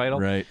into the title.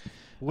 Right.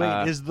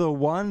 Wait, is the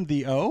one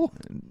the O?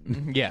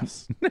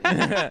 Yes.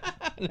 No,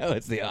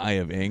 it's the Eye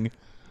of Ing.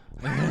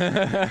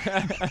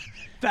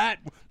 That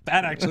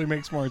actually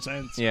makes more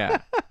sense.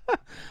 Yeah. It's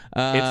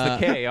the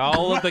K.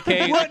 All of the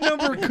K. What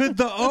number could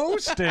the O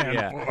stand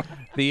Yeah. for?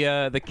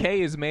 The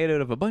K is made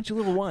out of a bunch of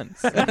little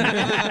ones. One.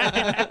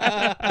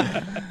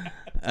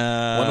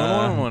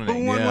 The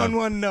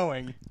 111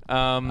 knowing.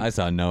 I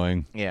saw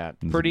Knowing. Yeah,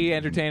 pretty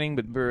entertaining,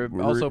 but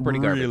also pretty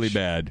garbage. Really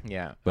bad.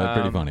 Yeah, But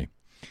pretty funny.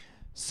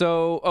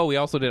 So, we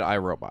also did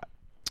iRobot.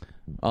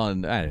 Oh,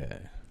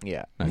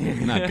 Yeah.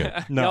 not good.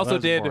 No, we also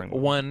that's did boring.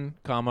 1,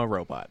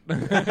 robot.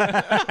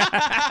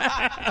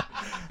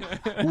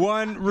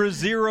 One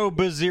zero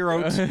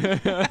bazero.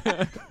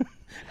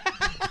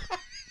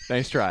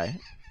 Nice try.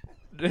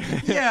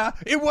 Yeah,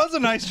 it was a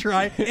nice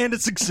try and a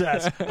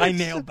success. I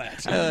nailed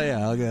that. Oh yeah,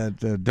 I'll get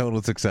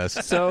total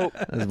success. So,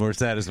 That's more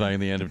satisfying than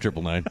the end of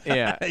 999.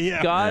 yeah.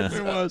 Yeah, Gods,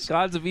 it was.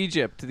 Gods of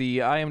Egypt. The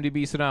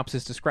IMDb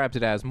synopsis describes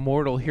it as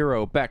mortal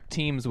hero Beck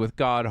teams with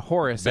god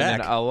Horus in an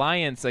Beck.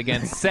 alliance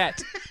against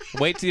Set.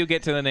 Wait till you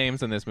get to the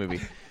names in this movie.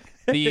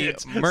 The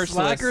merciless.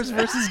 Slackers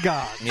versus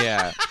God.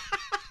 Yeah.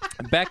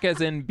 Beck as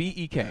in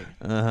B-E-K.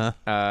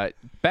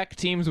 Beck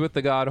teams with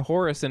the god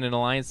Horus in an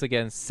alliance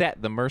against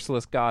Set, the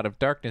merciless god of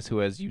darkness who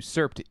has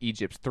usurped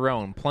Egypt's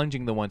throne,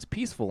 plunging the once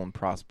peaceful and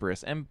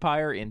prosperous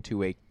empire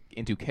into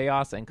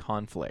chaos and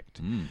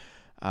conflict.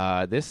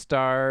 This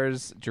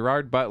stars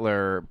Gerard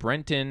Butler,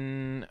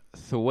 Brenton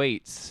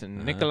Thwaites,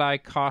 Nikolai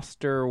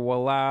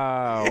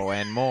Coster-Waldau,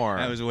 and more.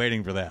 I was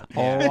waiting for that.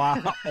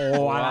 Wow.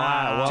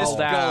 Just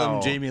Waldau. call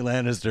him Jamie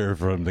Lannister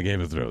from the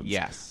Game of Thrones.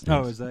 Yes.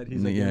 Oh, is that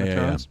he's in Game of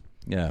Thrones?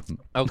 Yeah.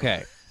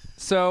 Okay,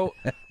 so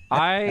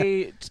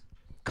I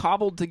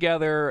cobbled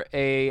together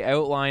a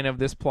outline of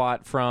this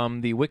plot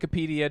from the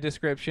Wikipedia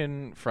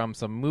description, from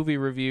some movie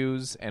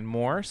reviews, and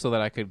more, so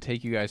that I could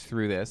take you guys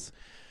through this,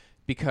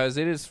 because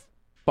it is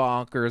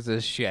bonkers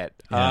as shit.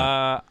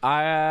 Yeah.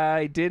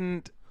 I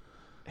didn't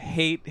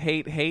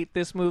hate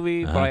this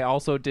movie, but I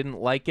also didn't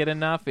like it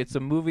enough. It's a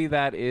movie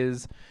that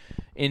is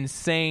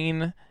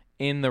insane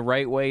in the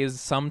right ways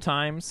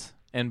sometimes,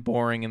 and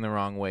boring in the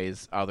wrong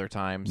ways other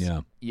times.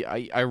 Yeah.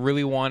 I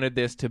really wanted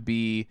this to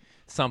be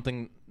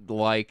something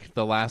like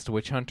The Last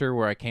Witch Hunter,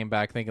 where I came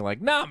back thinking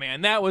like, nah,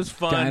 man, that was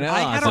fun. Kinda I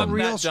had a awesome.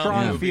 real That dumb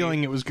strong movie.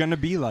 feeling it was going to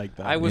be like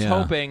that. I was Yeah.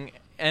 hoping,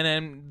 and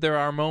then there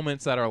are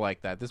moments that are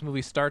like that. This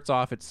movie starts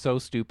off, it's so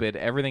stupid.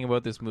 Everything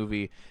about this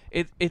movie,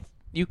 I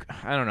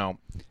don't know.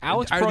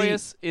 Alex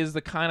Proyas is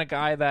the kind of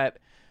guy that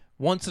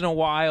once in a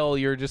while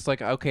you're just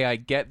like, okay, I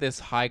get this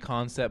high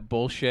concept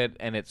bullshit,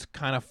 and it's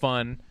kind of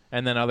fun.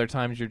 And then other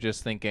times you're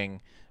just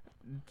thinking,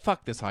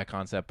 fuck this high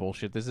concept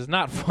bullshit. This is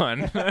not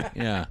fun.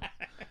 Yeah.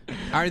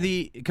 Are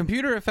the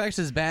computer effects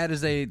as bad as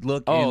they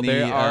look Oh, in the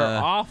they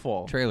are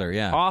awful. trailer?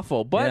 Yeah.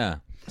 Awful. But Yeah.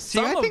 See,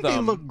 some I of think they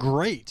them, look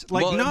great.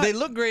 Like well, not they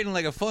look great in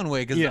like a fun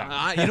way because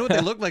Yeah. you know what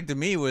they looked like to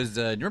me was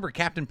do you remember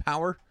Captain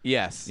Power?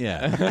 yes.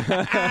 Yeah.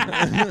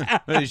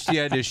 She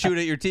had to shoot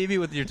at your TV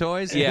with your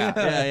toys. Yeah.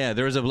 yeah.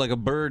 There was a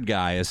bird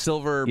guy, a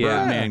silver Yeah.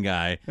 Birdman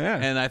guy, Yeah.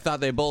 and I thought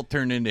they both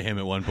turned into him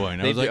at one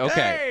point. I They was like, do-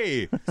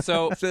 okay. hey,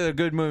 So it's a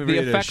good movie the for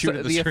you to effects, shoot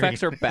at the the screen.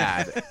 effects are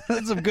bad.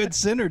 That's some good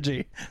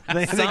synergy.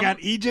 They got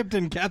Egypt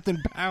and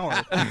Captain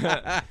Power.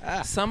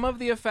 Some of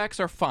the effects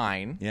are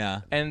fine.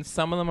 Yeah. And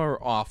some of them are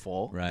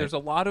awful. Right. There's a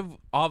lot of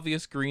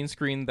obvious green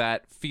screen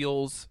that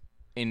feels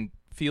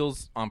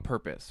on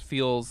purpose.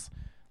 Feels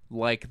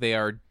like they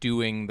are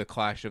doing the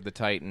Clash of the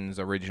Titans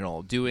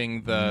original,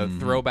 doing the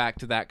throwback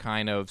to that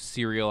kind of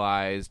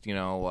serialized,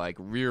 like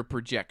rear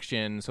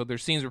projection. So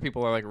there's scenes where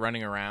people are like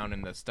running around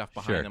and the stuff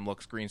behind Sure. them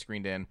looks green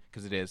screened in,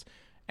 because it is.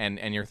 And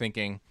you're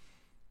thinking,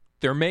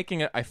 they're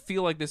making it. I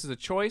feel like this is a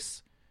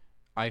choice.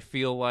 I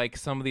feel like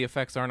some of the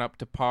effects aren't up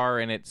to par,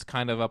 and it's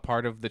kind of a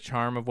part of the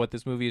charm of what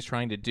this movie is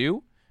trying to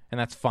do. and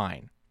that's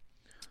fine.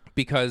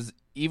 Because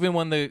even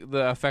when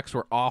the effects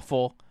were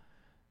awful,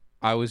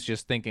 I was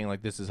just thinking,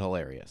 like, this is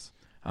hilarious.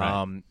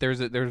 Right.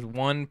 There's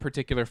one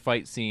particular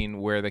fight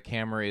scene where the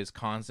camera is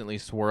constantly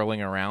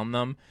swirling around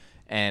them,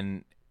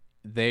 and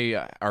they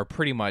are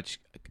pretty much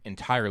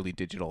entirely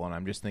digital. And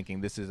I'm just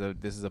thinking, this is a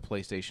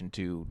PlayStation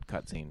 2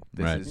 cutscene.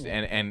 This is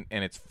and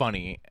it's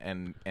funny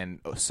and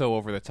so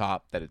over the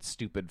top that it's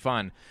stupid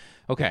fun.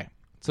 Okay,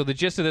 so the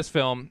gist of this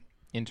film,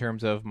 in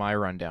terms of my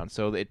rundown,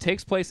 so it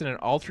takes place in an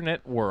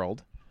alternate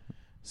world.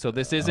 So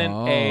this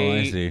isn't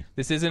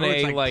this isn't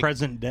it's like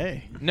present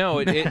day.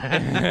 No,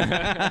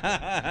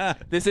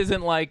 this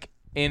isn't like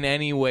in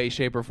any way,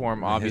 shape, or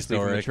form, obviously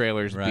from the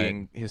trailers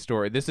being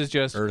historic. This is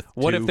just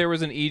what if there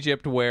was an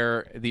Egypt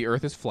where the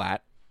Earth is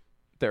flat?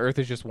 The Earth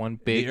is just one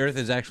big. The Earth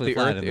is actually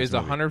flat. The Earth is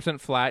 100%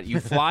 flat. You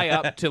fly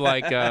up to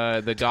like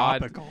the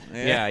god. Topical.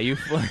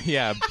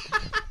 Yeah,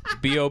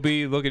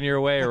 B.O.B. looking your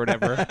way or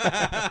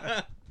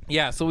whatever.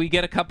 Yeah, so we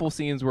get a couple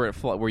scenes where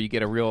where you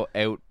get a real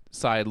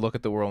outside look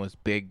at the world. And it's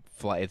big,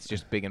 flat. It's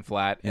just big and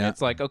flat, and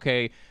it's like,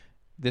 okay,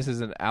 this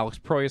is an Alex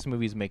Proyas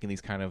movie. He's making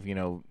these kind of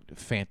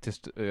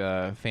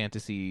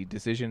fantasy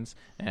decisions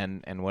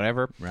and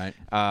whatever. Right.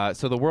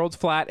 So the world's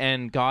flat,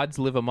 and gods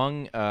live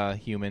among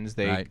humans.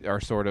 They are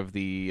sort of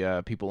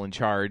the people in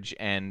charge,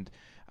 and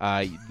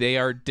they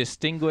are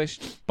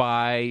distinguished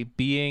by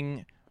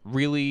being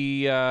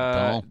really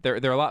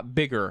they're a lot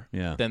bigger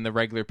than the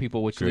regular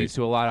people, which leads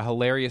to a lot of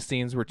hilarious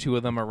scenes where two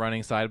of them are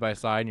running side by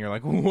side and you're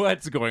like,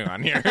 what's going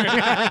on here?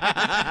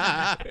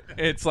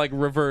 It's like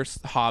reverse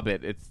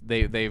Hobbit.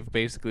 They've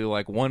basically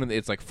like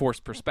it's like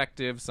forced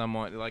perspective,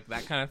 somewhat like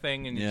that kind of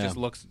thing, and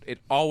it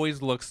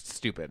always looks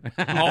stupid.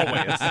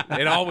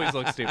 It always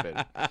looks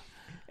stupid.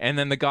 And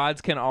then the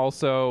gods can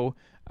also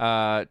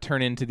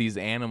turn into these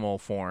animal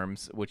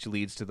forms, which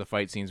leads to the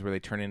fight scenes where they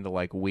turn into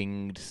like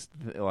winged,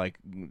 like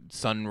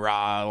Sun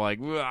Ra,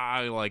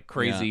 like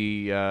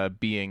crazy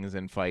beings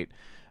and fight.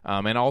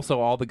 And also,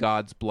 all the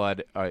gods'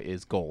 blood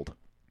is gold.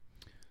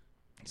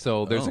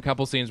 So there's a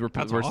couple scenes where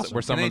someone's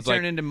Can they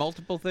turn like, into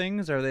multiple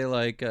things? Are they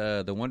like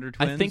the Wonder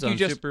Twins? I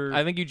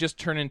think you just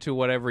turn into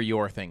whatever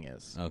your thing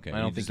is. Okay,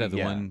 I don't think think you have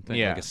the one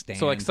thing, like a stand.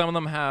 So like some of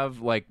them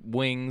have like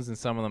wings, and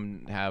some of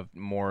them have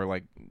more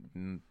like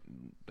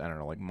I don't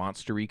know, like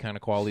monster-y kind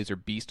of qualities or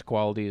beast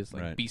qualities,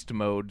 like beast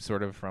mode,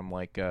 sort of from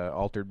like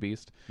Altered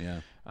Beast.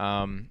 Yeah.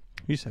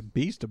 You said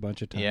beast a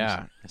bunch of times.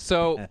 Yeah.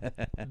 So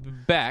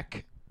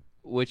Beck,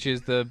 which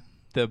is the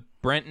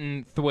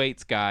Brenton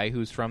Thwaites guy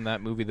who's from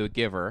that movie The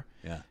Giver.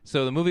 Yeah.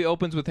 So the movie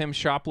opens with him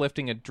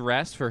shoplifting a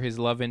dress for his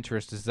love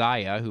interest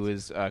Zaya, who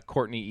is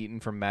Courtney Eaton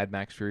from Mad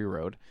Max Fury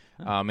Road.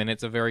 And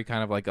it's a very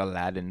kind of like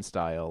Aladdin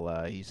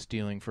style. He's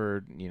stealing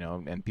for,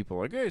 and people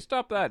are like, hey,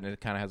 stop that. And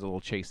it kind of has a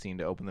little chase scene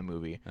to open the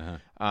movie.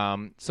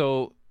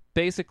 So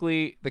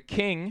basically, the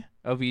king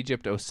of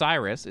Egypt,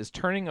 Osiris, is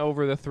turning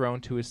over the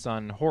throne to his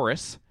son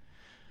Horus.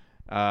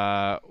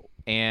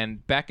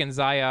 And Beck and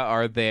Zaya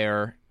are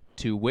there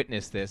to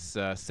witness this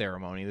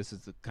ceremony. This is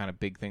the kind of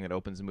big thing that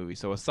opens the movie.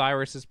 So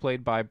Osiris is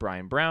played by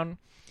Brian Brown,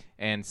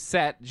 and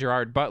Set,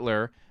 Gerard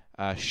Butler,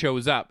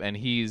 shows up, and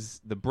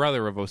he's the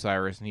brother of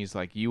Osiris, and he's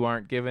like, you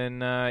aren't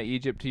giving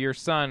Egypt to your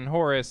son,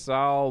 Horus.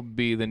 I'll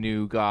be the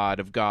new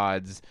god of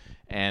gods.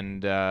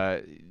 And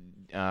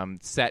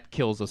Set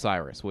kills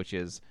Osiris, which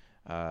is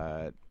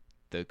the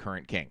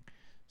current king.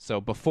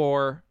 So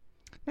before...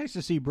 Nice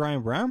to see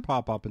Brian Brown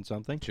pop up in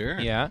something. Sure.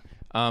 Yeah.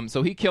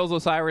 So he kills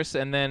Osiris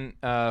and then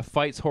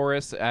fights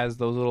Horus as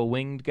those little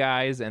winged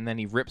guys, and then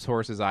he rips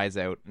Horus's eyes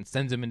out and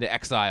sends him into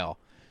exile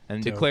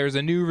and declares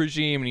a new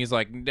regime. And he's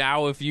like,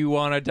 now if you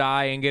want to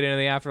die and get into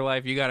the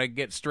afterlife, you got to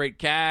get straight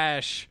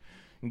cash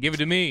and give it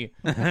to me.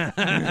 So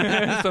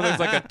there's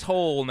like a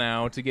toll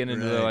now to get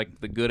into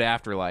the good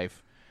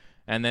afterlife.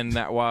 And then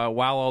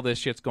while all this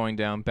shit's going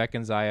down, Beck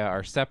and Zaya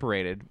are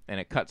separated, and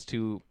it cuts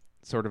to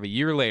sort of a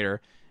year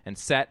later. And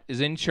Set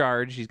is in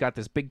charge. He's got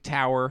this big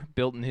tower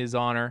built in his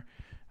honor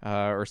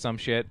or some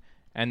shit.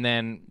 And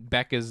then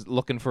Beck is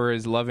looking for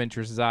his love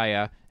interest,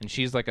 Zaya. And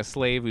she's like a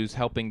slave who's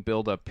helping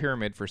build a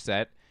pyramid for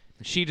Set.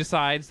 And she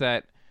decides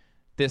that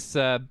this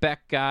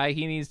Beck guy,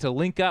 he needs to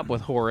link up with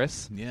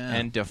Horus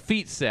and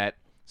defeat Set.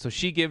 So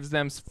she gives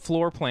them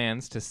floor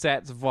plans to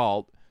Set's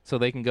vault so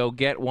they can go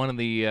get one of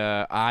the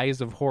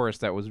eyes of Horus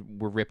that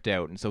were ripped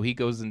out. And so he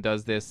goes and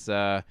does this...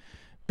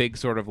 big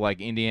sort of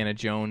like Indiana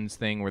Jones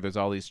thing where there's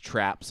all these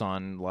traps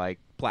on like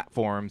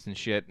platforms and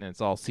shit, and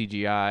it's all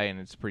CGI and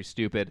it's pretty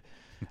stupid.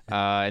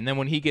 And then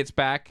when he gets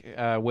back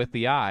with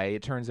the eye,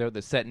 it turns out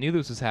that Set knew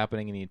this was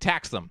happening and he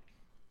attacks them,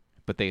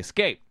 but they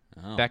escape.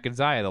 Beck and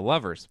Zaya, the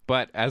lovers.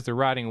 But as they're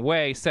riding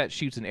away, Set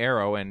shoots an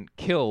arrow and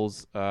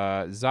kills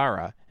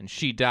Zara, and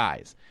she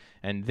dies.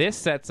 And this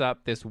sets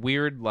up this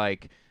weird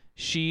like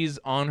she's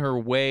on her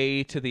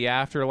way to the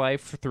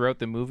afterlife throughout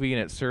the movie,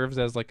 and it serves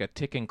as like a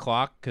ticking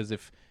clock, because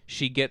if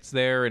she gets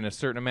there in a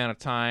certain amount of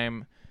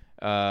time,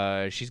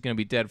 she's going to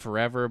be dead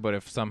forever, but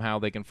if somehow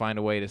they can find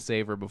a way to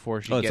save her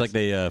before she Oh, gets... it's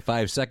like the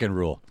 5-second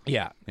rule.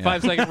 Yeah,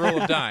 5-second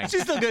rule of dying.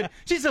 She's still good.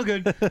 She's still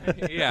good.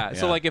 Yeah,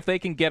 so like if they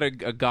can get a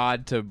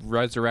god to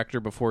resurrect her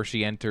before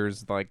she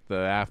enters like the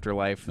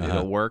afterlife,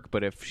 it'll work.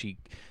 But if she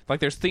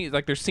there's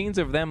scenes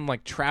of them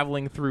like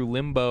traveling through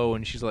limbo,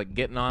 and she's like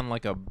getting on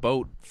like a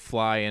boat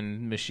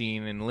flying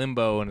machine in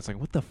limbo, and it's like,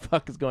 what the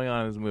fuck is going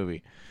on in this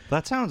movie?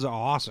 That sounds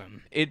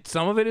awesome.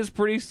 Some of it is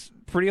pretty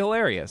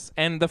hilarious,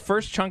 and the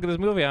first chunk of this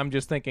movie, I'm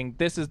just thinking,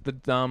 this is the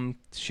dumb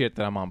shit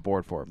that I'm on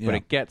board for, but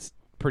it gets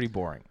pretty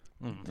boring.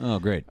 Oh,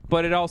 great.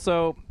 But it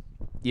also,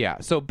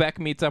 so Beck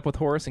meets up with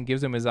Horace and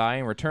gives him his eye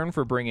in return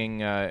for bringing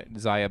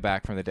Zaya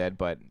back from the dead,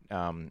 but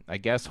I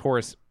guess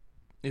Horace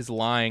is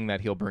lying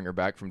that he'll bring her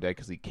back from dead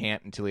because he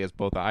can't until he has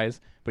both eyes,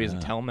 but he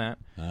doesn't tell him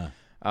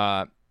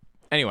that.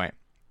 Anyway,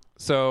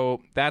 so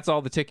that's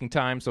all the ticking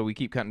time, so we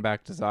keep cutting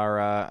back to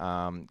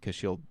Zara because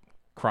she'll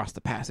cross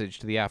the passage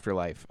to the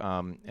afterlife.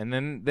 And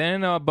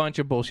then a bunch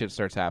of bullshit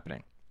starts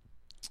happening.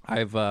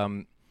 I've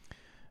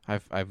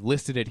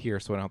listed it here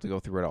so I don't have to go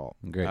through it all.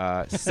 Great.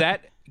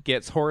 Set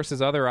gets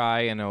Horus's other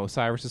eye in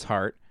Osiris's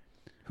heart,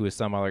 who is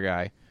some other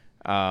guy.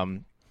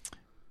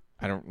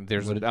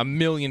 There's a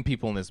million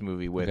people in this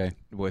movie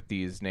with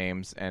these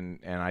names, and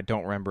I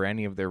don't remember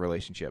any of their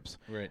relationships.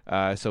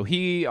 Right. So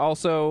he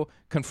also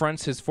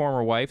confronts his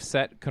former wife.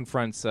 Set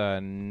confronts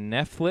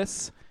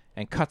Nephlis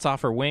and cuts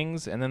off her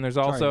wings. And then there's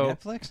also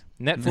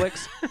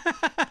Netflix.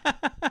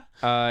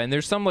 And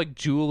there's some like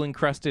jewel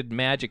encrusted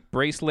magic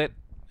bracelet.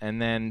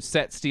 And then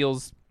Set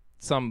steals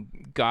some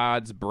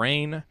god's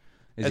brain.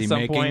 Is at he some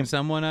making point.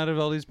 someone out of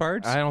all these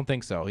parts? I don't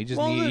think so. He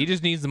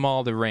just needs them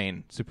all to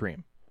reign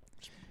supreme.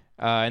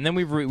 And then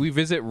we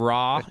visit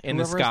Ra in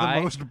the sky. Whoever has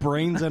the most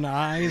brains and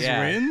eyes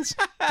wins.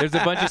 There's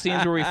a bunch of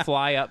scenes where we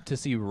fly up to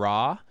see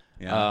Ra.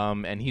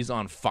 And he's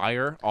on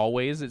fire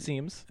always, it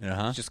seems.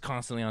 He's just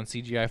constantly on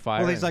CGI fire.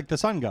 Well, he's like the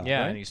sun god.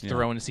 Yeah, right? and he's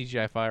throwing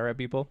CGI fire at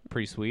people.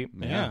 Pretty sweet.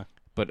 Yeah.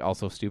 But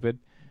also stupid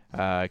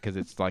because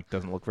it's like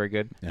doesn't look very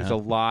good. There's a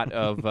lot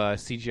of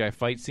CGI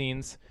fight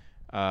scenes.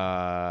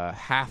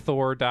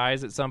 Hathor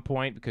dies at some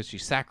point because she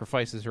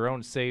sacrifices her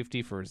own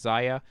safety for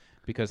Zaya,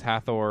 because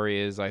Hathor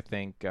is, I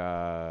think,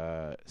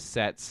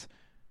 Set's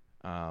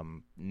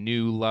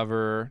new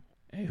lover,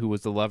 who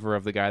was the lover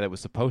of the guy that was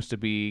supposed to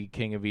be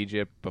king of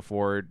Egypt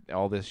before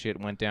all this shit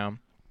went down.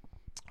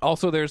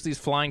 Also, there's these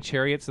flying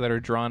chariots that are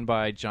drawn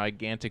by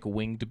gigantic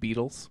winged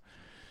beetles.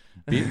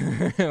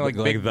 Like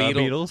big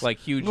Beatles? like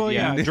huge. Well,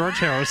 yeah, George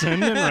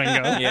Harrison and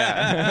Ringo.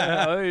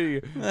 Yeah.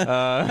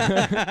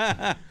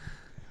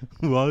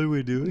 Why are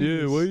we doing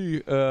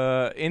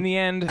this? In the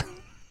end,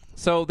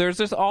 so there's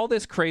just all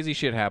this crazy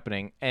shit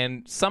happening,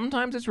 and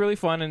sometimes it's really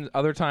fun, and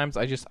other times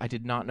I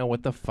did not know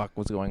what the fuck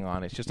was going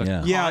on. It's just a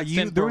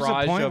constant there was a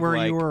barrage point of, where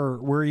like,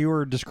 you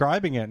were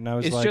describing it, and I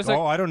was it's like, just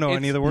I don't know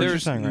any of the words you're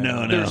saying right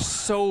now. There's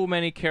so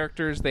many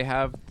characters. They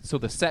have, so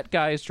the Set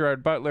guy is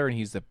Gerard Butler, and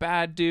he's the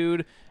bad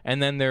dude,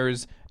 and then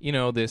there's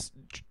this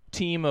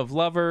team of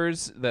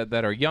lovers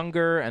that are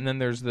younger, and then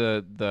there's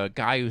the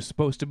guy who's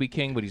supposed to be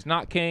king but he's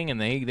not king,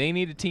 and they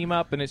need to team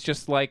up, and it's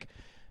just like,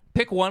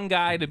 pick one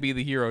guy to be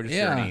the hero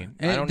journey.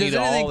 I don't need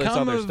all this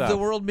other stuff. Does the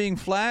world being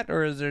flat,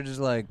 or is there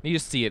just like you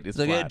just see it? It's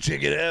like, flat.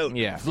 check it out.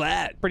 Yeah,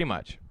 flat, pretty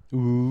much.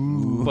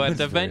 Ooh, but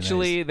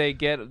eventually they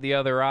get the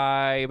other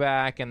eye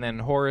back, and then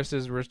Horus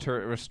is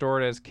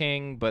restored as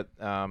king. But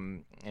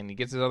and he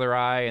gets his other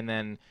eye, and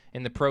then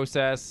in the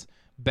process,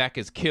 Beck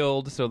is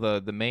killed. So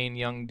the main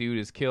young dude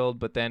is killed.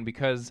 But then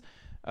because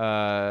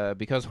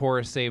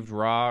Horus saved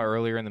Ra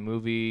earlier in the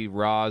movie,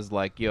 Ra's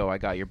like, yo, I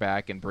got your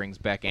back, and brings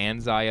Beck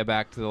and Zaya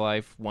back to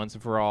life once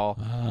and for all.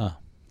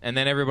 And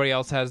then everybody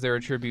else has their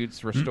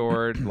attributes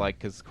restored, like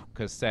because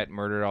Set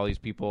murdered all these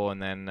people,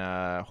 and then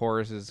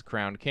Horus is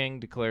crowned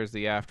king, declares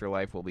the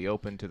afterlife will be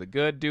open to the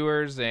good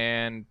doers,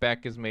 and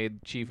Beck is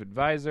made chief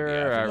advisor.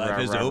 The afterlife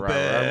is open.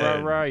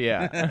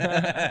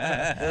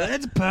 Yeah.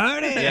 Let's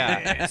party.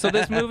 Yeah. So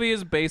this movie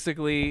is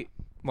basically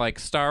like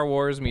Star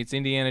Wars meets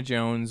Indiana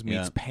Jones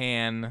meets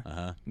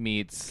Pan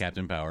meets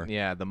Captain Power.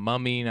 Yeah, The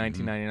Mummy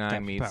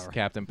 1999 meets Power.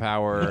 Captain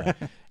Power.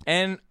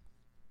 And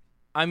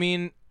I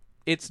mean,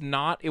 it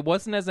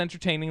wasn't as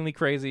entertainingly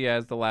crazy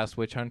as The Last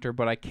Witch Hunter,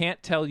 but I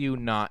can't tell you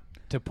not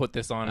to put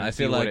this on. I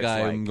feel like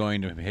like I'm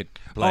going to hit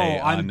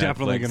play. I'm on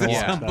definitely Netflix gonna at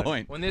watch some that.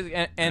 point. When this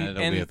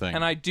That'll be a thing.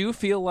 and I do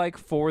feel like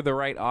for the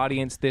right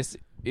audience, this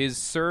is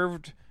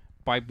served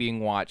by being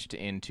watched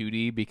in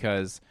 2D,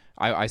 because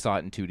I saw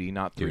it in 2D,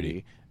 not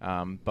 3D,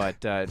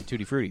 but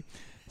Tutti Frutti.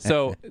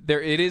 So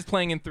it is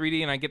playing in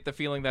 3D, and I get the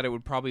feeling that it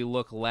would probably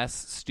look less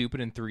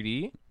stupid in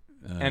 3D.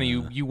 And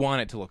you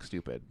want it to look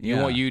stupid.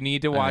 You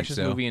need to watch this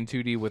movie in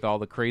 2D with all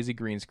the crazy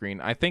green screen.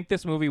 I think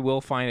this movie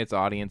will find its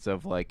audience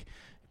of like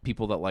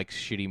people that like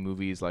shitty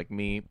movies like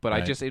me,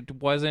 but it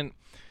wasn't.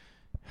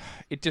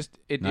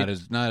 not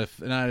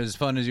as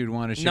fun as you'd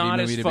want a shitty not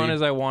movie as to fun be.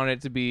 as I wanted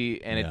it to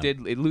be, and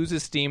it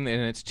loses steam,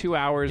 and it's 2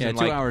 hours. Yeah, and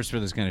 2 like, hours for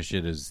this kind of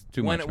shit is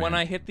too much. When man.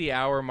 I hit the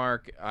hour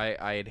mark,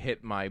 I had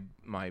hit my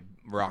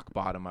rock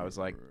bottom. I was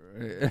like,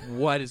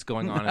 what is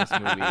going on in this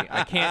movie?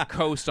 I can't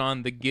coast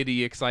on the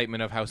giddy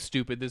excitement of how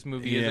stupid this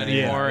movie is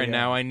anymore, and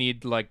now I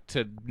need like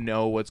to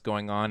know what's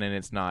going on, and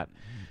it's not.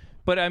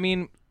 But I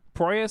mean,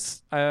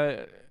 Proyas,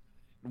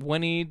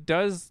 when he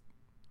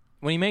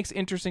makes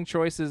interesting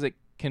choices, it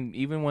can,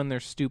 even when they're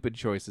stupid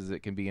choices, it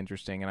can be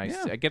interesting. And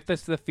I get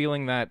the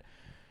feeling that,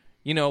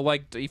 you know,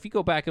 like if you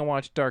go back and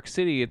watch Dark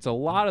City, it's a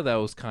lot of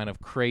those kind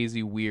of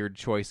crazy, weird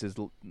choices,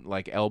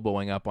 like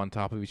elbowing up on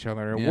top of each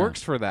other. And it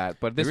works for that.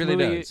 But this really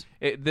movie,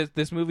 does.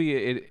 This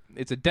movie,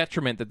 it's a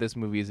detriment that this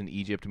movie is an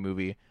Egypt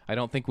movie. I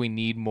don't think we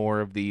need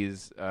more of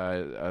these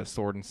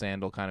sword and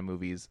sandal kind of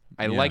movies.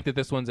 I like that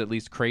this one's at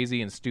least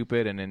crazy and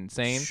stupid and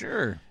insane.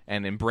 Sure.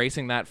 And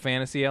embracing that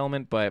fantasy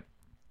element. But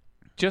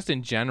just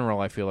in general,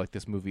 I feel like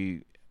this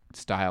movie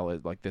style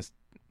is like this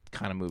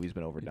kind of movie's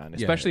been overdone,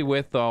 especially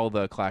with all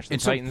the Clash of the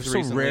Titans so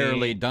recently.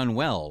 rarely done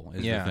well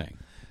is the thing.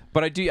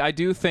 But I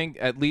do think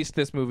at least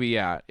this movie,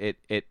 it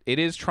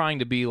is trying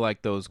to be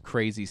like those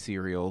crazy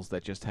serials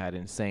that just had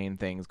insane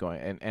things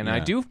going. And I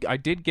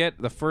did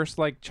get the first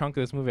like chunk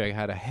of this movie. I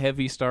had a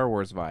heavy Star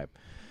Wars vibe,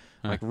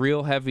 like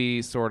real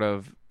heavy sort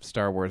of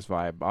Star Wars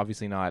vibe.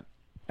 Obviously not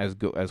as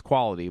good as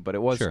quality, but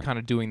it was kind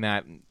of doing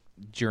that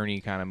journey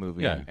kind of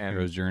movie. Yeah, and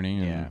hero's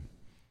journey. And...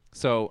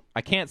 So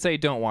I can't say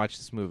don't watch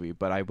this movie,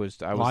 but I was.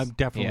 I'm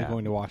definitely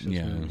going to watch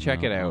this movie.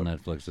 Check it out on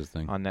Netflix. This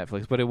thing on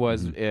Netflix, but it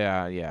was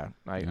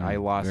I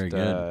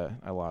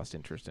lost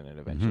interest in it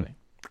eventually.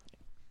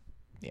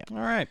 Yeah. All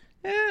right.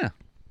 Yeah.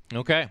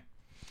 Okay.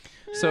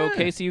 So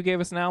Casey, you gave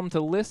us an album to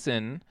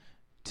listen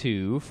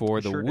to for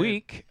the Sure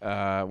week.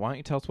 Why don't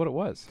you tell us what it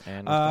was?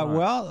 And what's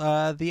going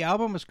on? The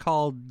album is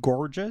called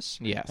Gorgeous.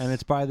 Yes. And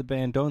it's by the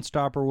band Don't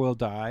Stop or We'll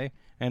Die.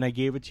 And I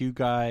gave it to you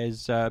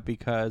guys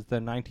because the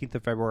 19th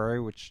of February,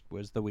 which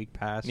was the week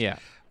past,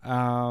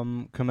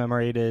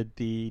 commemorated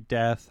the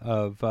death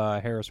of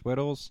Harris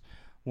Whittles,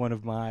 one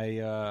of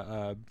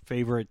my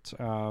favorite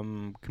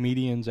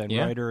comedians and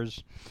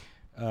writers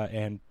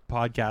and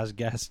podcast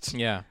guests.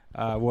 Yeah.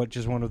 Which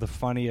is one of the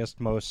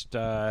funniest, most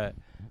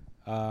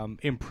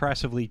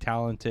impressively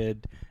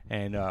talented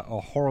and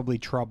horribly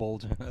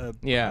troubled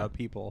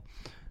people.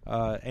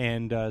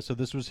 So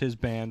this was his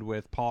band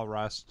with Paul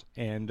Rust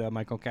and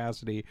Michael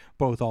Cassidy,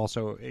 both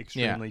also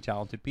extremely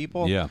talented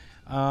people. Yeah.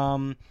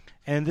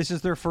 And this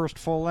is their first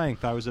full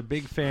length. I was a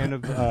big fan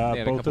of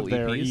both of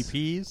their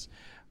EPs.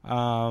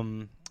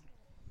 And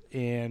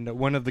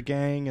one of the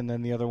Gang, and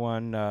then the other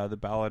one, the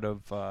Ballad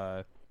of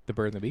The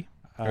Bird and the Bee,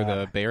 or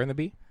the Bear and the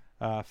Bee,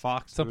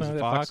 Fox. something like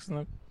that. Fox and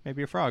the...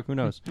 Maybe a frog. Who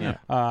knows?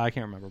 I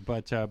can't remember.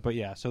 But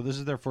yeah. So this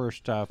is their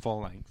first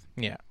full length.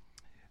 Yeah.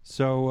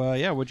 So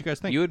what'd you guys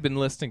think? You had been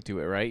listening to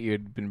it, right? You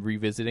had been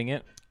revisiting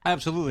it.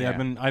 Absolutely.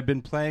 Yeah. I've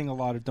been playing a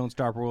lot of Don't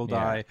Stop or We'll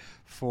Die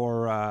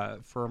for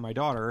my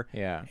daughter.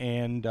 Yeah.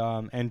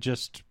 And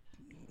just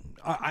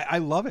I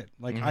love it.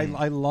 Like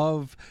I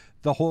love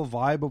the whole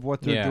vibe of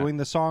what they're doing.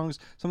 The songs,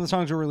 some of the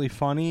songs are really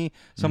funny.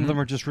 Some of them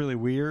are just really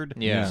weird.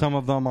 Yeah. Some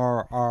of them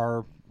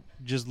are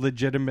just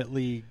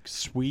legitimately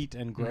sweet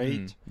and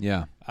great.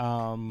 Yeah.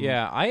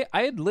 I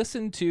had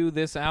listened to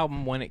this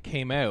album when it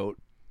came out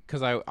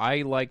because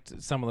I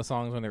liked some of the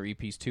songs on their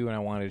EPs too, and I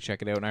wanted to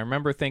check it out. And I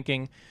remember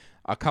thinking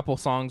a couple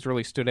songs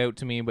really stood out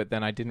to me, but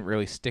then I didn't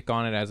really stick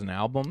on it as an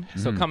album.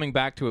 So coming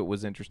back to it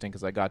was interesting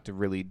because I got to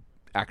really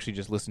actually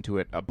just listen to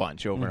it a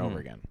bunch over and over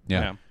again.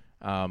 Yeah.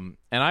 And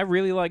I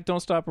really like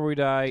Don't Stop or We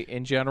Die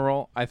in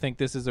general. I think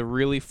this is a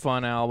really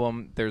fun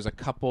album. There's a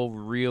couple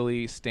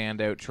really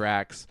standout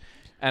tracks.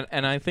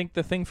 And I think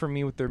the thing for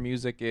me with their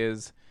music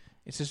is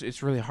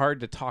it's really hard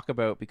to talk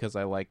about because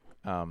I like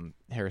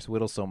Harris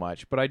Whittles so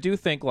much. But I do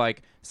think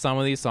like some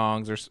of these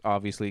songs are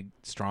obviously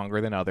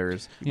stronger than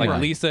others. Like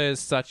Lisa is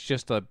such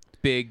just a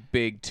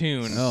big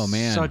tune. Oh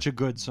man, Such a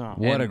good song.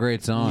 what a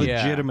great song!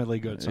 Legitimately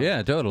good song.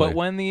 Yeah, totally. But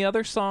when the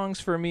other songs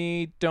for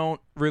me don't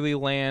really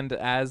land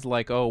as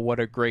like, oh, what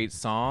a great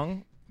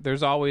song.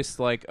 There's always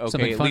like, okay,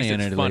 Something at funny least in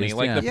it's it, at funny. least,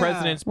 Like yeah. the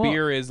President's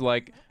Beer is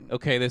like,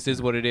 okay, this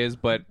is what it is,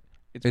 but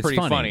it's pretty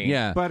funny.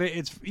 Yeah. But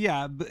it's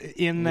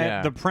in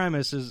that the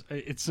premise is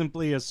it's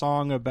simply a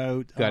song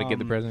about Got to get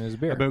the president his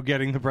beer. about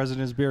getting the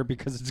president's beer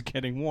because it's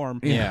getting warm.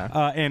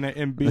 Yeah. And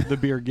the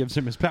beer gives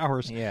him his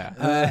powers. Yeah.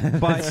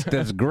 But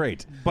That's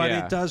great.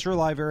 it does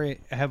rely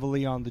very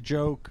heavily on the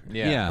joke.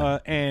 Yeah.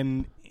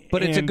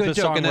 But it's a good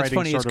joke, and that's songwriting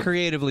funny. It's sort of-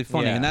 creatively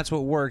funny, and that's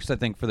what works, I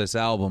think, for this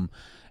album.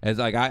 As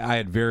like I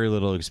had very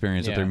little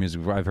experience with their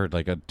music. I've heard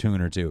like a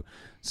tune or two,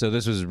 so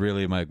this was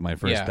really my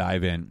first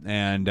dive in.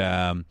 And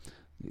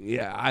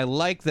I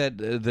like that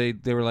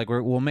they were like,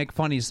 we'll make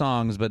funny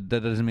songs, but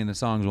that doesn't mean the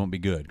songs won't be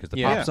good, because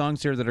the pop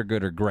songs here that are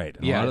good are great.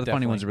 And a lot of the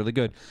funny ones are really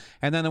good,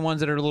 and then the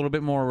ones that are a little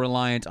bit more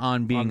reliant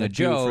on being a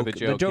joke,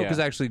 the joke is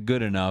actually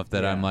good enough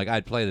that I'm like,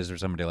 I'd play this for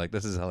somebody like,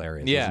 this is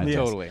hilarious. Yeah, Listen to this.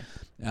 totally.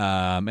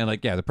 And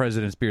like, yeah, the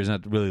President's Beer is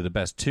not really the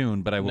best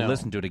tune, but I will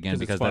listen to it again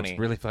 'cause it's because funny. that's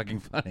really fucking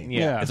funny.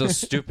 Yeah. It's so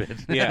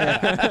stupid.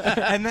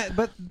 Yeah. And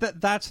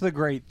that's the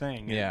great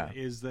thing. Yeah.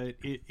 Is that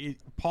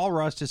Paul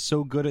Rust is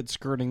so good at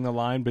skirting the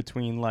line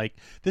between like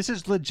this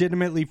is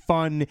legitimately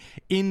fun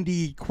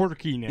indie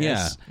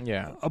quirkiness,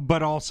 Yeah.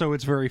 but also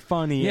it's very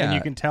funny, and Yeah.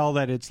 you can tell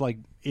that it's like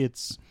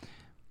it's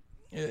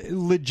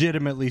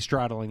legitimately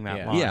straddling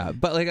that line. Yeah,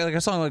 but like a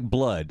song like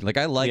Blood, like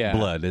I like Yeah.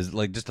 Blood is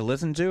like just to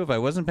listen to. If I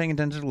wasn't paying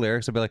attention to the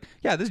lyrics, I'd be like,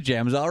 yeah, this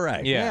jam's all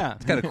right. Yeah.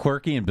 It's kind of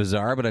quirky and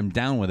bizarre, but I'm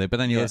down with it. But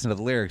then you listen to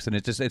the lyrics, and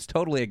it's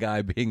totally a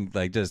guy being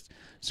like just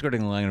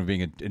skirting the line of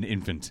being an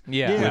infant.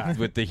 Yeah.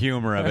 With the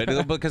humor of it,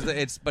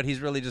 because but he's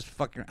really just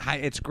fucking.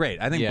 It's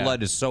great. I think Yeah.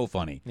 Blood is so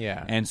funny.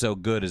 Yeah. and so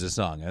good as a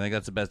song. I think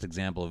that's the best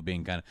example of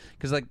being kind of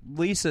because like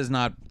Lisa's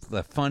not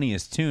the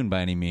funniest tune by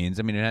any means.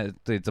 I mean,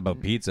 it's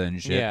about pizza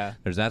and shit. Yeah.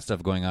 There's that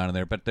stuff going on in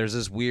there, but there's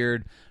this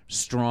weird,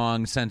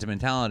 strong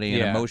sentimentality and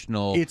Yeah.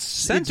 emotional It's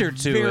center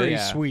to very it.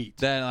 sweet.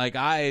 That like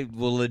I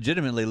will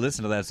legitimately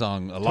listen to that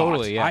song a lot.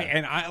 Totally,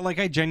 yeah.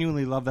 I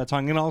genuinely love that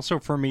song, and also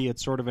for me,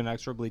 it's sort of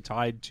inexorably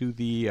tied to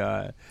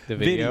the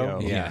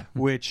video? Yeah.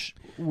 which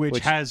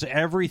has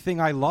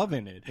everything I love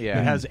in it. Yeah.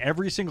 It has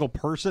every single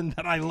person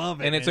that I love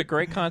in And it's it. a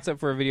great concept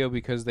for a video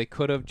because they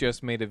could have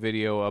just made a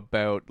video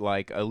about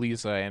like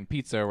Elisa and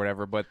pizza or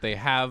whatever, but they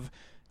have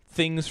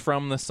things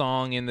from the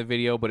song in the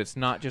video, but it's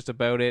not just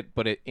about it,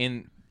 but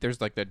there's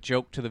like the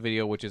joke to the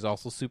video, which is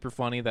also super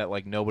funny that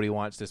like nobody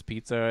wants this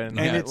pizza and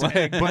it's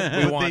like, but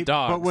we want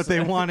dogs. But what they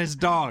want is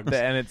dogs.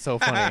 And it's so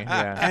funny.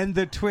 Yeah. And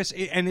the twist,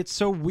 and it's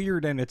so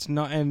weird, and it's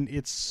not, and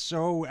it's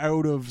so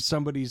out of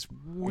somebody's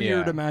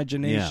weird Yeah.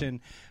 imagination.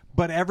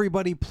 But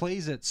everybody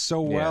plays it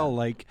so well.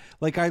 Like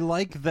I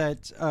like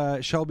that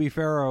Shelby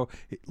Farrow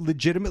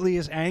legitimately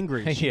is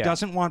angry. She Yeah.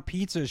 doesn't want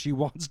pizza. She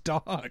wants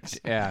dogs.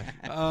 Yeah.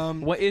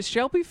 What is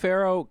Shelby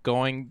Farrow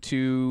going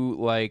to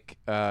like?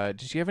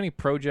 Does she have any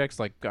projects?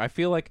 Like, I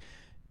feel like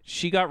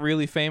she got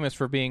really famous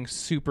for being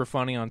super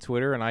funny on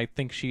Twitter, and I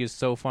think she is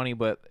so funny.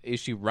 But is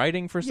she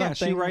writing for Yeah,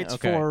 something? she writes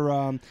Okay.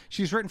 for.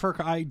 She's written for.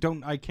 I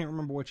can't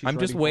remember what she's. I'm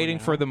just writing waiting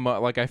for now. the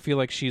like. I feel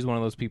like she's one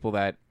of those people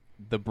that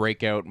the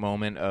breakout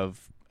moment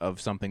of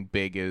something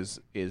big is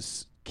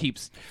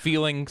keeps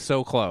feeling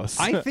so close.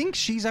 I think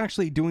she's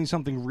actually doing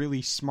something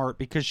really smart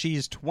because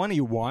she's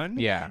 21.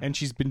 Yeah. and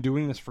she's been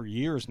doing this for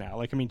years now.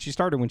 Like, I mean, she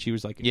started when she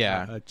was like a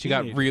she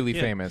got teenager. really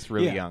Yeah. famous,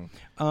 really Yeah. young.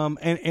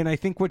 And I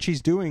think what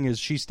she's doing is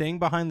she's staying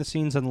behind the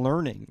scenes and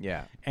learning.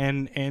 Yeah.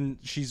 and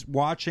she's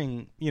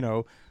watching,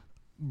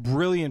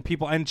 brilliant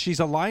people, and she's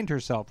aligned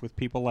herself with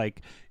people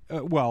like,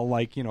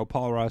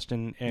 Paul Rust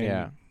and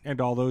Yeah. and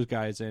all those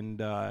guys and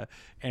the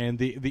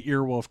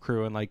Earwolf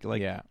crew and like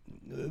Yeah.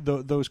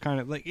 those kind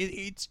of like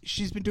it's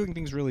she's been doing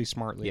things really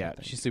smartly. I Yeah,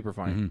 think. she's super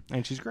funny.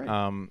 and she's great.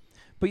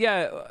 But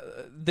yeah,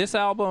 this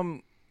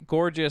album,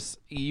 gorgeous.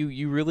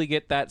 You really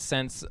get that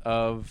sense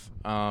of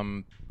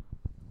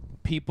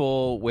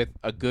people with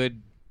a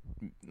good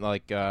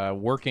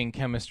working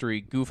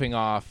chemistry, goofing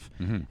off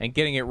and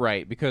getting it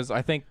right. Because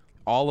I think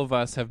all of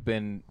us have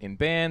been in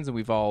bands and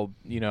we've all,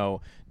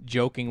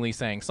 jokingly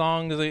sang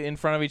songs in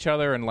front of each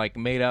other and like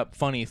made up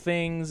funny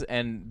things,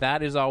 and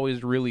that is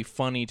always really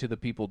funny to the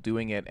people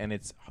doing it, and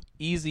it's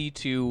easy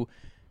to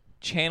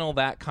channel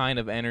that kind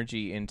of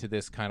energy into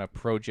this kind of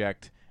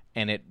project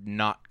and it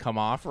not come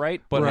off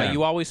right. But Right.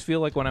 you always feel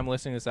like when I'm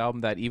listening to this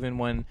album that even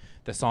when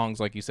the songs,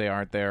 like you say,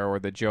 aren't there or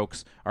the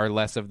jokes are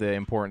less of the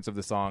importance of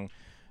the song,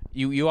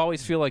 you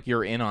always feel like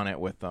you're in on it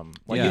with them.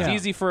 Like Yeah. it's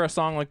easy for a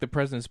song like The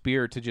President's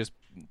Beer to just,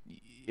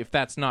 if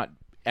that's not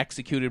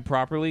executed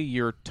properly,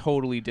 you're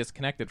totally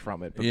disconnected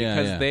from it. But Yeah,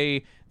 because yeah.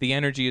 the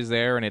energy is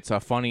there and it's a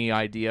funny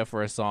idea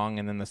for a song,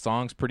 and then the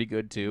song's pretty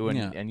good too, and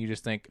Yeah. and you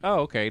just think, oh,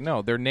 okay,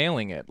 no, they're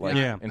nailing it. Like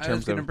Yeah. in I was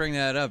terms going to of bring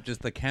that up,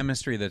 just the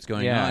chemistry that's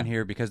going Yeah. on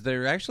here, because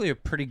they're actually a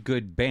pretty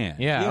good band.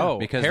 Yeah. Oh,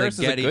 because Harris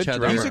they is a get good each other.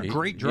 drummer. He's a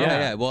great drummer. Yeah,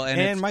 yeah. Well,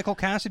 and it's- Michael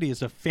Cassidy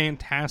is a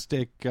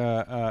fantastic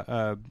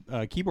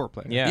keyboard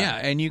player. Yeah. Yeah,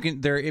 and you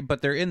can they're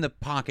in the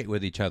pocket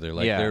with each other.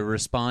 Like Yeah. they're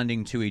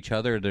responding to each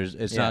other.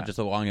 It's Yeah. not just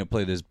I'm going to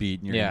play this beat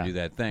and you're Yeah. going to do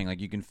that thing. Like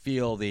you can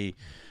feel the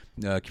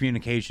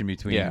communication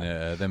between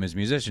Yeah. them as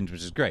musicians,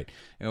 which is great.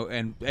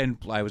 And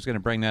I was going to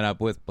bring that up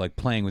with like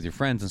playing with your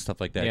friends and stuff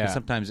like that. Yeah. Because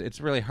sometimes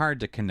it's really hard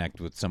to connect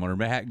with someone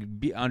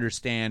or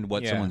understand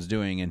what Yeah. someone's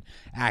doing and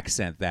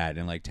accent that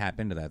and like tap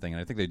into that thing.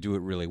 And I think they do it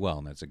really well.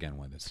 And that's again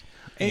why this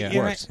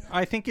works.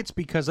 I think it's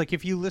because, like,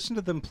 if you listen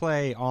to them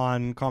play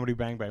on Comedy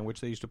Bang Bang,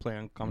 which they used to play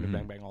on Comedy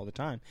Bang Bang all the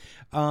time,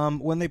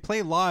 when they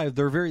play live,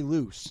 they're very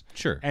loose.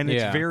 Sure. and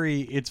Yeah.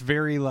 it's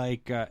very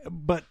like,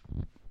 but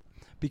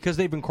because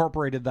they've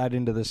incorporated that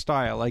into the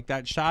style, like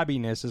that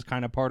shabbiness is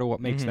kind of part of what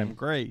makes them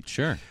great.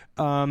 Sure.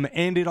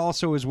 And it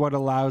also is what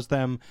allows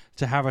them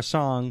to have a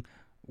song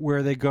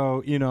where they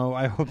go,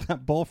 I hope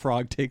that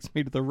bullfrog takes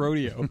me to the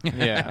rodeo.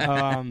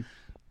 Yeah.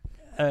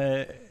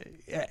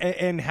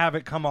 And have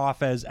it come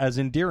off as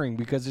endearing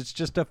because it's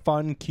just a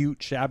fun,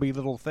 cute, shabby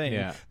little thing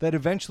Yeah. that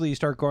eventually you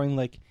start going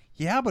like,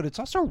 yeah, but it's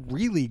also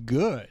really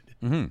good.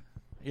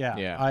 Yeah.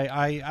 Yeah.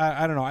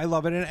 I don't know. I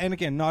love it. And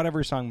again, not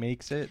every song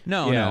makes it.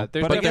 No, Yeah, no.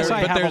 there's But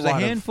definitely- there's a lot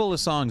of- handful of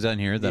songs on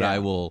here that Yeah. I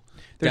will.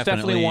 There's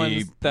definitely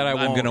ones that I'm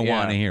won't- going to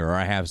want to yeah. hear, or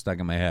I have stuck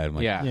in my head. I'm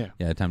like, Yeah.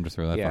 Yeah. time to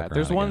throw that. Yeah, fucker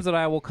there's on ones again.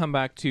 that I will come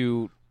back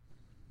to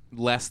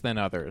less than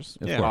others,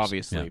 Of course.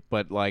 obviously. Yeah.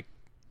 But like,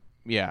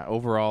 yeah,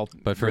 overall,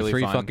 But for really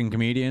three fun. fucking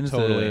comedians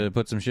Totally. to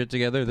put some shit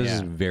together, this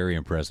is Yeah. very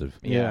impressive.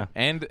 Yeah,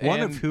 and One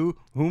and, of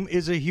whom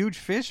is a huge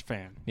Fish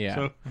fan. Yeah.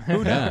 So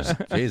who knows?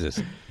 Yeah,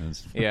 Jesus.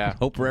 That's Yeah.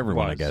 hope for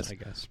everyone, I Was,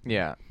 guess.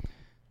 yeah.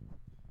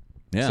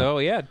 Yeah. So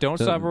yeah, don't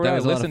So stop that around.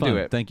 was a lot of Listen to fun.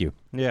 it. Thank you.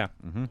 Yeah,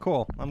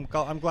 cool. I'm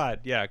glad.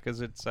 Yeah,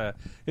 because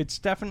it's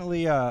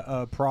definitely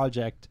a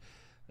project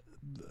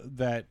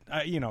that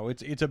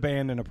it's a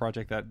band and a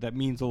project that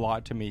means a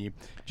lot to me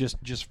just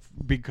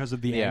because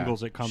of the Yeah.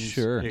 angles it comes.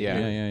 Sure. Yeah.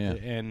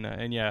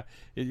 And yeah,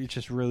 it's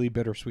just really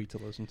bittersweet to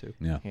listen to.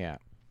 Yeah. Yeah.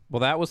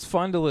 Well, that was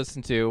fun to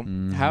listen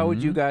to. How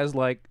would you guys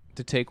like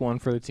to take one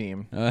for the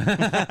team? I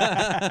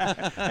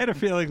had a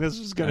feeling this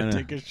was going to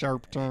take a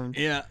sharp turn.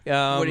 Yeah.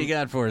 Um, What do you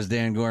got for us,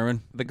 Dan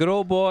Gorman? The good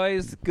old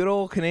boys, good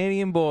old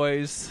Canadian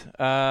boys.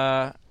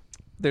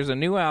 There's a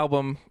new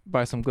album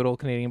by some good old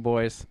Canadian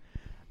boys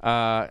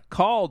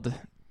called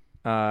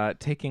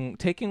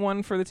Taking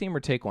One for the Team, or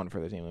Take One for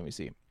the Team. Let me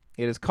see.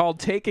 It is called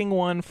Taking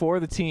One for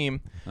the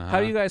Team. How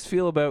do you guys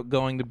feel about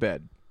going to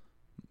bed?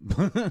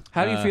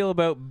 How do you feel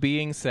about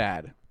being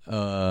sad?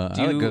 I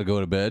you- gotta go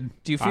to bed.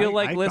 Do you feel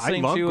like I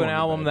listening love to going an to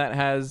album bed. that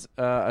has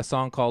a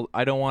song called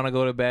I Don't Want to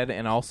Go to Bed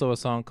and also a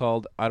song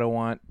called I Don't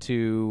Want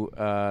to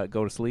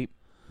Go to Sleep?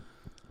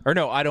 Or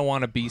no, I Don't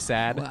Want to Be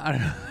Sad.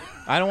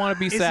 I Don't Want to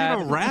Be Is Sad.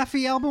 it a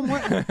Raffi album?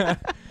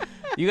 What?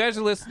 You guys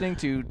are listening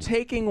to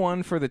Taking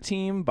One for the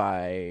Team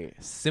by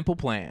Simple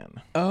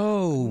Plan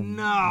Oh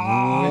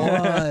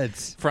no.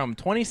 what? from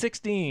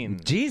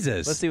 2016.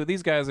 Jesus. Let's see what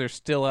these guys are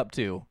still up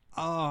to.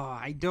 Oh,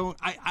 I don't.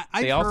 They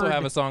I've also heard,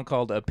 have a song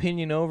called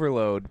Opinion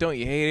Overload. Don't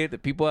you hate it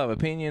that people have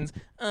opinions?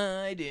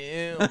 I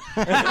do.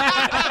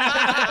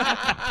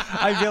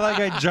 I feel like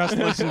I just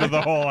listened to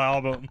the whole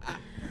album.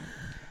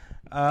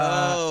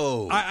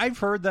 I've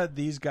heard that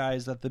these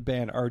guys at the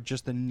band are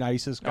just the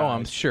nicest guys. Oh,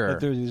 I'm sure. That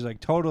they're these like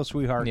total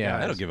sweetheart Yeah,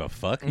 guys. I don't give a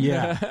fuck.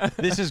 Yeah,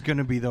 this is going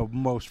to be the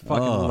most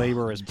fucking Oh,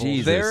 laborious bullshit.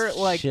 Jesus. They're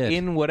like shit.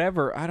 in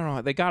whatever, I don't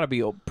know, they got to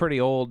be pretty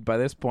old by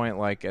this point,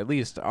 like at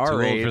least our Too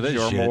old age for this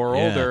or shit, more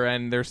yeah. older,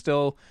 and they're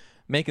still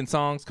making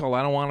songs called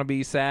I Don't Want to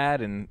Be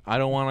Sad and I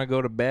Don't Want to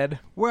Go to Bed.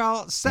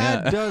 Well,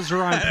 sad does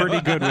rhyme pretty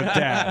good with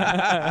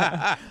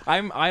dad. I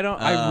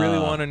really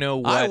want to know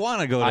what I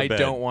wanna go to I bed.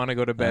 don't want to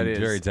go to bed I'm is.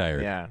 very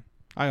tired. Yeah.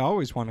 I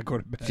always want to go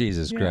to bed.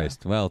 Jesus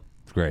Christ. Well,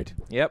 great.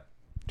 Yep.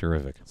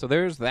 Terrific. So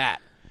there's that.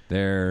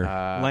 They're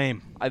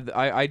Lame.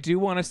 I do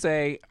want to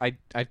say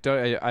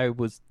I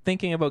was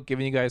thinking about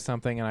giving you guys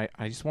something, and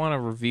I just want to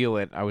reveal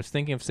it. I was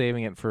thinking of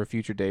saving it for a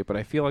future date, but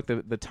I feel like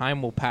the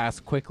time will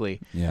pass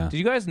quickly. Yeah. Did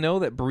you guys know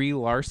that Brie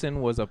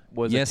Larson was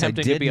Yes, I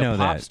attempting did to be know a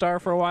pop that. star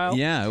for a while?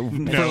 yeah,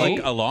 for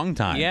like a long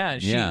time.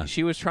 Yeah.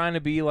 She was trying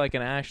to be like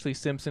an Ashley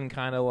Simpson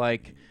kind of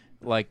like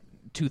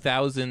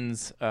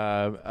 2000s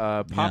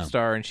pop Yeah.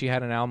 star, and she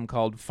had an album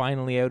called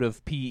Finally Out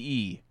of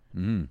PE.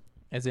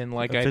 As in,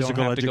 like, I don't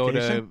Physical have to go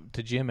education?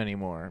 to gym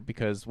anymore,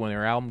 because when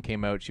her album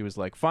came out, she was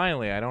like,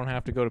 finally, I don't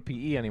have to go to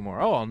PE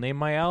anymore. Oh, I'll name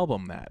my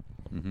album that.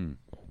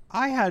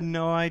 I had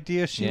no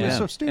idea she was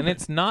so stupid. And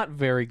it's not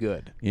very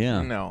good.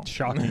 Yeah. No.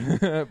 shocking.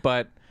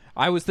 But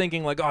I was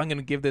thinking, like, oh, I'm going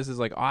to give this as,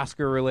 like,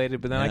 Oscar-related,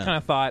 but then I Yeah. kind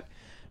of thought,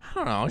 I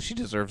don't know, she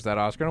deserves that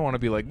Oscar. I don't want to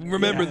be like,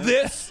 remember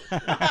this?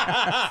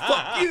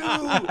 Fuck you!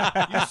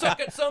 You suck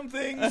at some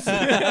things! So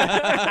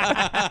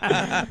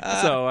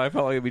I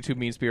felt like it'd be too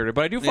mean-spirited,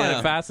 but I do find Yeah.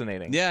 it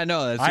fascinating. Yeah,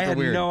 no, that's I super had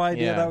weird. no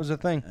idea Yeah. that was a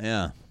thing.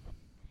 Yeah.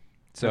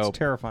 So, It's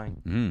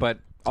terrifying. but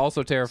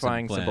also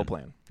terrifying, Simple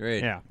Plan.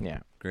 Great. Yeah. Yeah.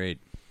 Great.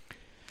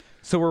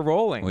 So we're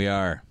rolling. We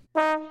are.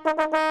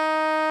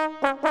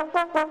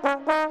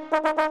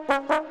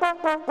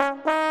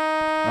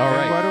 All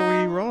right. What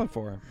are we rolling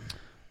for?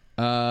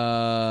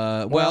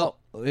 Well,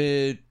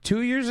 2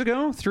 years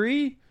ago,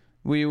 3,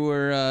 we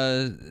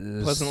were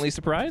Pleasantly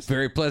surprised?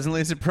 very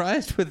pleasantly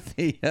surprised with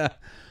the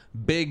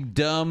big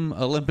dumb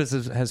Olympus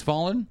has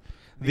fallen.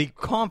 The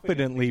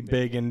confidently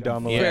big and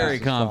dumb. Yeah. Very Olympus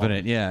Has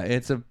confident. Yeah,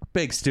 it's a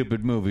big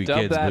stupid movie, Dub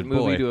kids. that but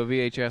movie boy. to a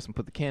VHS and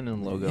put the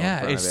Canon logo in Yeah,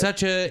 front it's of it.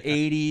 such a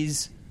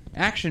 80s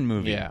action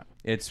movie. Yeah.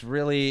 It's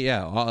really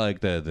all,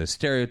 like the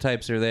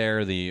stereotypes are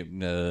there,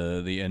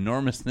 the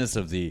enormousness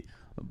of the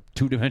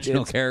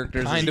two-dimensional It's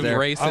characters kind is of there.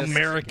 racist.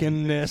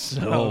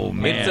 Americanness. Oh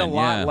man, It's a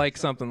lot yeah. like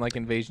something like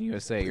Invasion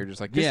USA. You're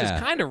just like, this Yeah.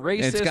 is kind of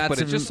racist, It's got but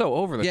some- it's just so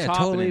over the top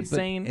totally, and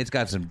insane. But it's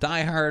got some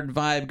Die Hard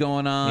vibe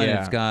going on.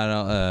 Yeah. It's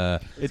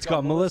got It's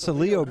got Melissa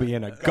Leo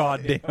being a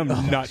goddamn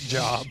nut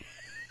job.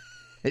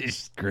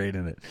 it's great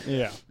in it.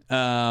 Yeah.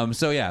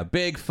 So yeah,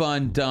 big,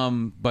 fun,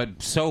 dumb,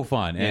 but so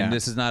fun. And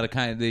this is not a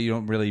kind of, you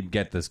don't really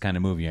get this kind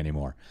of movie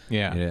anymore.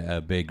 Yeah.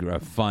 A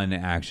big, fun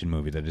action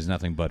movie that is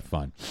nothing but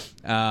fun.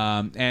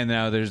 And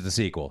now there's the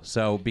sequel.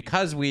 So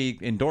because we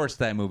endorsed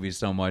that movie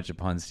so much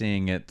upon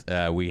seeing it,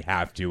 we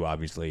have to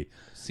obviously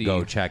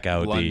go check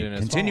out London the is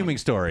continuing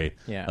story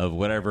Yeah. of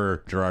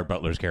whatever Gerard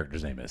Butler's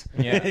character's name is.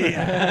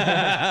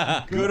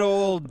 Yeah. Good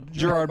old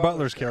Gerard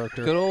Butler's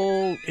character. Good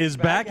old. is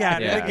back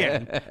at Yeah. it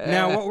again.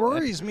 Now, what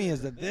worries me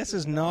is that this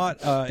is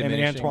not an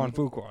Diminishing. Antoine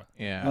Fuqua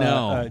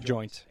Yeah.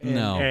 joint.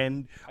 No.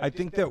 And I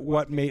think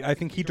that I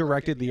think he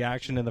directed the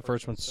action in the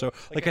first one. So,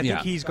 I think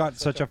he's got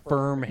such a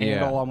firm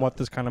handle on what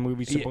this kind of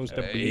movie's supposed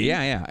to be.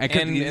 Yeah.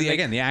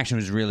 Again, the action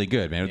was really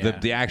good, man. Yeah.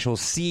 The actual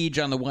siege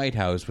on the White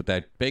House with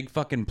that big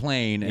fucking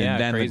plane and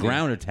then crazy. the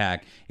ground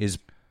attack is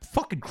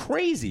fucking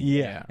crazy.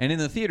 Yeah. And in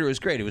the theater, it was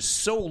great. It was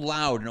so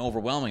loud and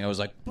overwhelming. I was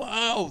like,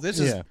 wow, this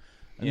is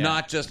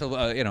not just, and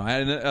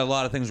a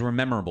lot of things were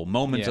memorable.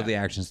 Moments of the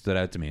action stood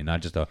out to me,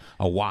 not just a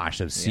wash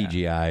of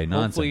CGI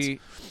nonsense.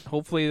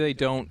 Hopefully they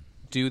don't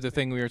do the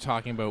thing we were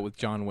talking about with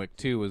John Wick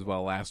 2 as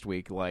well last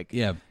week. Like,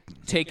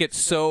 take it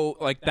so,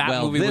 like,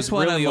 that movie this was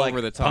one, really I'm like,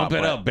 over the top.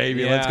 Pump it up,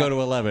 baby. Let's go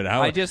to 11.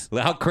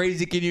 How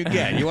crazy can you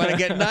get? You want to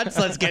get nuts?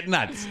 Let's get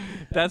nuts.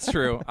 That's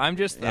true. I'm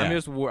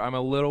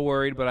a little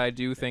worried, but I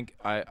do think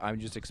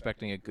I'm just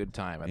expecting a good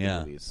time at the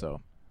movies.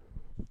 So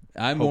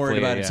I'm worried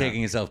about it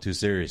taking itself too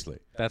seriously.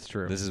 that's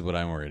true. This is what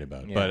I'm worried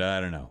about. But I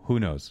don't know. Who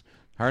knows?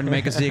 Hard to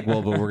make a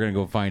sequel, but we're going to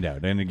go find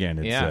out. And again,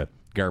 it's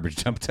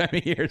garbage dump time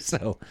of year.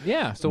 So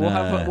so we'll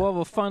have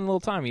a fun little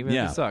time, even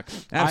if it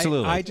sucks.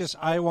 Absolutely.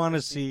 I want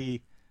to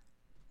see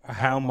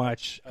how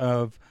much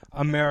of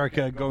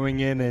America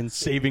going in and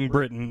saving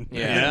Britain.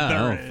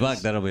 there is. Fuck,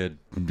 that'll be a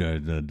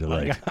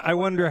delay. Like, I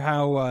wonder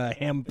how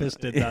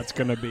ham-fisted that's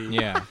going to be.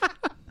 Yeah.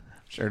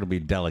 Sure, it'll be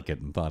delicate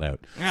and thought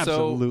out.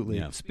 Absolutely.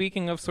 So,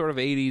 speaking of sort of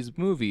 80s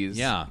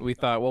movies, we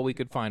thought, well, we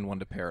could find one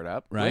to pair it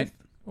up Right. with.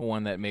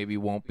 One that maybe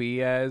won't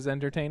be as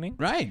entertaining.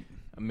 Right.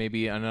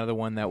 Maybe another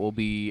one that will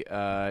be too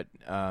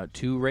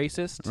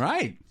racist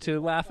Right.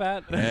 to laugh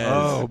at.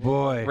 Oh,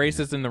 boy.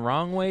 Racist in the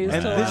wrong ways.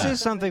 And to this laugh.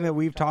 is something that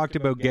we've talked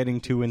about getting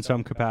to in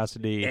some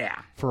capacity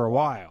for a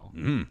while.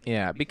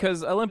 Yeah,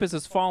 because Olympus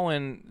Has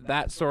Fallen,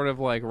 that sort of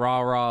like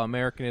rah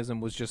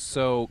Americanism was just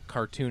so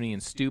cartoony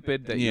and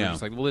stupid that you're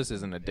just like, well, this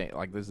isn't this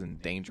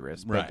isn't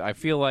dangerous. But Right. I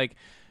feel like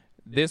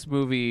this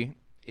movie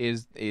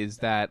is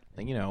that,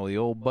 the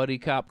old buddy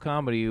cop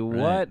comedy.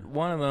 Right.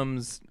 One of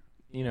them's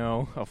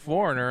a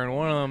foreigner and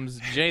one of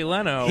them's Jay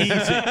Leno. He's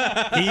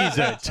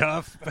a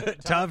tough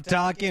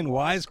talking,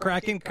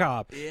 wisecracking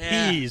cop.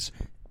 He's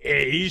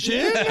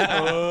Asian?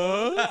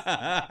 But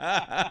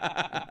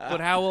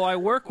how will I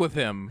work with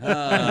him?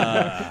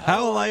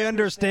 How will I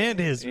understand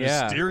his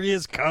Yeah.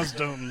 mysterious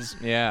customs?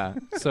 Yeah.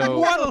 So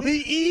What'll he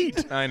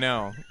eat? I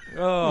know.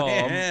 Oh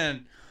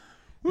Man.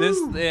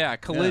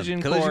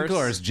 Collision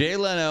Course. Jay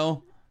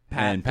Leno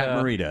and Pat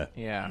Morita.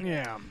 Yeah.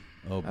 Yeah.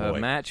 Oh, boy.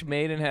 Match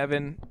Made in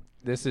Heaven.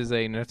 This is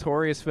a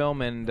notorious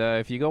film, and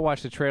if you go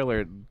watch the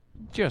trailer, it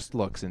just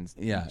looks looks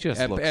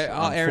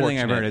everything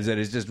I've heard is that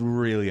it's just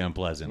really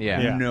unpleasant.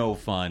 Yeah. No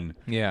fun.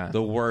 Yeah.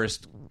 The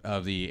worst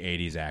of the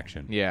 80s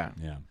action. Yeah.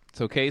 Yeah.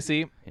 So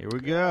Casey, Here we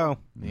go.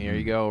 here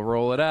you go.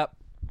 Roll it up.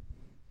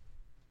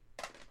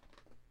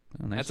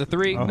 Oh, nice. That's a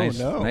 3. Oh, nice,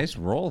 no. nice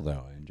roll,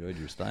 though. I enjoyed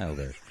your style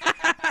there.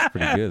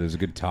 Pretty good. It was a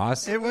good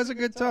toss. It was a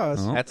good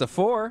toss. That's a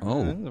 4.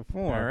 Oh. That's a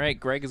 4. All right,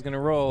 Greg is going to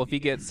roll. If he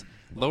gets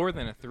lower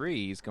than a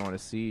 3, he's going to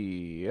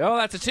see. Oh,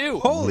 that's a 2.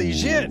 Holy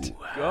shit.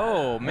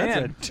 Oh,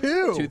 man. That's a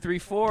 2. 2, 3,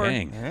 4.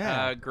 Dang.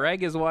 Yeah.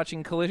 Greg is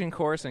watching Collision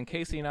Course, and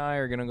Casey and I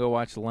are going to go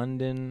watch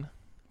London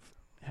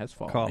Has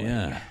Fallen. Calling.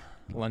 Yeah.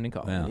 London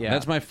Calling. Well, Yeah.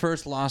 That's my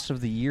first loss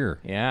of the year.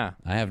 Yeah.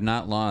 I have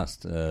not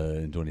lost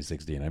in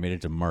 2016. I made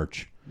it to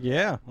March.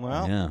 Yeah,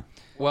 well, Yeah.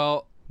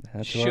 Well,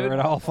 that's where it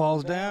all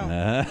falls down.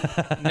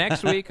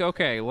 next week,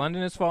 okay,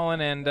 London Has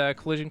Fallen and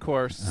Collision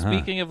Course.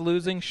 Speaking of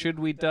losing, should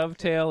we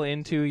dovetail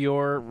into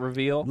your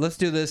reveal? Let's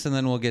do this, and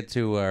then we'll get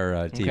to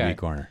our TV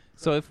corner.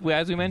 So,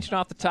 as we mentioned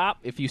off the top,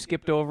 if you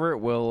skipped over it,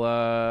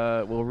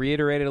 we'll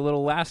reiterate it a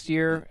little. Last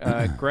year,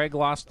 Greg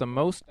lost the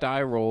most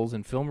die rolls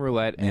in Film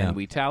Roulette, and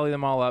we tally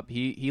them all up.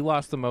 He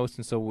lost the most,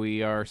 and so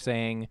we are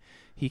saying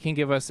he can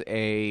give us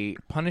a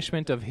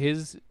punishment of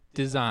his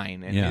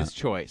design and his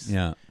choice.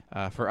 Yeah.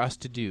 For us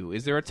to do.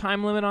 Is there a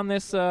time limit on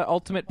this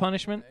ultimate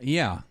punishment?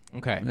 Yeah.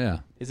 Okay.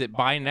 Yeah. Is it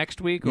by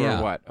next week or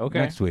Yeah. what? Okay.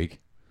 Next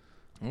week.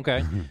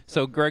 Okay.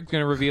 So Greg's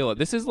going to reveal it.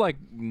 This is like,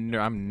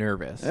 I'm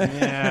nervous.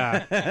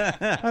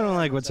 Yeah. I don't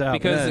like what's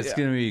happening. Because it's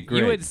going to be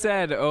great. You had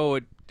said,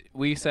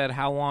 we said,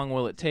 how long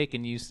will it take?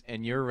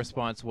 And your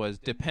response was,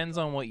 depends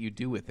on what you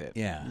do with it.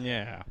 Yeah.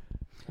 Yeah.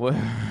 What?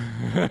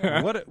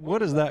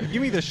 What is that?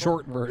 Give me the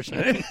short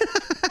version.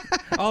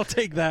 I'll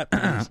take that.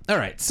 All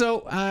right.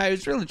 So I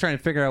was really trying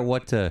to figure out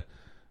what to.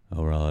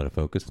 Oh, we're all out of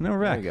focus. No,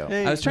 we're back. There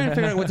you go. I was trying to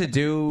figure out what to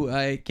do.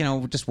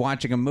 Just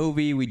watching a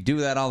movie. We do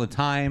that all the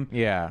time.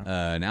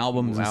 Yeah. And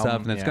albums and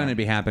stuff, and that's going to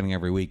be happening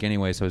every week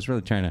anyway. So I was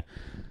really trying to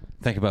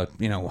think about,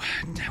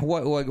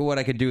 what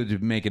I could do to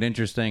make it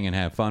interesting and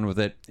have fun with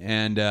it.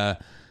 And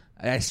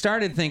I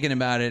started thinking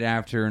about it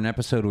after an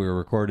episode we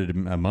recorded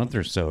a month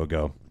or so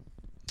ago.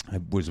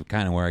 It was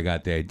kind of where I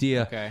got the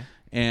idea. Okay.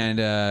 And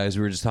as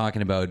we were just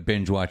talking about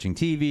binge watching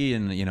TV,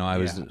 and I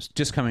was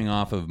just coming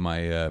off of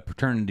my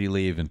paternity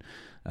leave, and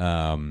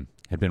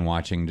had been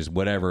watching just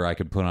whatever I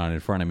could put on in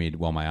front of me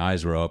while my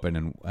eyes were open.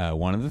 And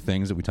one of the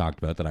things that we talked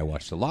about that I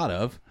watched a lot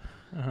of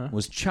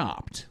was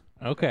Chopped.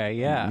 Okay,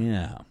 yeah.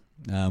 Yeah.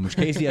 Which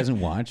Casey hasn't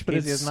watched, but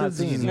Casey has not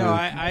seen. No,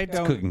 I it's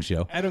don't. a cooking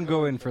show. I don't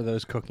go in for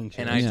those cooking shows.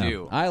 And I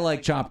do. I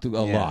like Chopped a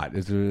lot.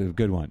 It's a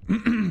good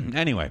one.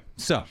 Anyway,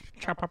 so.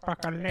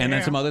 And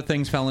then some other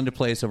things fell into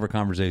place over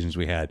conversations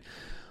we had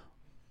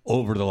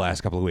over the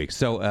last couple of weeks.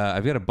 So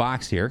I've got a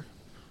box here.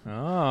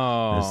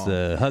 Oh.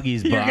 There's the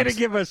Huggies box. You're going to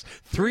give us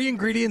 3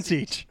 ingredients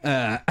each.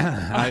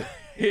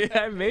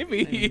 Yeah,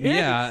 maybe.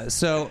 Yeah,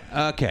 so,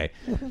 okay.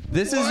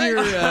 This is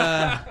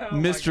your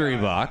mystery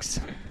box.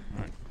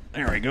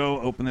 There we go.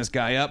 Open this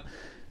guy up.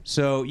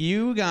 So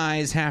you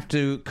guys have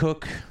to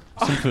cook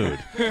some food.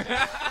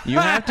 You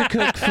have to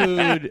cook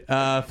food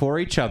for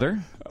each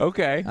other.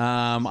 Okay.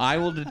 I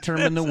will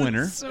determine the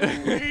winner. So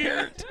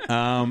weird.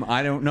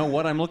 I don't know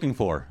what I'm looking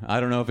for. I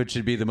don't know if it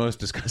should be the most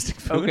disgusting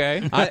food.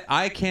 Okay.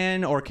 I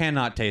can or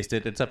cannot taste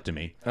it. It's up to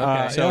me.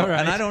 Okay. So, all right.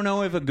 and I don't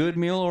know if a good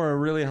meal or a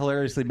really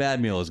hilariously bad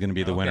meal is going to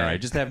be the winner. I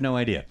just have no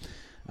idea.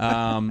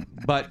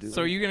 But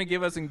So are you going to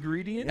give us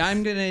ingredients?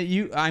 I'm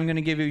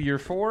gonna give you your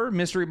 4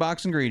 mystery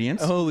box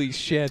ingredients, Holy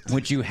shit.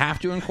 which you have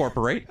to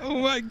incorporate, Oh,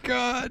 my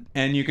God.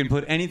 and you can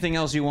put anything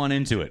else you want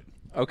into it.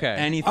 Okay.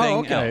 Anything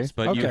okay. else,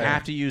 but you Okay.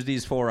 have to use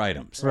these 4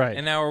 items. Right.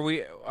 And now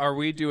are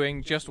we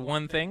doing just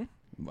one thing?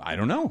 I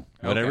don't know.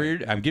 Whatever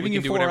Okay. I'm giving We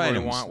you can do 4 whatever we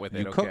items. want with it,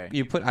 You cook. okay.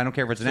 You put. I don't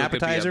care if it's an So it could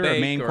be a appetizer, a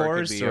bake, main or it could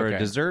course, be- or a okay.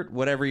 dessert.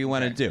 Whatever you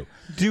want to do.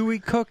 Do we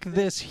cook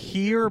this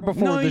here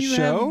before the you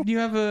show? Have, you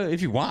have a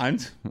if you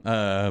want,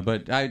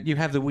 but you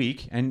have the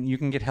week, and you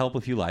can get help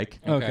if you like.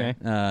 Okay.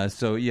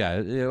 So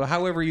yeah,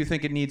 however you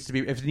think it needs to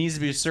be. If it needs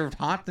to be served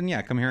hot, then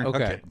yeah, come here and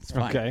cook Okay. it. It's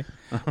fine. Okay.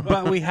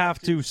 But we have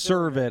to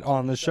serve it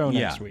on the show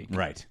Yeah. next week.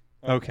 Right.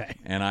 Okay.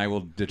 And I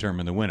will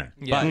determine the winner.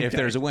 Yeah. But if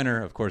there's a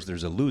winner, of course,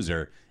 there's a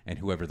loser, and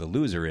whoever the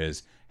loser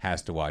is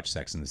has to watch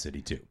Sex and the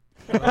City 2.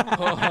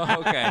 Oh,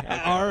 okay.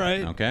 All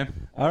right. Okay.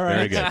 All right.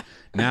 Very good.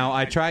 Now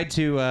I tried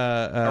to.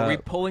 Are we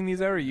pulling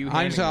these out, or are you?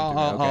 I handing them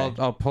to me?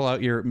 Okay. I'll pull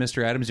out your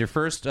Mr. Adams. Your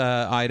first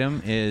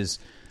item is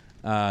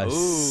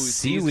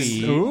seaweed.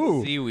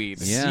 Seasoned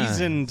seaweed. Yeah.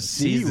 Seasoned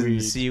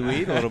Seasoned seaweed.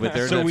 seaweed. A little bit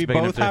there. So That's we big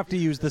enough both have to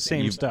use the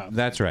same stuff.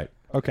 That's right.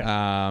 Okay.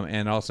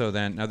 And also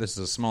then, now this is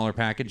a smaller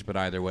package, but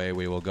either way,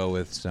 we will go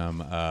with some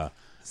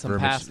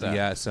pasta.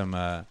 Yeah, some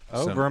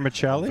some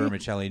vermicelli?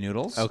 vermicelli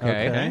noodles.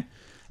 Okay.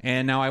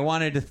 And now I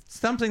wanted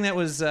something that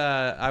was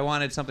a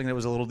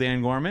little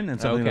Dan Gorman and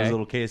something that was Okay. a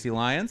little Casey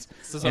Lyons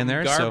So in some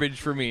there.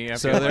 garbage for me. I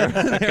So feel there,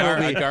 like. there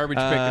will a be, garbage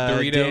pick of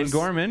Doritos. Dan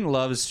Gorman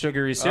loves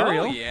sugary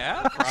cereal. Oh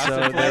yeah.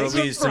 So there will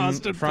be some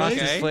Frosted Frosted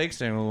Flakes.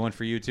 Flakes, and one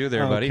for you too,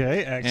 there, buddy.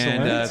 Okay,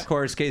 excellent. And of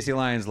course, Casey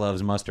Lyons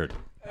loves mustard.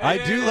 I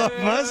do love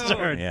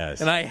mustard. Yes,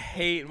 And I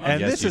hate mustard.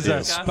 And Yes, this you is do.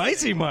 a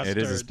spicy mustard.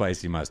 it is a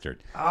spicy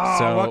mustard. Oh,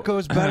 so, what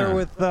goes better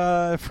with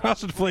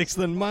Frosted Flakes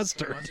than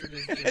mustard?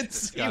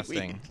 It's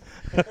disgusting.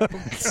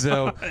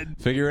 So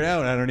figure it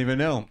out. I don't even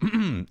know.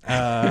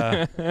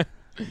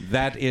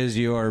 That is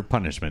your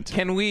punishment.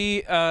 Can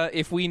we,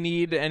 if we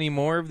need any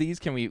more of these,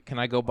 can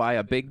I go buy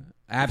a big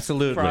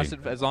Absolutely.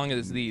 frosted, as long as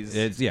it's these?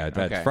 It's that's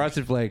Okay.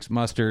 Frosted Flakes,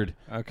 mustard,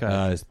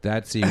 Okay.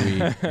 that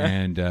seaweed,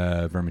 and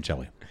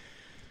vermicelli.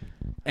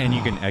 And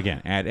you can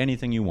again add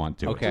anything you want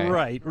to it. Okay.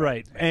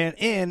 Right.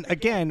 And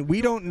again,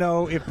 we don't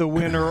know if the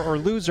winner or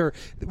loser.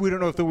 We don't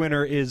know if the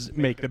winner is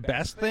make the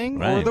best thing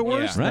or Right. the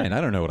worst. Yeah. Right. I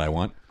don't know what I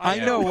want. I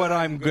know what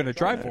I'm going to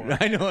try for.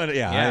 I know what.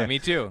 Yeah. Me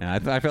too. I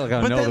feel like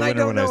I But know then the I winner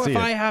don't when know I see if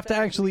it. I have to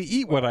actually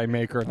eat what I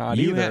make or not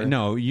You either.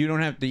 no, you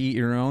don't have to eat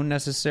your own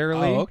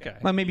necessarily. Oh, okay.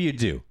 Well, maybe you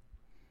do.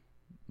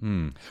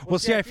 Well,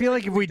 see, I feel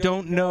like if we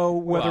don't know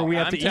whether Well, we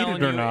have I'm to eat telling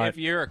it or you, not. if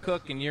you're a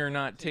cook and you're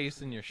not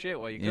tasting your shit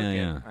while you cook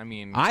Yeah. it, I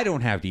mean, I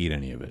don't have to eat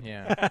any of it.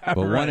 yeah, But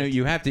one of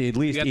you have to at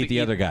least you have eat to the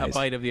other guys. a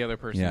bite of the other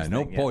person's Yeah,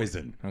 no thing,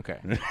 poison. Okay.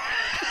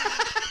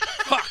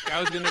 Fuck!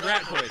 I was gonna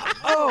rat poison.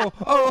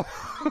 Oh,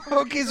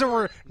 okay, so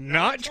we're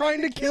not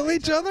trying to kill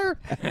each other?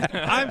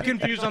 I'm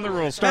confused on the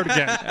rules. Start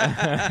again.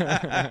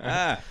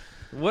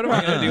 What am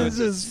I gonna do with This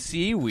this is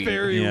seaweed?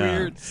 Very Yeah.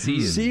 weird.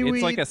 Seaweed.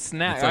 It's like a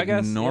snack. It's like I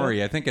guess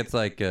nori. I think it's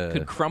like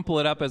could crumple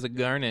it up as a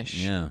garnish.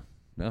 yeah.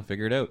 Well,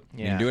 figure it out.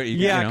 You Yeah. can do it. You,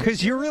 Yeah, you know.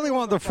 because you really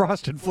want the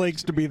Frosted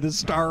Flakes to be the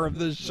star of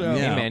this show.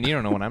 Yeah. Hey man, you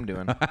don't know what I'm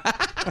doing.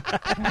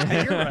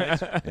 You're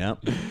right. Yep.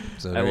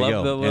 So I there you love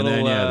go. the and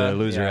then little, the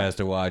loser yeah. has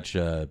to watch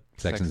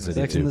Sex and the City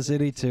Sex too. in the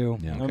City, too.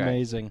 Yeah. Okay.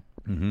 Amazing.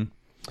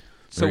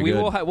 So Very we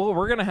good. will. Well,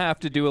 we're gonna have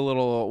to do a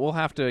little. We'll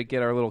have to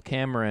get our little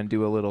camera and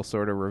do a little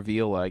sort of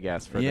reveal, I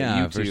guess, for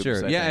Yeah, the YouTube. for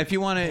sure. Yeah, if you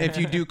want to, if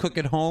you do cook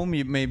at home,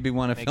 you maybe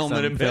want to make film some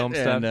it a bit. film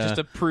stuff and, just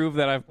to prove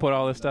that I've put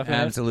all this stuff in. it.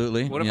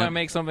 absolutely. What if yeah. I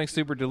make something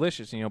super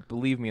delicious? You know,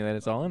 believe me that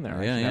it's all in there.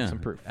 I Yeah, should yeah. have some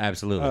proof.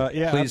 Absolutely.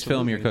 Yeah, Please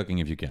film your absolutely. cooking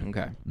if you can.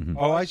 Okay.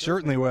 Oh, I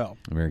certainly will.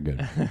 Very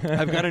good.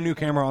 I've got a new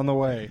camera on the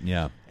way.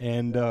 Yeah.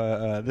 And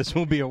this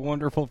will be a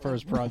wonderful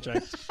first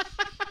project.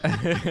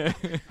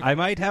 I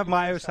might have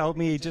Myos help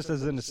me just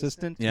as an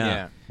assistant.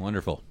 Yeah.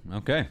 Wonderful.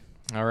 Okay.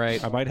 All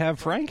right. I might have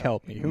Frank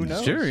help me. Who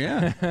knows? Sure,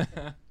 yeah.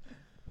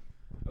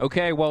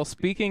 Okay, well,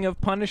 speaking of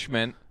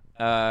punishment,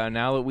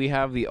 now that we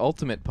have the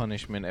ultimate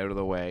punishment out of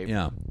the way,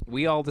 Yeah.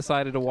 we all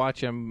decided to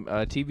watch a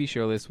TV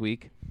show this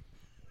week.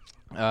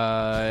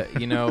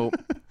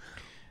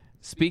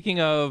 Speaking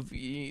of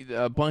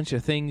a bunch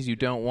of things you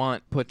don't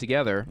want put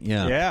together,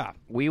 Yeah.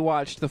 we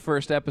watched the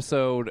first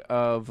episode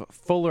of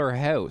Fuller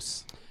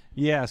House.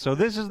 Yeah, so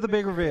this is the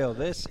big reveal.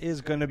 This is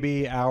going to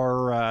be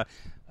our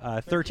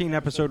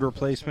 13-episode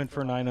replacement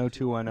for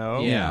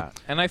 90210. Yeah.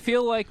 And I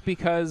feel like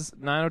because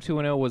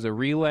 90210 was a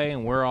relay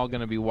and we're all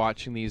going to be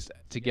watching these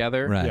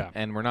together, Right. Yeah.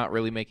 and we're not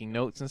really making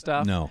notes and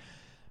stuff, No.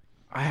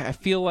 I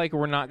feel like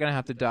we're not going to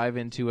have to dive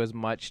into as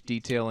much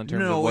detail in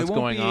terms of No, what's it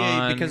won't going be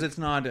on. because it's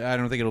not. I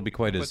don't think it'll be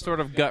quite but as sort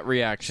of gut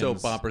reactions.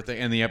 soap opera thing.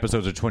 And the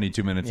episodes are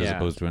 22 minutes as Yeah.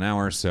 opposed to an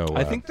hour. So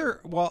I think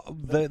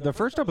the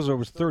first episode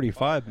was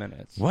 35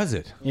 minutes. was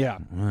it? Yeah.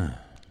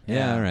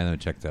 Yeah. All right. Let me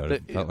check that out.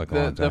 It felt like a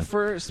long time.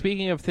 first,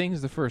 speaking of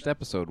things, the first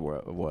episode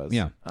was.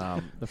 Yeah.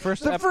 The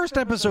first The first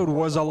episode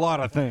was a lot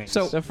of things.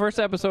 So- the first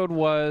episode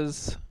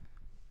was.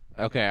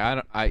 Okay, how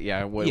do you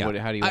want to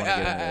get into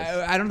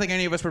this? I don't think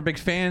any of us were big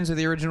fans of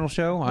the original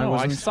show. No, I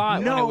wasn't. saw it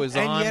when No, it was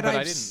and on, yet but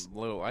I've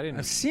I didn't.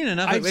 I've seen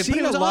enough. I've it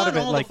seen was a lot on of it,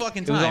 all like, the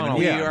fucking it was time. on And all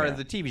we the time, are yeah.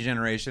 the TV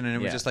generation, and it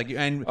was Yeah. just like,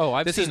 and Oh,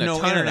 I've this seen is a no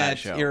ton of that internet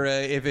show. era.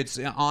 If it's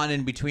on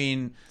in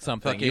between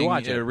Something, fucking, you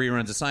watch it.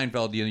 reruns of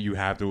Seinfeld, you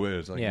have to.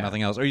 It's like Yeah.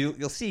 nothing else. Or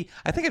you'll see.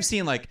 I think I've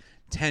seen like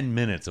 10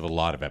 minutes of a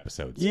lot of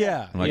episodes.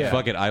 Yeah, I'm like, yeah.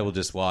 fuck it, I will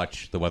just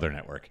watch the Weather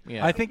Network.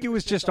 Yeah. I think it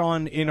was just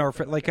on in our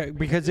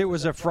because it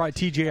was a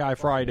TGI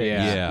Friday.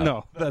 Yeah.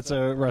 No, that's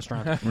a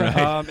restaurant.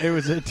 It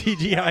was a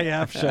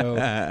TGIF show,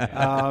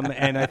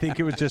 and I think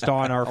it was just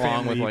on our Along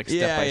family. with like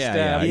step by step.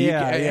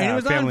 Yeah, And yeah, it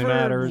was Family on for,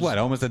 Matters. what,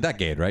 almost a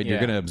decade, right? You're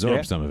Yeah. going to absorb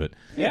Yeah. some of it.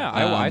 Yeah,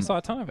 I saw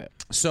a ton of it.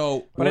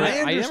 So, But I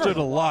I understood never-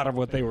 a lot of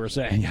what they were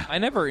saying. I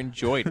never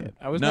enjoyed it.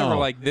 I was No. never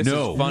like, this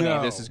No. is funny,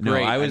 No. this is No,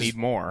 great, I I was- need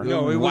more.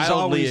 No, it was wildly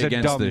always a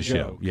against dumb this show.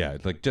 joke. Yeah,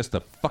 like just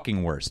the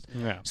fucking worst.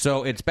 Yeah.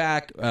 So it's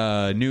back,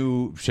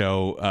 new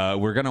show.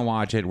 We're gonna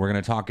watch it. We're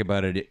gonna talk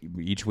about it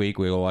each week.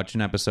 We will watch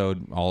an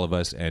episode, all of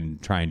us,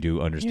 and try and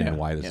understand Yeah.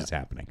 why this Yeah. is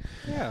happening.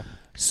 Yeah.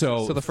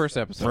 So the first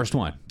episode. first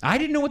one. I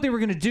didn't know what they were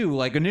gonna do.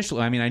 Like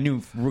initially, I mean, I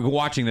knew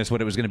watching this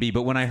what it was gonna be,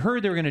 but when I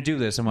heard they were gonna do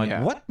this, I'm like,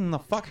 Yeah. what in the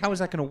fuck? How is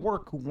that gonna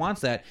work? Who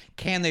wants that?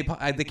 Can they?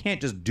 They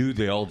can't just do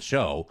the old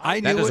show.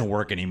 I that knew doesn't it-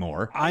 work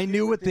anymore. I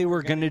knew what they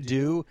were going to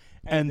do,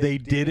 and they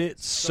did it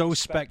so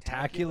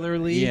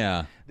spectacularly.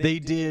 Yeah. They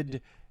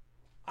did.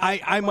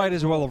 I might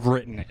as well have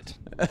written it.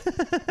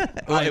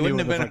 Well, I it wouldn't knew have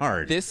the been fuck-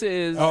 hard. This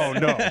is Oh,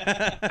 no.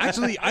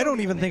 Actually, I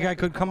don't even think I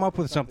could come up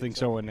with something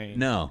so inane.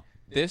 No.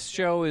 this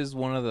show is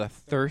one of the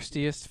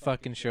thirstiest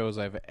fucking shows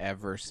I've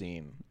ever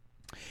seen.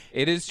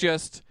 It is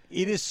just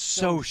It is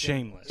so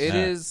shameless. it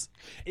is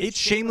It's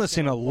shameless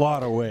in a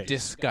lot of ways.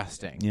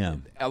 disgusting. Yeah.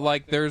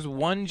 Like there's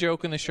one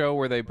joke in the show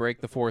where they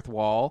break the fourth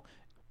wall,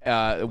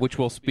 which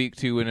we'll speak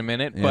to in a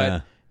minute, Yeah.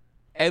 but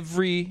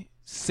every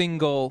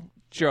single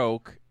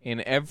joke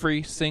in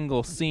every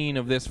single scene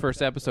of this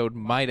first episode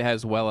might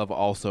as well have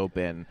also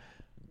been.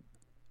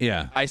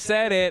 Yeah. I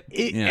said it.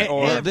 Yeah.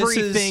 Or this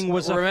Everything is-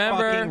 was a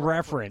remember- fucking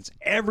reference.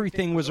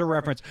 Everything was a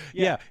reference.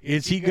 Yeah.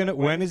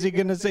 When is he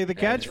gonna say the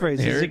catchphrase?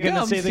 Here Is he it gonna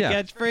comes, say the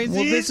yeah. catchphrase?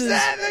 Well, He this is-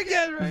 said the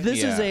catchphrase. This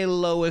is Yeah. a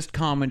lowest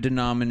common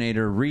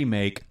denominator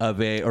remake of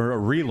a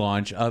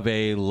relaunch of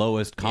a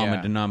lowest common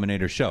Yeah.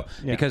 denominator show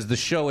because the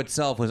show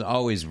itself was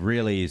always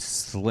really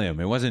slim.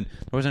 There wasn't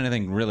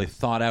anything really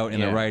thought out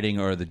in the Yeah. writing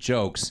or the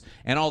jokes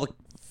and all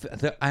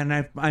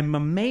and I'm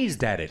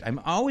amazed at it. I've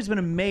always been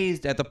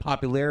amazed at the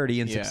popularity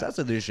and Yeah. success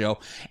of this show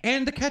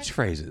and the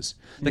catchphrases.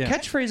 The Yeah.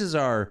 catchphrases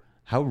are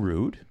 "How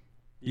rude,"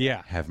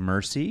 Yeah. "Have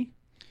mercy,"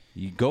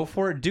 "You go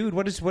for it, dude."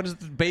 What does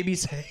the baby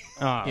say?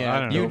 I Yeah,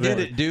 don't know. You did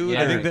it, dude.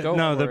 Yeah. I think that Go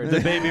no, for the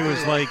it. baby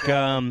was like,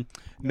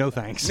 no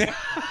thanks.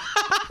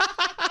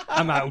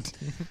 I'm out.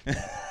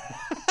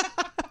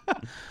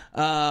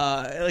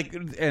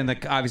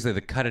 Obviously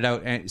the cut it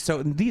out, and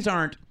so these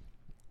aren't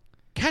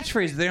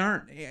catchphrases. They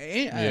aren't.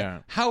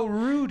 How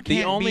rude. The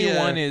Can't only be a-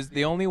 one is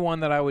the only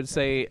one that I would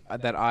say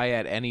that I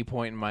at any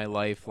point in my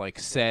life like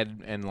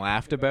said and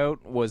laughed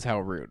about was how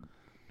rude.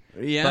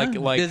 Yeah.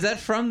 like- is that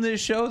from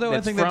this show though? I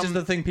That's think that's just from-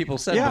 the thing people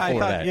said Yeah, I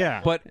before thought. that.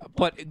 Yeah,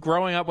 But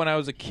growing up when I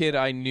was a kid,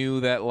 I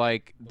knew that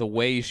like the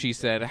way she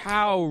said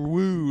 "how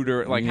rude"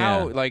 or like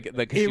how Yeah. like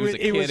she was a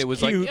kid, it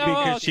was like cute oh,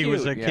 because she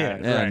was cute." a Yeah.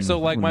 kid. Yeah. Right. So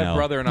like my No.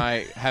 brother and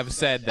I have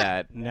said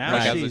that Now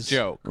like as a she's-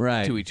 joke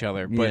Right. to each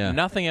other, but Yeah.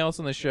 nothing else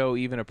in the show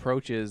even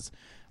approaches.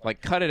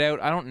 Like cut it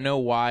out. I don't know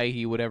why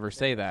he would ever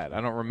say that.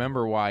 I don't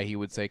remember why he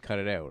would say cut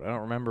it out. I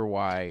don't remember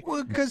why.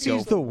 Well, because Go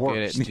he's the get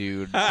worst. it,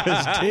 dude.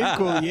 Because Dave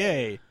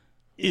Coulier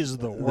is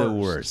the worst. The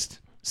worst.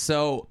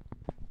 So,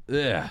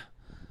 ugh.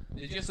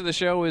 The gist of the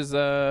show is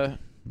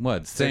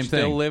What? Same They're still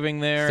thing. living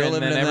there, Still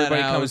and living then in that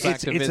everybody comes house. back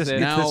to It's visit.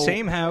 the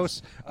same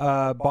house.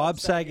 Bob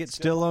Saget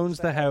still owns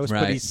the house,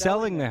 but Right. he's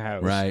selling the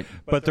house. Right.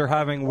 But they're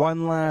having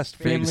one last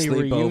Big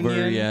family sleepover,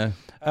 reunion.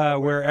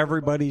 Where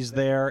everybody's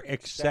there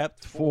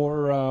except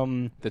for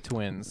the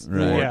twins.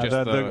 Right. Or yeah, just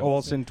the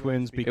Olsen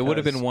twins. Because it would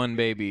have been one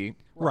baby.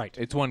 Right.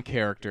 It's one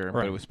character, but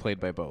Right. it was played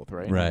by both,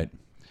 right? Right.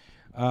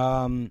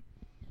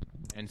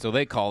 And so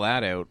they call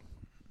that out.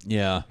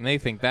 Yeah. And they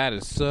think that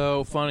is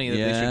so funny that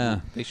Yeah.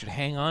 they should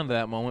hang on to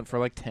that moment for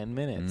like 10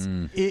 minutes.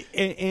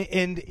 Mm.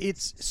 And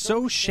it's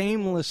so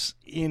shameless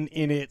in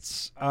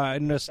its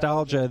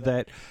nostalgia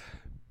that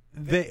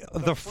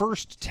the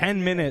first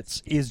 10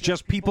 minutes is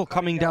just people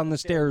coming down the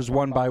stairs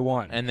one by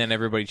one. And then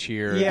everybody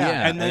cheers.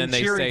 Yeah, and then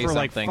they cheering say for,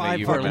 like, something 5 that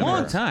you For a remember.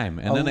 long time,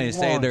 and then they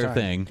say long their time.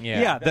 thing.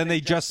 Yeah. Then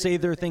they just say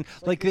their thing.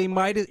 Like they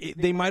might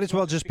as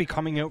well just be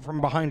coming out from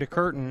behind a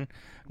curtain,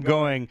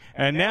 going,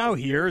 and now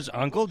here's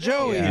Uncle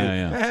Joey.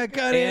 Yeah.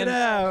 Cut it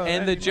out.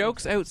 And the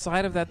jokes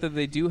outside of that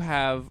they do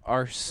have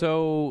are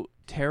so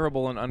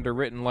terrible and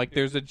underwritten. Like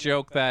there's a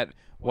joke that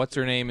what's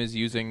her name is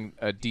using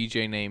a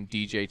DJ named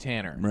DJ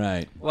Tanner.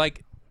 Right.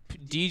 Like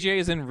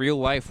DJs in real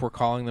life were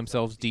calling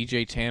themselves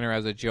DJ Tanner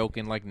as a joke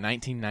in like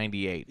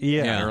 1998.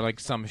 Yeah. Or like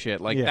some shit.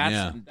 Like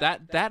Yeah.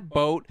 that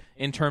boat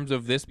in terms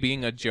of this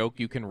being a joke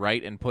you can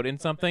write and put in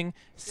something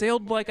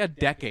sailed like a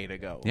decade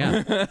ago.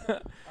 Yeah.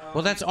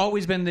 Well, that's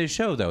always been this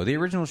show, though. The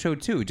original show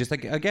too. Just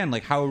like again,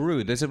 like How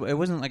Rude. It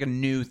wasn't like a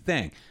new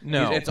thing.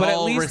 No, it's but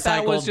all at least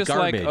that recycled was just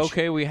garbage. like,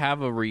 okay, we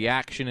have a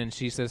reaction, and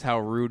she says how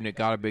rude, and it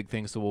got a big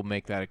thing, so we'll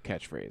make that a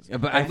catchphrase. Yeah,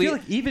 but I feel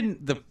like even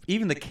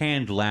the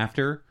canned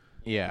laughter,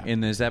 Yeah.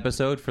 in this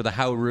episode for the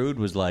How Rude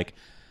was like,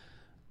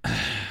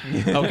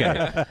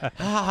 okay,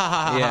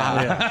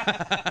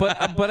 Yeah.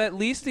 but at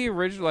least the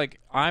original, like,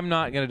 I'm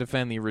not going to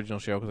defend the original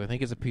show because I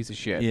think it's a piece of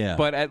shit. Yeah.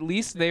 But at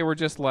least they were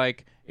just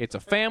like, it's a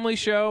family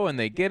show, and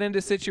they get into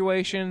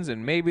situations,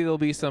 and maybe there'll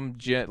be some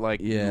light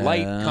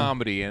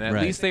comedy, and at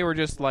Right. least they were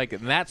just like,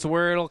 and that's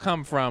where it'll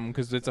come from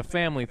because it's a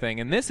family thing,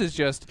 and this is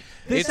just,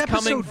 This it's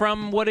coming episode-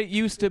 from what it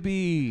used to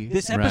be.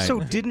 This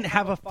episode didn't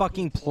have a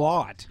fucking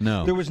plot.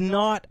 No. There was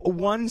not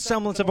one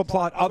semblance of a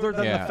plot other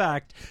than Yeah. the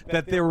fact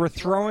that they were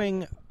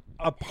throwing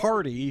a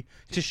party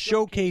to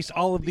showcase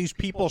all of these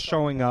people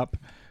showing up.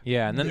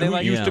 Yeah, and then who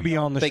they used to be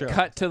on the they show.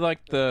 cut to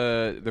like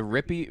the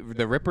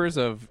Rippers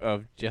of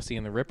Jesse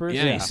and the Rippers.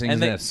 yeah, he sings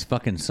and they, that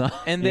fucking song.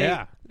 and they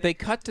Yeah. they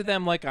cut to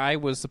them like I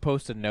was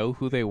supposed to know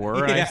who they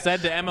were. And I Yeah.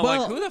 said to Emma, Well,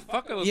 like, who the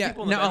fuck are those yeah,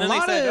 people? now, And then a they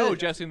lot said, of- oh,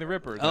 Jesse and the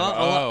Rippers. A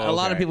lot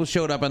of okay. people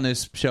showed up on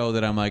this show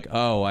that I'm like,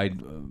 oh, I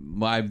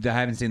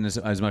haven't seen this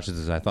as much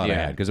as I thought I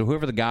Yeah. had, because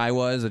whoever the guy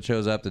was that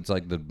shows up, that's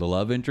like the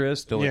love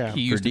interest. Yeah. He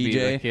used for to be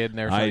DJ. the kid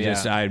and I everything,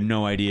 yeah. have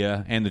no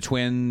idea. And the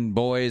twin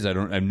boys, I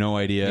have no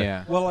idea.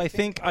 Yeah. Well, I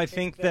think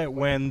that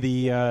when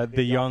the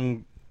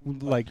young,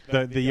 like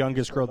the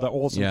youngest girl, the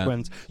Olsen Yeah.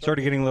 twins,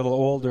 started getting a little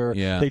older,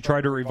 Yeah. they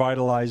tried to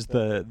revitalize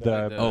the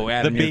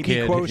add a new baby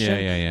kid.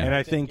 quotient. Yeah. And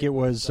I think it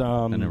was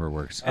That never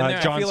works. And then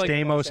I John feel like-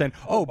 Stamos. And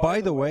oh,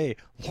 by the way,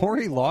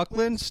 Lori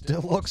Loughlin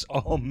still looks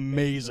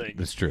amazing.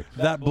 That's true.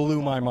 That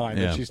blew my mind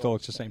Yeah. that she still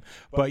looks the same.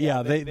 But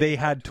yeah, they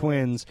had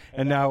twins,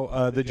 and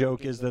now the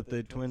joke is that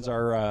the twins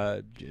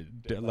are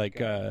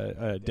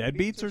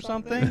deadbeats or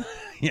something.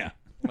 Yeah.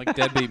 like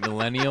deadbeat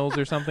millennials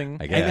or something.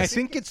 I And I guess.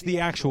 think it's the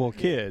actual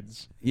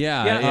kids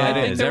Yeah, Yeah, I it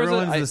think is. there was a-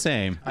 Everyone's I- the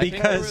same. I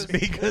think there was-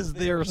 because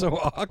they're so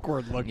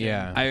awkward looking.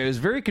 Yeah. I was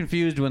very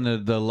confused when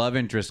the love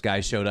interest guy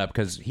showed up,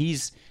 because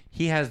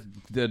he has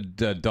the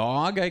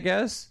dog, I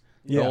guess.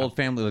 Yeah. The old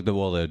family, like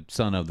the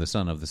son of the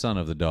son of the son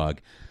of the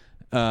dog.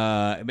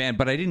 Man,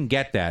 but I didn't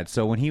get that.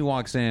 So when he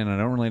walks in, I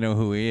don't really know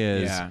who he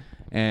is. Yeah.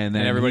 And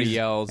then And everybody he's-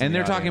 yells in and the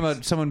they're talking audience.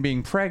 about someone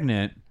being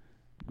pregnant.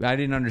 I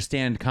didn't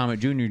understand Comet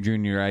Jr.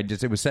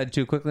 It was said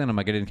too quickly, and I'm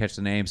like, I didn't catch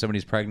the name.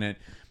 Somebody's pregnant,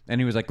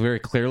 and he was like very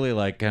clearly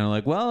like kind of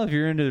like, well, if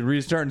you're into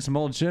restarting some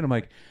old shit, I'm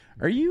like,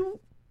 are you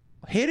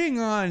hitting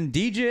on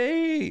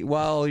DJ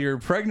while your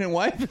pregnant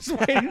wife is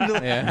waiting? I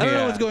don't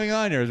know what's going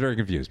on here. I was very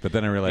confused, but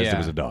then I realized it Yeah.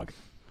 was a dog,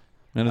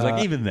 and I was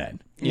like, even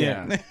then,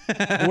 Yeah.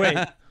 Wait,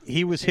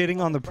 he was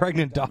hitting on the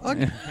pregnant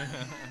dog?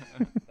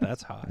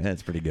 That's hot.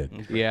 that's pretty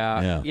good.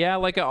 Yeah,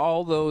 like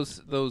all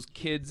those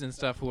kids and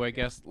stuff who I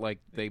guess like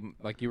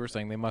you were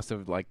saying, they must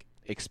have like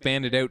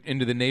expanded out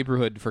into the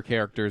neighborhood for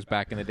characters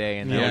back in the day,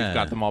 and now Yeah. we've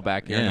got them all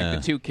back here. And Yeah. like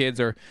the two kids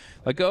are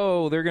like,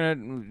 oh,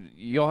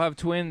 you'll have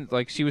twins.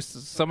 Like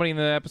somebody in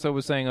the episode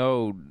was saying,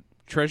 oh,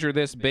 treasure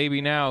this baby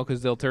now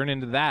because they'll turn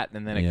into that,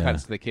 and then it Yeah.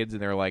 cuts to the kids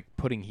and they're like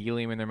putting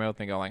helium in their mouth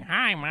and go like,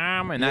 hi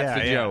mom, and that's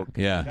Yeah, the yeah. joke.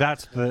 Yeah,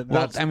 That's the. Well,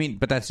 That's, I mean,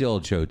 but that's the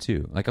old show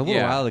too. Like a little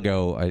Yeah. while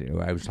ago,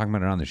 I was talking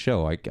about it on the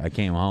show. I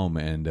came home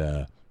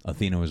and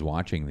Athena was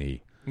watching the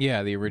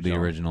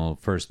original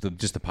first,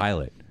 just the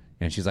pilot,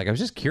 and she's like, I was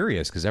just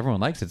curious because everyone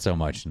likes it so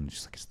much, and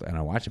she's like, and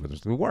I watch it, but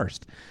it's the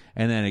worst.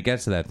 And then it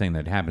gets to that thing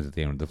that happens at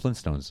the end of the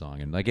Flintstones song,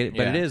 and like it,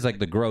 but it Yeah. is like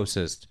the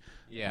grossest.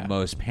 Yeah.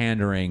 Most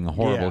pandering,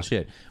 horrible Yeah.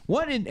 shit.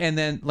 And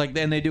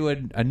then they do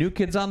a New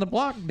Kids on the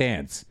Block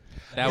dance.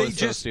 That they was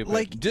so just stupid.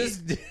 like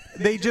Just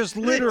they just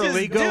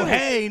literally just go, do it.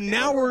 "Hey,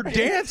 now we're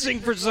dancing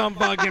for some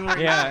fucking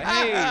reason."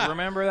 yeah. Hey,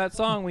 remember that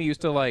song we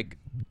used to like?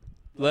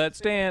 Let's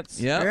dance.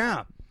 yeah.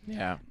 Yeah.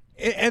 Yeah.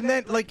 And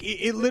then, like,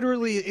 it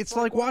literally, it's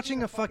like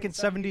watching a fucking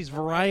 70s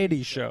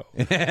variety show.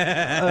 Although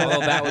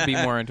that would be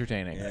more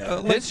entertaining.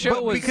 This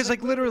show was because,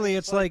 like, literally,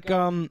 it's like,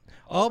 all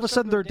of a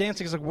sudden they're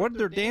dancing. It's like, what?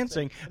 They're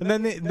dancing, and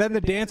then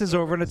the dance is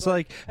over, and it's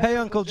like, hey,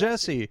 Uncle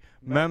Jesse,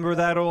 remember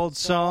that old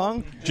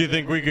song? Do you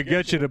think we could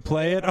get you to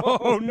play it?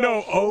 Oh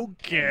no,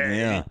 okay.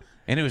 Yeah.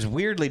 And it was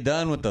weirdly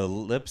done with the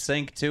lip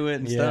sync to it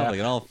and stuff. Like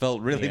it all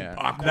felt really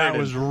awkward. That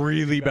was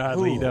really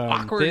badly done.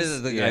 Awkward This-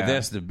 is yeah.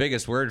 that's the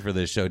biggest word for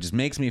this show. It just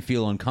makes me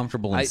feel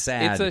uncomfortable and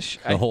sad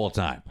the whole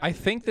time. I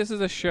think this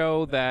is a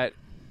show that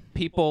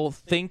people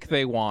think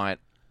they want.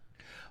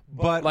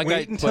 But Like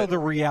wait I- until but- the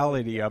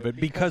reality of it,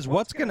 because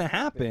what's going to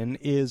happen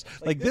is,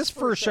 like, this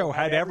first show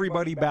had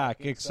everybody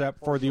back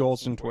except for the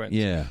Olsen twins.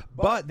 Yeah.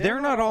 But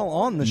they're not all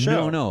on the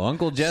show. No.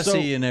 Uncle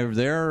Jesse and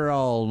they're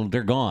gone.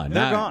 They're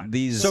gone.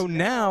 These So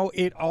now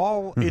it's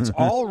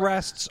all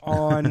rests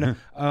on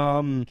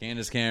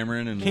Candace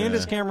Cameron and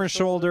Candace Cameron's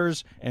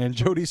shoulders and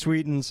Jodie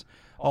Sweetin's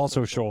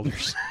also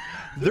shoulders.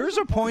 There's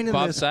a point in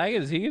Bob this.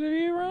 Saget, is he going to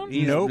be around?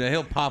 Nope.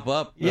 He'll pop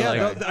up. Yeah,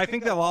 like, I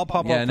think they'll all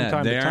pop yeah, up from no,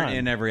 time they to aren't time.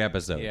 in every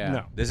episode. Yeah.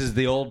 No. This is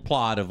the old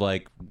plot of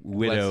like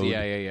widowed.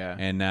 Yeah.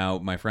 And now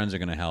my friends are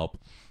going to help,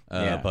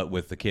 but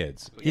with the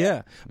kids.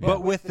 Yeah,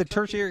 but with the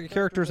tertiary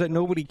characters that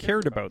nobody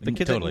cared about, the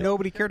kids Totally. that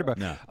nobody cared about.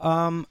 No.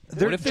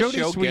 What if the Jodie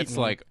show Sweetin, gets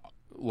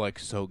like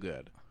so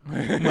good?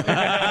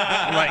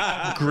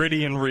 like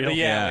gritty and real?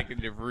 Like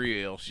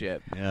real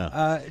shit.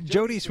 Yeah.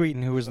 Jodie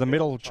Sweetin, who was the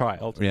middle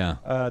child, Yeah.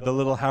 the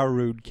little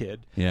Howrude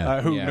kid, who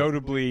Yeah.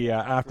 notably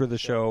after the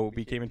show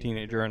became a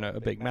teenager and a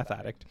big meth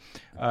addict,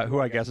 who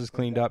I guess is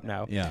cleaned up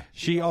now. Yeah.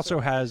 She also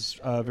has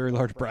very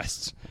large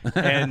breasts,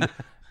 and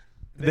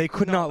they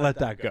could not let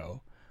that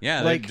go.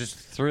 Yeah, like- they just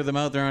threw them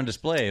out there on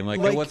display. I'm like,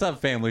 Like- hey, what's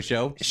up, family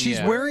show? She's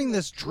Yeah. wearing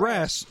this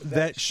dress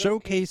that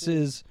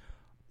showcases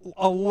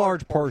a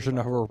large portion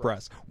of her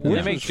breasts. Which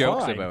They make was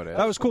jokes fine. about it.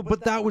 That was cool,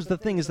 but that was the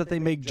thing, is that they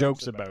make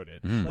jokes about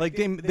it. Hmm. Like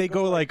they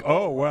go like,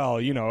 "Oh well,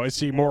 I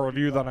see more of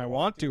you than I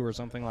want to," or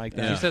something like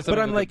that. She says but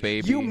something I'm with like,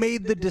 the baby. you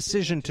made the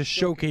decision to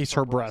showcase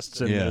her breasts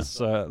in Yeah. this,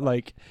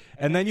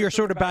 and then you're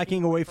sort of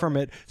backing away from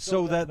it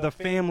so that the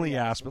family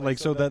aspect, like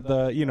so that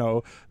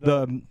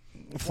the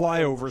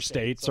flyover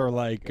states are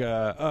like,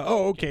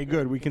 oh, okay,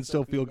 good. We can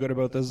still feel good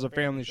about this as a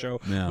family show,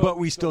 Yeah. but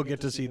we still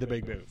get to see the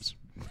big boobs.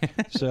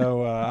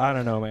 So I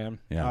don't know, man.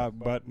 Yeah.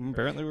 But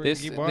apparently we're This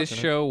gonna keep watching. this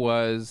show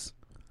was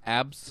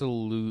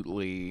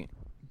absolutely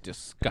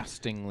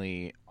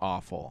disgustingly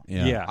awful.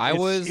 Yeah. Yeah, I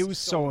it was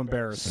so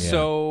embarrassing.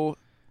 so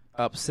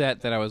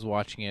upset that I was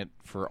watching it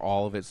for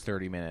all of its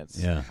 30 minutes.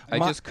 Yeah. I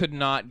My- just could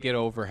not get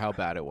over how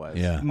bad it was.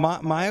 Yeah.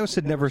 Myos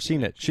had never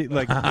seen it. She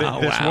this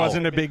Wow.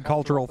 wasn't a big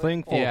cultural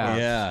thing for Yeah. her.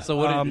 Yeah. So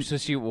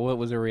what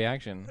was her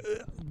reaction?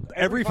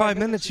 Every 5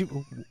 minutes,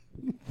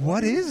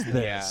 what is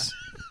this? Yeah.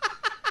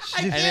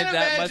 She-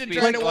 That must be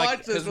trying to like,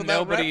 watch this 'cause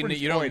without nobody, reference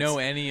you don't points. know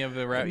any of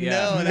the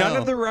No, None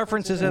of the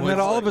references, and then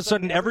Was all like- of a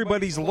sudden,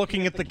 everybody's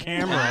looking at the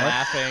camera,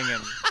 laughing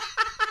and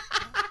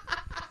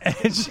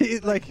and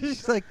she's like,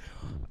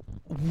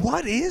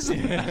 "What is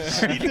this?"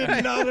 She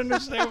did not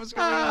understand what's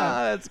going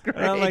on. That's great.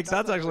 And I'm like,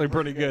 "That's actually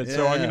pretty good."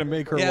 So I'm going to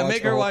make her. Yeah, watch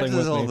make the her whole watch thing this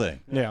with whole me. thing.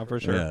 Yeah, for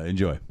sure. Yeah,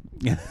 enjoy.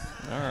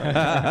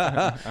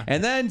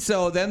 And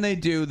then they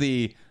do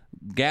the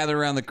gather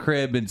around the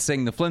crib and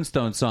sing the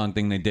Flintstone song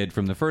thing they did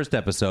from the first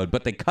episode,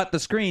 but they cut the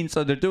screen,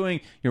 so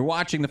you're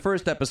watching the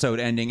first episode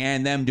ending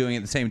and them doing it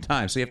at the same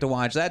time. So you have to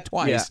watch that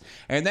twice. Yeah.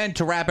 And then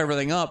to wrap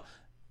everything up,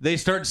 they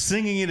start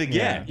singing it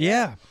again.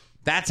 Yeah.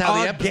 That's how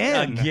the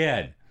Again. episode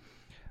again.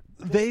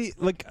 They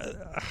like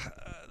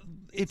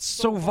it's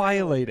so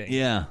violating.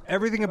 Yeah.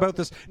 Everything about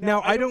this.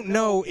 Now, I don't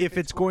know if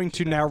it's going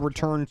to now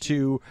return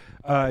to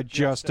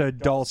just a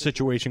dull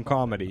situation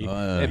comedy.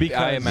 Because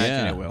I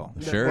imagine Yeah. it will.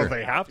 Sure. Well,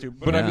 they have to.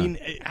 But Yeah. I mean,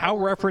 how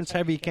reference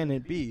heavy can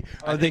it be?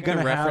 Are they think the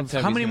going to reference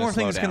have? heavy- How many gonna more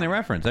slow things can they down.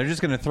 reference? They're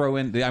just going to throw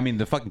in.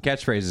 The fucking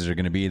catchphrases are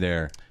going to be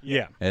there.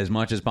 Yeah. As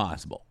much as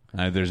possible.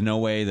 There's no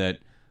way that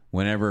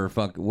whenever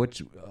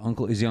which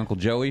uncle is he Uncle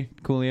Joey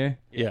Coulier?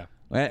 Yeah.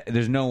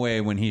 There's no way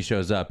when he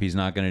shows up he's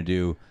not going to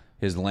do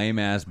his lame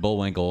ass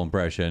Bullwinkle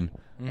impression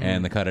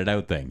and the cut it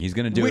out thing. He's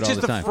going to do Which it all is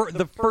the the time.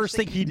 the first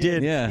thing he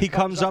did. Yeah. He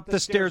comes up the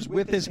stairs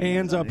with his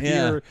hands up Yeah.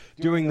 here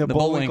doing the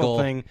Bullwinkle Bullwinkle.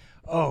 thing.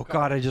 Oh,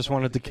 God, I just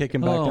wanted to kick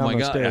him back Oh down my the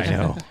God, stairs.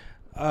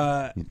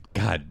 I know.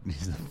 God,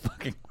 he's the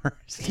fucking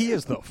worst. He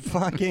is the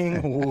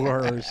fucking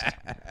worst.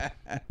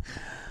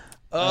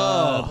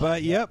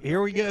 But yep,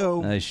 here we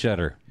go. I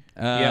shudder.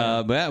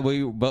 Yeah. But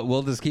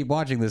we'll just keep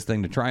watching this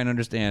thing to try and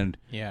understand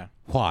yeah.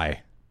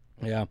 why.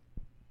 Yeah.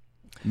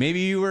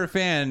 Maybe you were a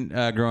fan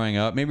growing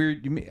up. Maybe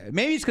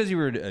it's because you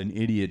were an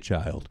idiot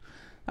child.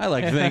 I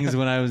liked things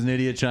when I was an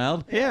idiot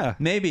child. Yeah.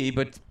 Maybe,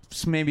 but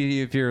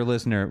maybe if you're a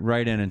listener,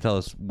 write in and tell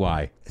us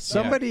why.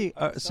 Somebody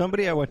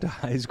I went to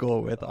high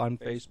school with on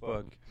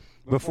Facebook,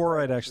 before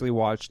I'd actually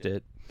watched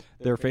it,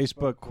 their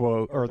Facebook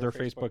quote or their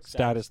Facebook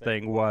status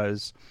thing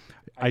was,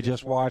 "I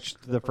just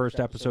watched the first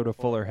episode of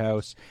Fuller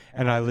House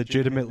and I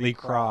legitimately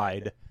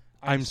cried.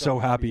 I'm so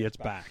happy it's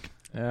back."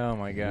 Oh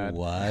my God!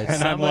 What?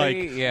 And I'm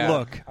like, yeah.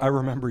 "Look, I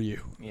remember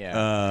you."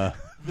 Yeah.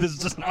 This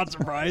does not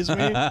surprise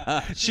me.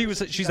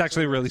 She's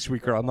actually a really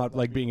sweet girl. I'm not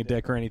like being a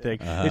dick or anything.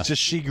 It's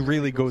just she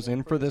really goes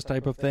in for this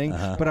type of thing.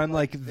 But I'm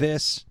like,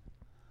 this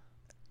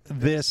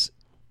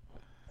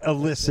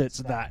elicits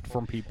that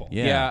from people.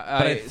 Yeah,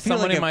 but I feel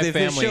someone like in my if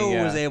family, this show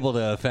yeah. was able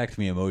to affect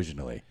me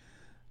emotionally,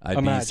 I'd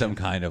Imagine. be some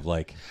kind of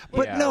like.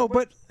 But Yeah. no,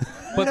 but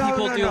But no,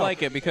 people no, do no.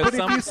 like it because but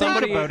if you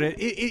somebody think about it,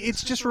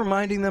 it's just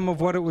reminding them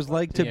of what it was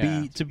like to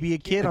Yeah. be a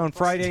kid on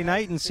Friday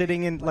night and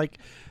sitting in like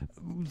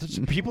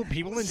people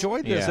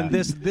enjoyed this, Yeah. and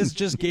this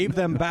just gave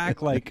them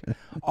back like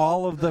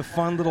all of the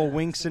fun little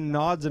winks and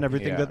nods and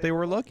everything Yeah. that they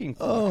were looking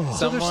for. So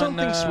there's Someone,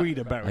 something sweet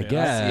about I it.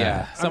 guess.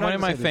 Yeah, I'm someone not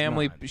in gonna my say there's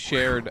family not.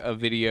 shared a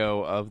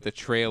video of the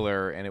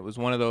trailer, and it was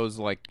one of those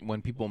like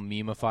when people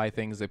memeify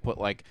things,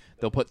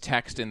 they'll put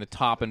text in the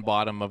top and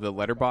bottom of the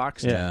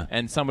letterbox. Yeah.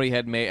 And somebody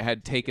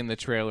had taken the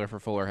trailer for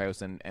Fuller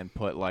House and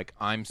put like,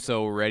 "I'm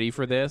so ready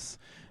for this,"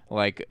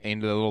 like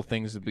into the little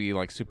things to be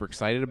like super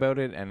excited about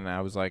it, and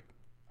I was like,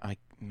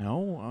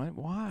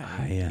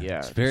 why? Yeah.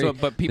 It's very-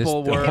 but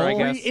people this- were, the I whole-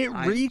 guess, It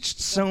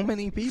reached so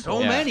many people. So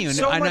Yeah. many. And,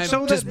 So and much I'm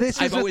so just, that this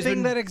I've is a always thing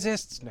been, that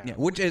exists now. yeah,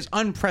 which is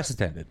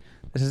unprecedented.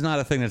 This is not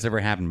a thing that's ever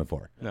happened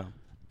before. No.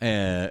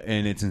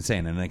 And it's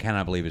insane, and I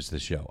cannot believe it's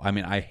this show. I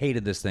mean, I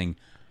hated this thing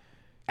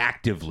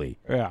actively.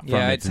 Yeah. from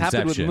yeah, its it's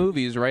happened with inception.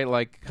 movies, right?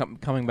 Like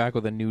coming back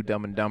with a new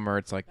Dumb and Dumber.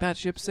 It's like that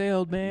ship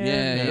sailed, man.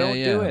 Yeah, Don't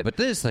do it. But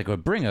this like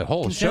would bring a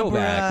whole show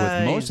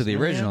back with most of the Contemporize,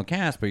 original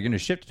cast, but you're going to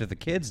shift it to the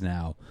kids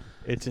now.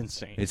 It's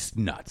insane. It's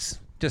nuts,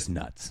 just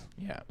nuts.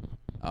 yeah,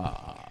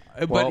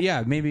 But Well-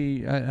 yeah,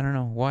 maybe I don't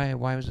know why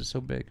was it so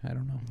big? I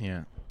don't know.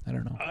 yeah. I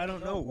don't know. I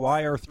don't know.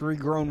 Why are three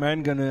grown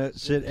men going to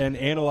sit and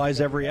analyze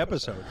every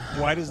episode?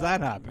 Why does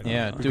that happen?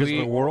 Yeah, Because do we-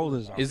 the world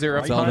is is there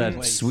a It's all that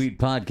Pun- sweet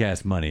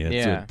podcast money. That's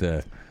Yeah.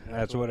 what.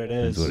 That's what it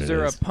is. That's what Is it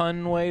there is. a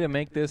pun way to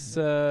make this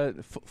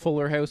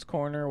Fuller House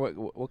corner?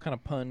 What kind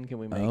of pun can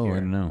we make Oh, here? I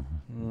don't know.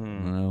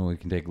 Well, we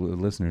can take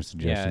listener Yeah,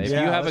 suggestions. if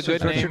Yeah, you have a let's good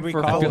just- what name should we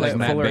for call I feel it? like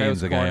Matt Fuller Bain's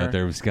House the guy corner, out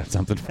there who's got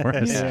something for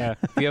us. Yeah.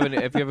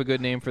 if you have a good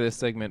name for this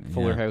segment,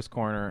 Fuller House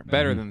Corner,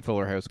 better than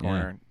Fuller House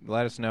Corner,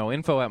 let us know.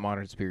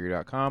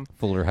 info@modernsuperior.com.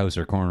 Fuller House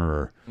or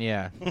Cornerer.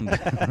 Yeah.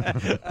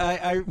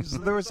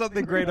 There was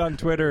something great on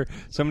Twitter.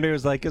 Somebody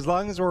was like, as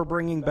long as we're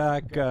bringing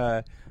back,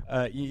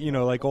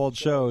 like old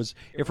shows,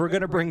 if we're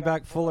going to bring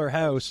back Fuller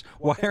House,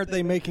 why aren't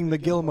they making the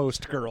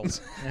Gilmost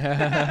girls?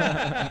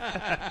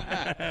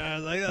 I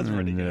was like, that's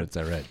pretty good. That's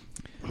all right.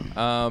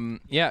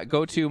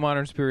 Go to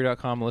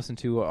modernsuperior.com, listen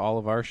to all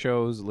of our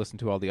shows, listen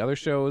to all the other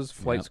shows.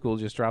 Flight School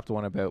just dropped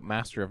one about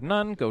Master of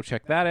None. Go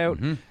check that out.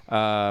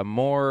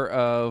 More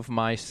of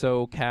my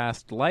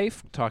so-cast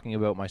life, talking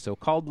about my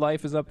so-called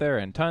life is up there,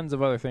 and tons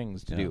of other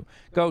things to do.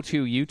 Go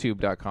to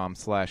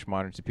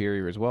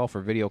youtube.com/modernsuperior as well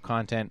for video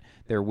content.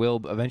 There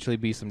will eventually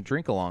be some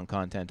drink-along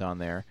content on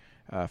there.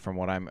 From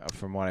what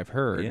I've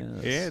heard. Yes.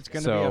 Yeah, it's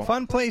going to So- be a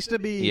fun place to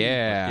be.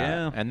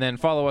 Yeah. And then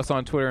follow us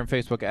on Twitter and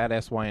Facebook at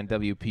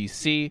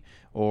SYNWPC,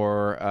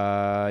 or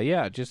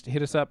just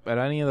hit us up at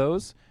any of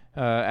those.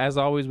 As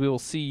always, we will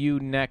see you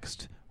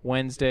next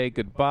Wednesday.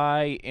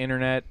 Goodbye,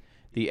 Internet.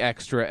 The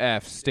extra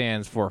F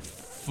stands for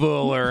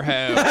Fuller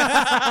House.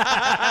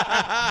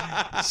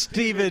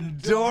 Stephen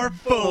Dorff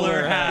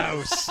Fuller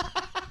House.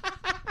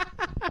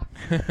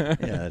 Yeah,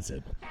 that's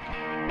it.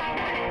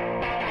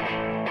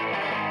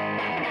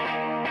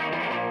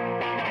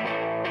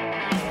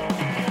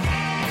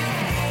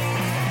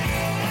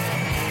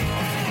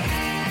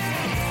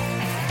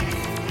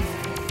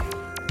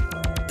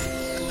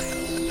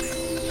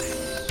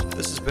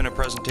 This has been a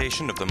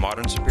presentation of the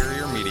Modern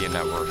Superior Media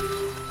Network.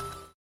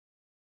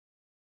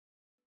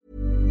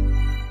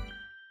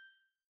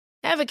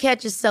 Ever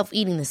catch yourself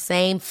eating the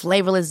same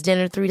flavorless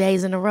dinner 3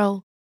 days in a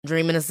row?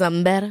 Dreaming of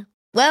something better?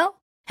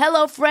 Well,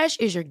 HelloFresh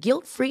is your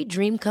guilt-free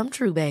dream come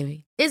true,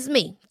 baby. It's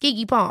me,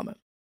 Keke Palmer.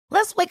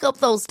 Let's wake up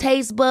those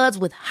taste buds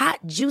with hot,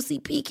 juicy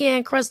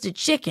pecan-crusted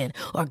chicken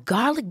or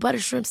garlic butter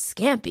shrimp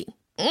scampi.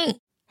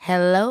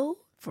 Hello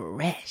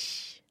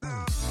Fresh.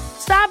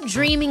 Stop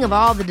dreaming of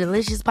all the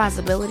delicious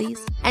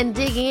possibilities and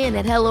dig in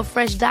at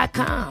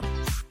HelloFresh.com.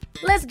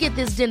 Let's get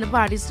this dinner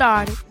party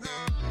started.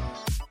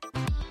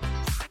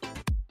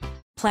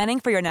 Planning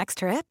for your next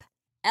trip?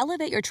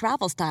 Elevate your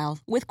travel style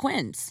with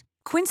Quince.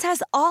 Quince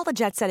has all the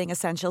jet-setting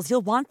essentials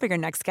you'll want for your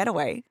next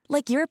getaway,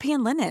 like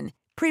European linen,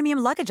 premium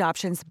luggage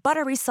options,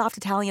 buttery soft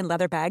Italian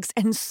leather bags,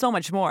 and so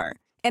much more.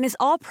 And is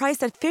all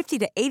priced at 50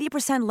 to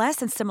 80% less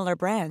than similar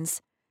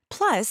brands.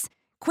 Plus,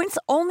 Quince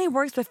only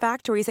works with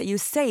factories that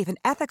use safe and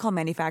ethical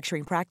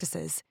manufacturing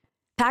practices.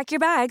 Pack your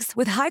bags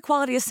with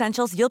high-quality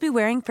essentials you'll be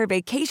wearing for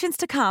vacations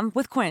to come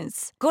with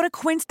Quince. Go to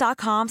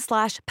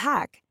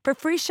quince.com/pack for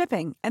free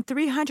shipping and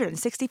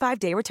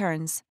 365-day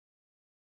returns.